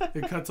 Oh,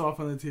 it cuts off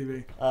on the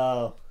TV.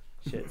 Oh,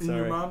 shit, And your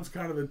sorry. mom's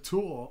kind of a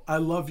tool. I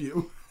love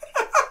you.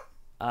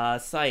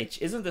 Seich,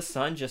 isn't the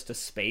sun just a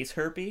space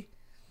herpy?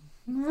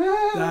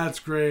 That's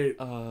great.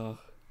 Oh,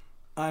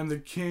 I'm the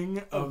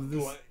king of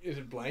this. Is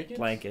it blankets?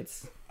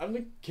 blankets. I'm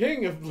the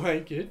king of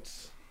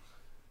blankets.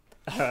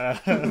 Nikolai's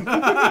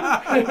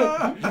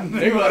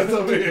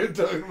over here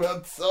talking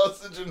about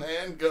sausage and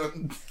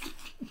handguns.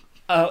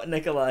 Oh,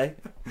 Nikolai.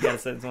 You gotta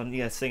say this one. You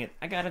gotta sing it.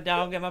 I got a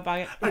dog in my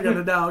pocket. I got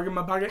a dog in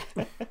my pocket.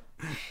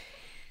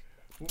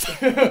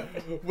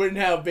 We're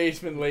now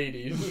basement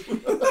ladies.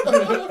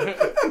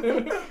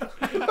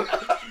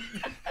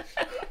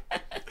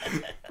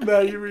 Now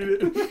you read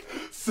it.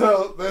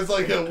 So there's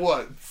like a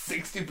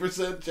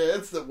 60%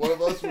 chance that one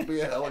of us will be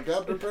a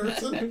helicopter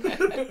person?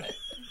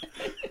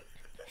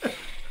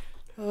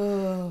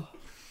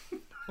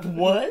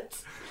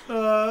 What?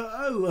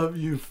 I love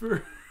you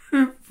for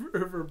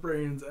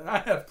brains, and I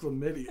have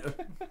chlamydia.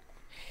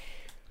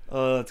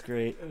 Oh, that's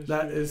great.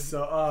 That is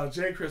so.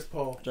 J. Chris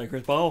Paul, J.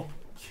 Chris Paul.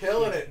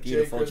 killing it.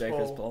 Beautiful J.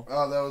 Chris Paul.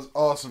 Oh, that was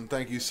awesome.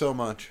 Thank you so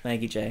much.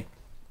 Thank you, Jay.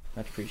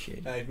 Much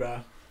appreciated. Hey,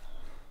 bro.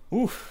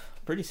 Oof,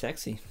 pretty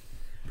sexy.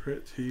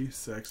 Pretty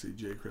sexy,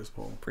 J. Chris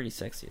Paul. Pretty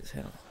sexy as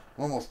hell.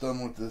 I'm almost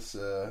done with this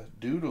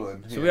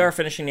doodling. So we are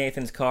finishing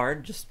Nathan's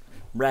card. Just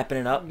wrapping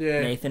it up.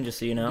 Yeah. Nathan, just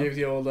so you know. Gives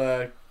the old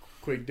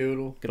quick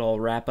doodle. Good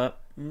old wrap up.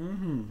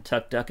 Mm-hmm.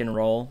 Tuck, duck, and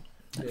roll.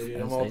 Yeah, As I'm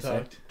they all say.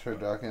 tucked.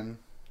 Turducken.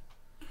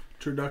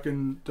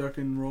 Duck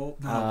and roll.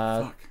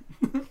 Uh,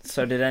 Fuck.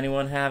 So did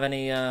anyone have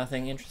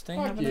anything interesting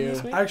Fuck happening you.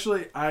 this week?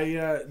 Actually,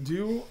 I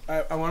do.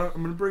 I'm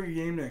gonna bring a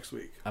game next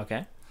week,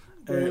 Okay.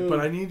 but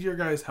I need your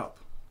guys' help.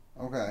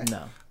 Okay.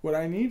 No. What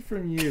I need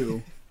from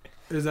you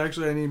is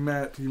actually I need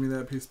Matt to give me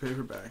that piece of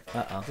paper back.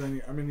 Uh-oh.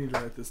 I'm gonna need to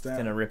write this down.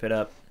 Gonna rip it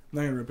up. I'm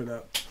not gonna rip it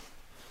up.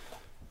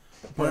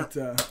 But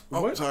sorry.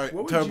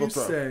 what would Terrible you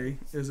throw. say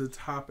is a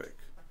topic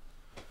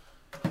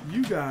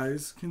you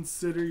guys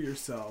consider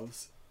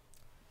yourselves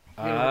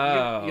You gonna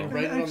Oh.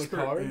 write it on the expert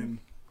card? in?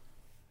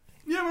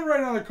 Yeah, I'm gonna write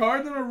it on the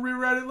card, then I'll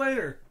rewrite it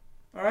later.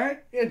 All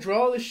right? Yeah,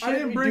 draw the shit. I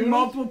didn't we bring doodle.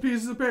 multiple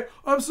pieces of paper.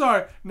 I'm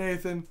sorry,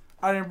 Nathan.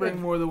 I didn't bring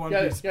more than one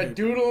piece of Got paper.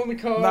 doodle on the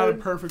card. I'm not a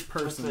perfect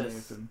person,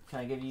 Nathan. Can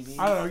I give you these?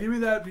 I don't know. Give me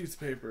that piece of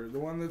paper, the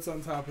one that's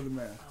on top of the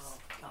mask. Oh,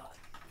 God.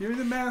 Give me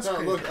the mask No,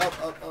 paper. look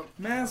up.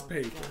 Mask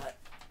paper.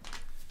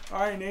 All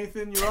right,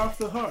 Nathan, you're off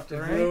the hook. All Just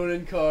right.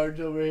 ruining cards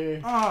over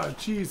here. Oh,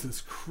 Jesus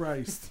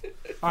Christ!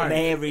 All right.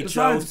 Mary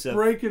Besides Joseph.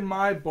 breaking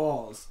my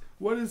balls,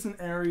 what is an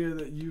area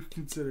that you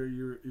consider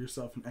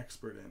yourself an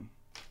expert in?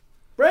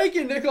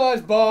 Breaking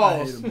Nikolai's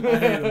balls. I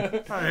hate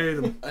him. I hate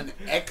him. An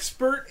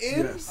expert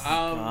in? Yes.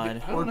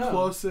 God. I Or don't know.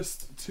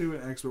 closest to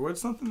an expert.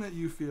 What's something that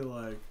you feel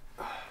like?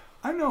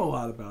 I know a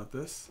lot about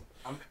this.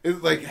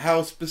 It's like,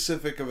 how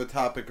specific of a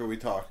topic are we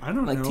talking? I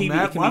don't Like know, TV, it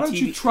Matt. can Why be don't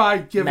you TV. try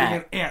giving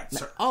Matt. an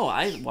answer? Oh,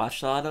 I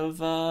watched a lot of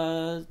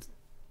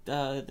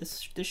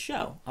this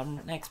show. I'm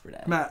an expert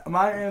at it. Matt,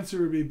 my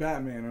answer would be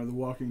Batman or The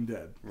Walking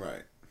Dead.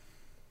 Right.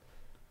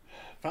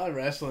 Probably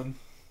wrestling.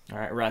 All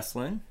right,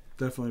 wrestling.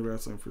 Definitely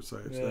wrestling for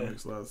Sipes. Yeah. That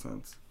makes a lot of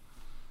sense.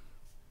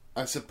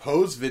 I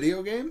suppose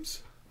video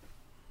games?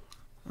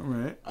 All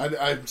right.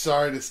 I'm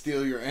sorry to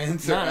steal your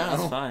answer. No, Al.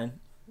 it's fine.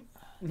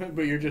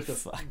 But you're just a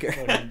Fucker.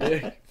 fucking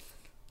dick.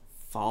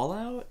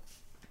 Fallout?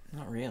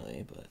 Not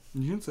really, but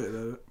You can say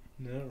that.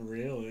 Not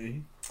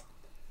really.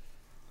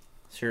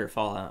 sure,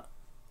 Fallout.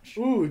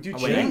 Ooh, do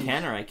Oh, wait, I cheese.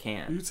 can or I You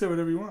can't? can say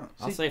whatever you want.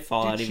 I'll See, say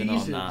Fallout do even though I'm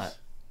cheeses. not.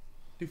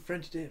 Do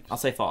French dips. I'll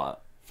say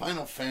Fallout.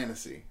 Final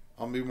Fantasy.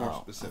 I'll be more Oh,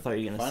 I specific. thought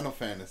you were gonna Final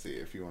Fantasy,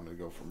 if you want to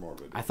go for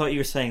morbid. I thought you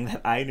were saying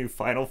that I knew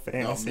Final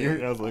Fantasy.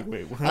 me. I was like,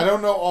 wait, what? I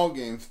don't know all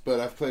games, but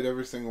I've played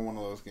every single one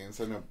of those games.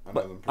 I know But,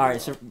 them pretty all right,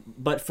 well. so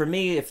but for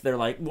me, if they're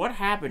like, what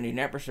happened in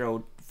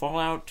episode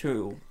Fallout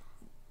 2,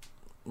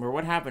 or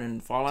what happened in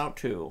Fallout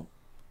 2,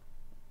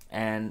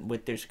 and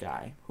with this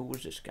guy, who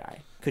was this guy?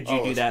 Could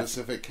you do a that?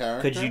 specific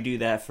character? Could you do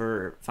that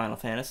for Final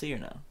Fantasy or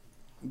no?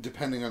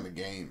 Depending on the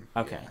game.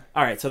 Okay, yeah.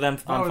 all right. So then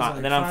I I'm was fine.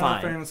 like, Then I'm Final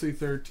fine. Fantasy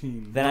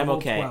 13. Then I'm level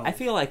okay. 12. I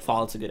feel like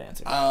Fallout's a good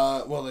answer.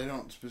 Well, they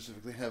don't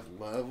specifically have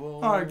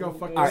levels. All right, go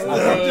fuck All right,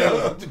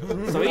 yourself. So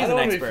he's I an don't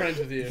wanna be expert. friends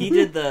with you. He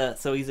did the.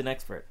 So he's an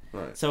expert.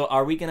 Right. So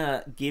are we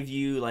gonna give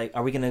you like?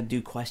 Are we gonna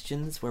do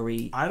questions where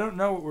we? I don't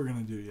know what we're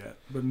gonna do yet,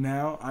 but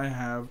now I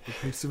have a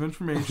piece of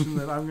information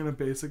that I'm gonna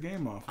base a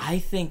game off of. I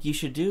think you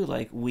should do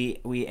like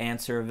we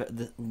answer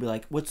be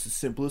like, what's the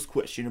simplest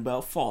question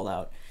about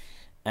Fallout,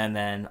 and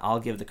then I'll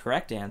give the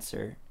correct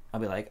answer, I'll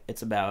be like, it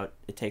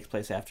takes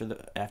place after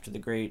the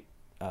Great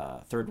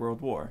Third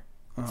World War.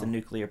 It's a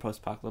nuclear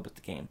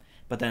post-apocalyptic game.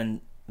 But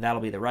then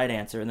that'll be the right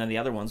answer, and then the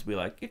other ones will be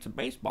like, it's a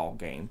baseball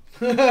game.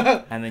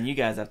 And then you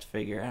guys have to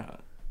figure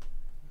out.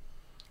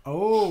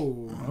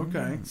 Oh,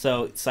 okay.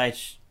 So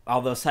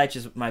although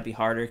Seiches might be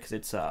harder because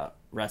it's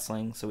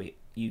wrestling, so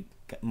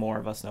more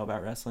of us know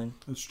about wrestling.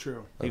 That's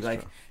true. You'd be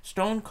like,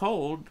 Stone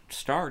Cold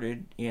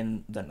started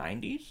in the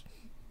 90s?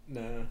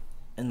 No.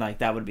 And like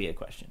that would be a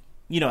question.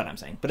 You know what I'm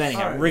saying. But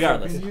anyhow, All right,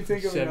 regardless. So can you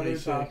think of another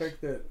 76.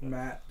 topic that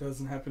Matt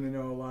doesn't happen to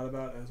know a lot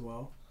about as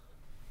well?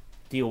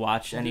 Do you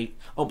watch any...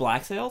 Oh,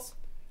 Black Sails?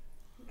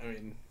 I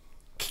mean,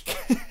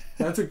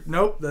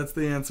 Nope, that's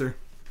the answer.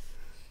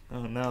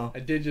 Oh, no. I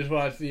did just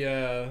watch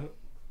the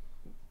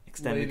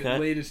Extended cut?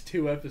 latest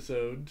 2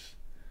 episodes.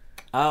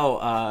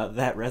 Oh,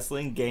 that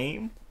wrestling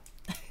game?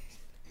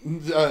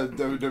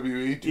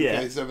 WWE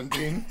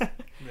 2K17.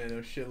 Man, no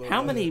shitload.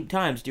 How of many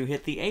times do you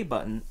hit the A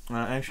button?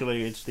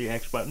 Actually, it's the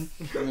X button.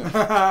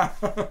 No,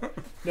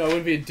 it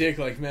wouldn't be a dick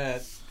like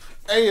Matt.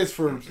 A is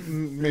for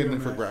mainly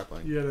for Matt,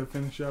 grappling. You gotta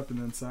finish up and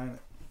then sign it.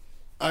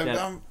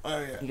 Yeah.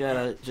 You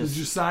gotta Did just...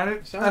 you sign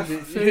it? Sounds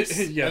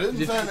yeah, I didn't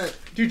just, sign it.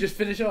 Dude, just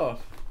finish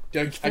off.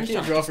 Dude, I finish can't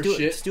off. draw Just for do it.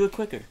 shit. Just do it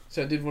quicker.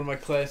 So I did one of my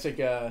classic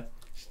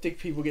stick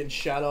people getting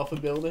shot off a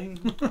building,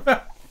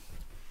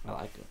 I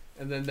like it.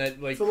 and then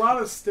that like It's a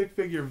lot of stick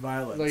figure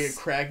violence. like a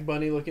crack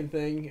bunny looking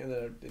thing, and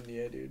then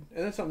yeah, dude,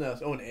 and then something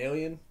else. Oh, an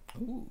alien.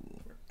 Ooh.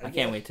 I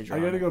can't wait to draw I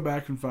gotta it. go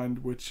back and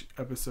find which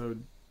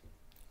episode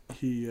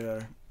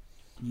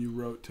you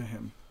wrote to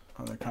him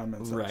on the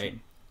comment section. Right.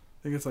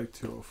 I think it's like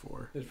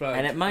 204. It's probably,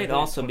 And it I might think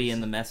also be 26. in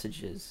the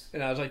messages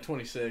And I was like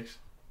 26.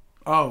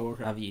 Oh,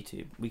 okay. of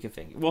YouTube.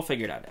 We'll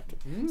figure it out after.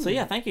 So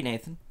yeah, thank you,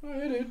 Nathan. Oh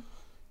yeah, dude.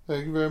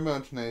 Thank you very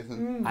much,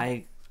 Nathan.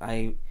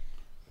 I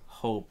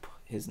hope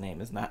his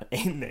name is not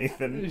a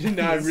Nathan.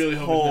 No, I really this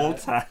hope whole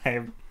it's not.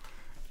 time.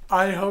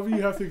 I hope you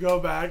have to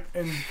go back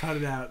and cut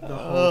it out. The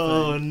whole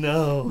Oh thing.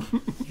 no,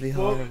 be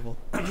horrible.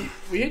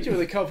 We hit you with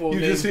a couple of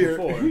You names just hear,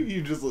 before.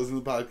 you just listen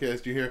to the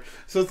podcast, you hear.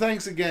 So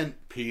thanks again,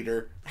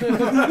 Peter.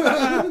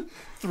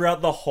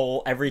 Throughout the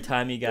whole, every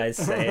time you guys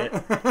say it.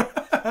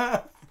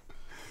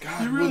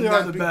 God, You really wouldn't are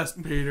that the be-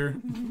 best, Peter.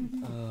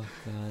 Oh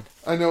god.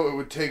 I know it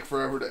would take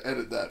forever to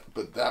edit that,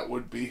 but that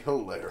would be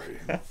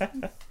hilarious.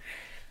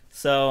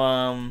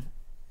 So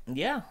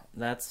yeah,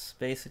 that's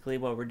basically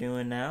what we're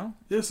doing now.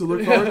 Yeah, so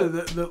look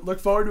forward to look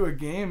forward to a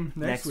game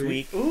next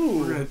week. We're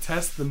Ooh. gonna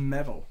test the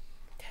metal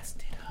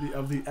Test it.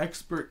 of the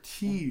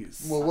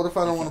expertise. Well, what if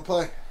I don't want to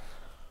play?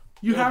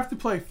 You have to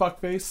play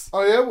fuckface.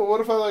 Oh yeah, well,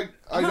 what if I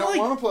I'm not don't like-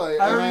 want to play?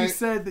 I and already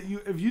said that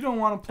if you don't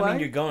want to play, I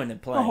mean, you're going to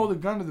play. I'll hold a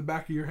gun to the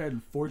back of your head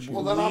and force you.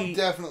 well, then I'm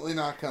definitely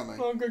not coming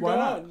Oh, good Why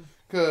God. Why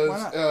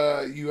because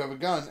not? you have a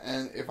gun,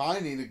 and if I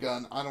need a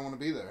gun, I don't want to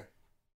be there.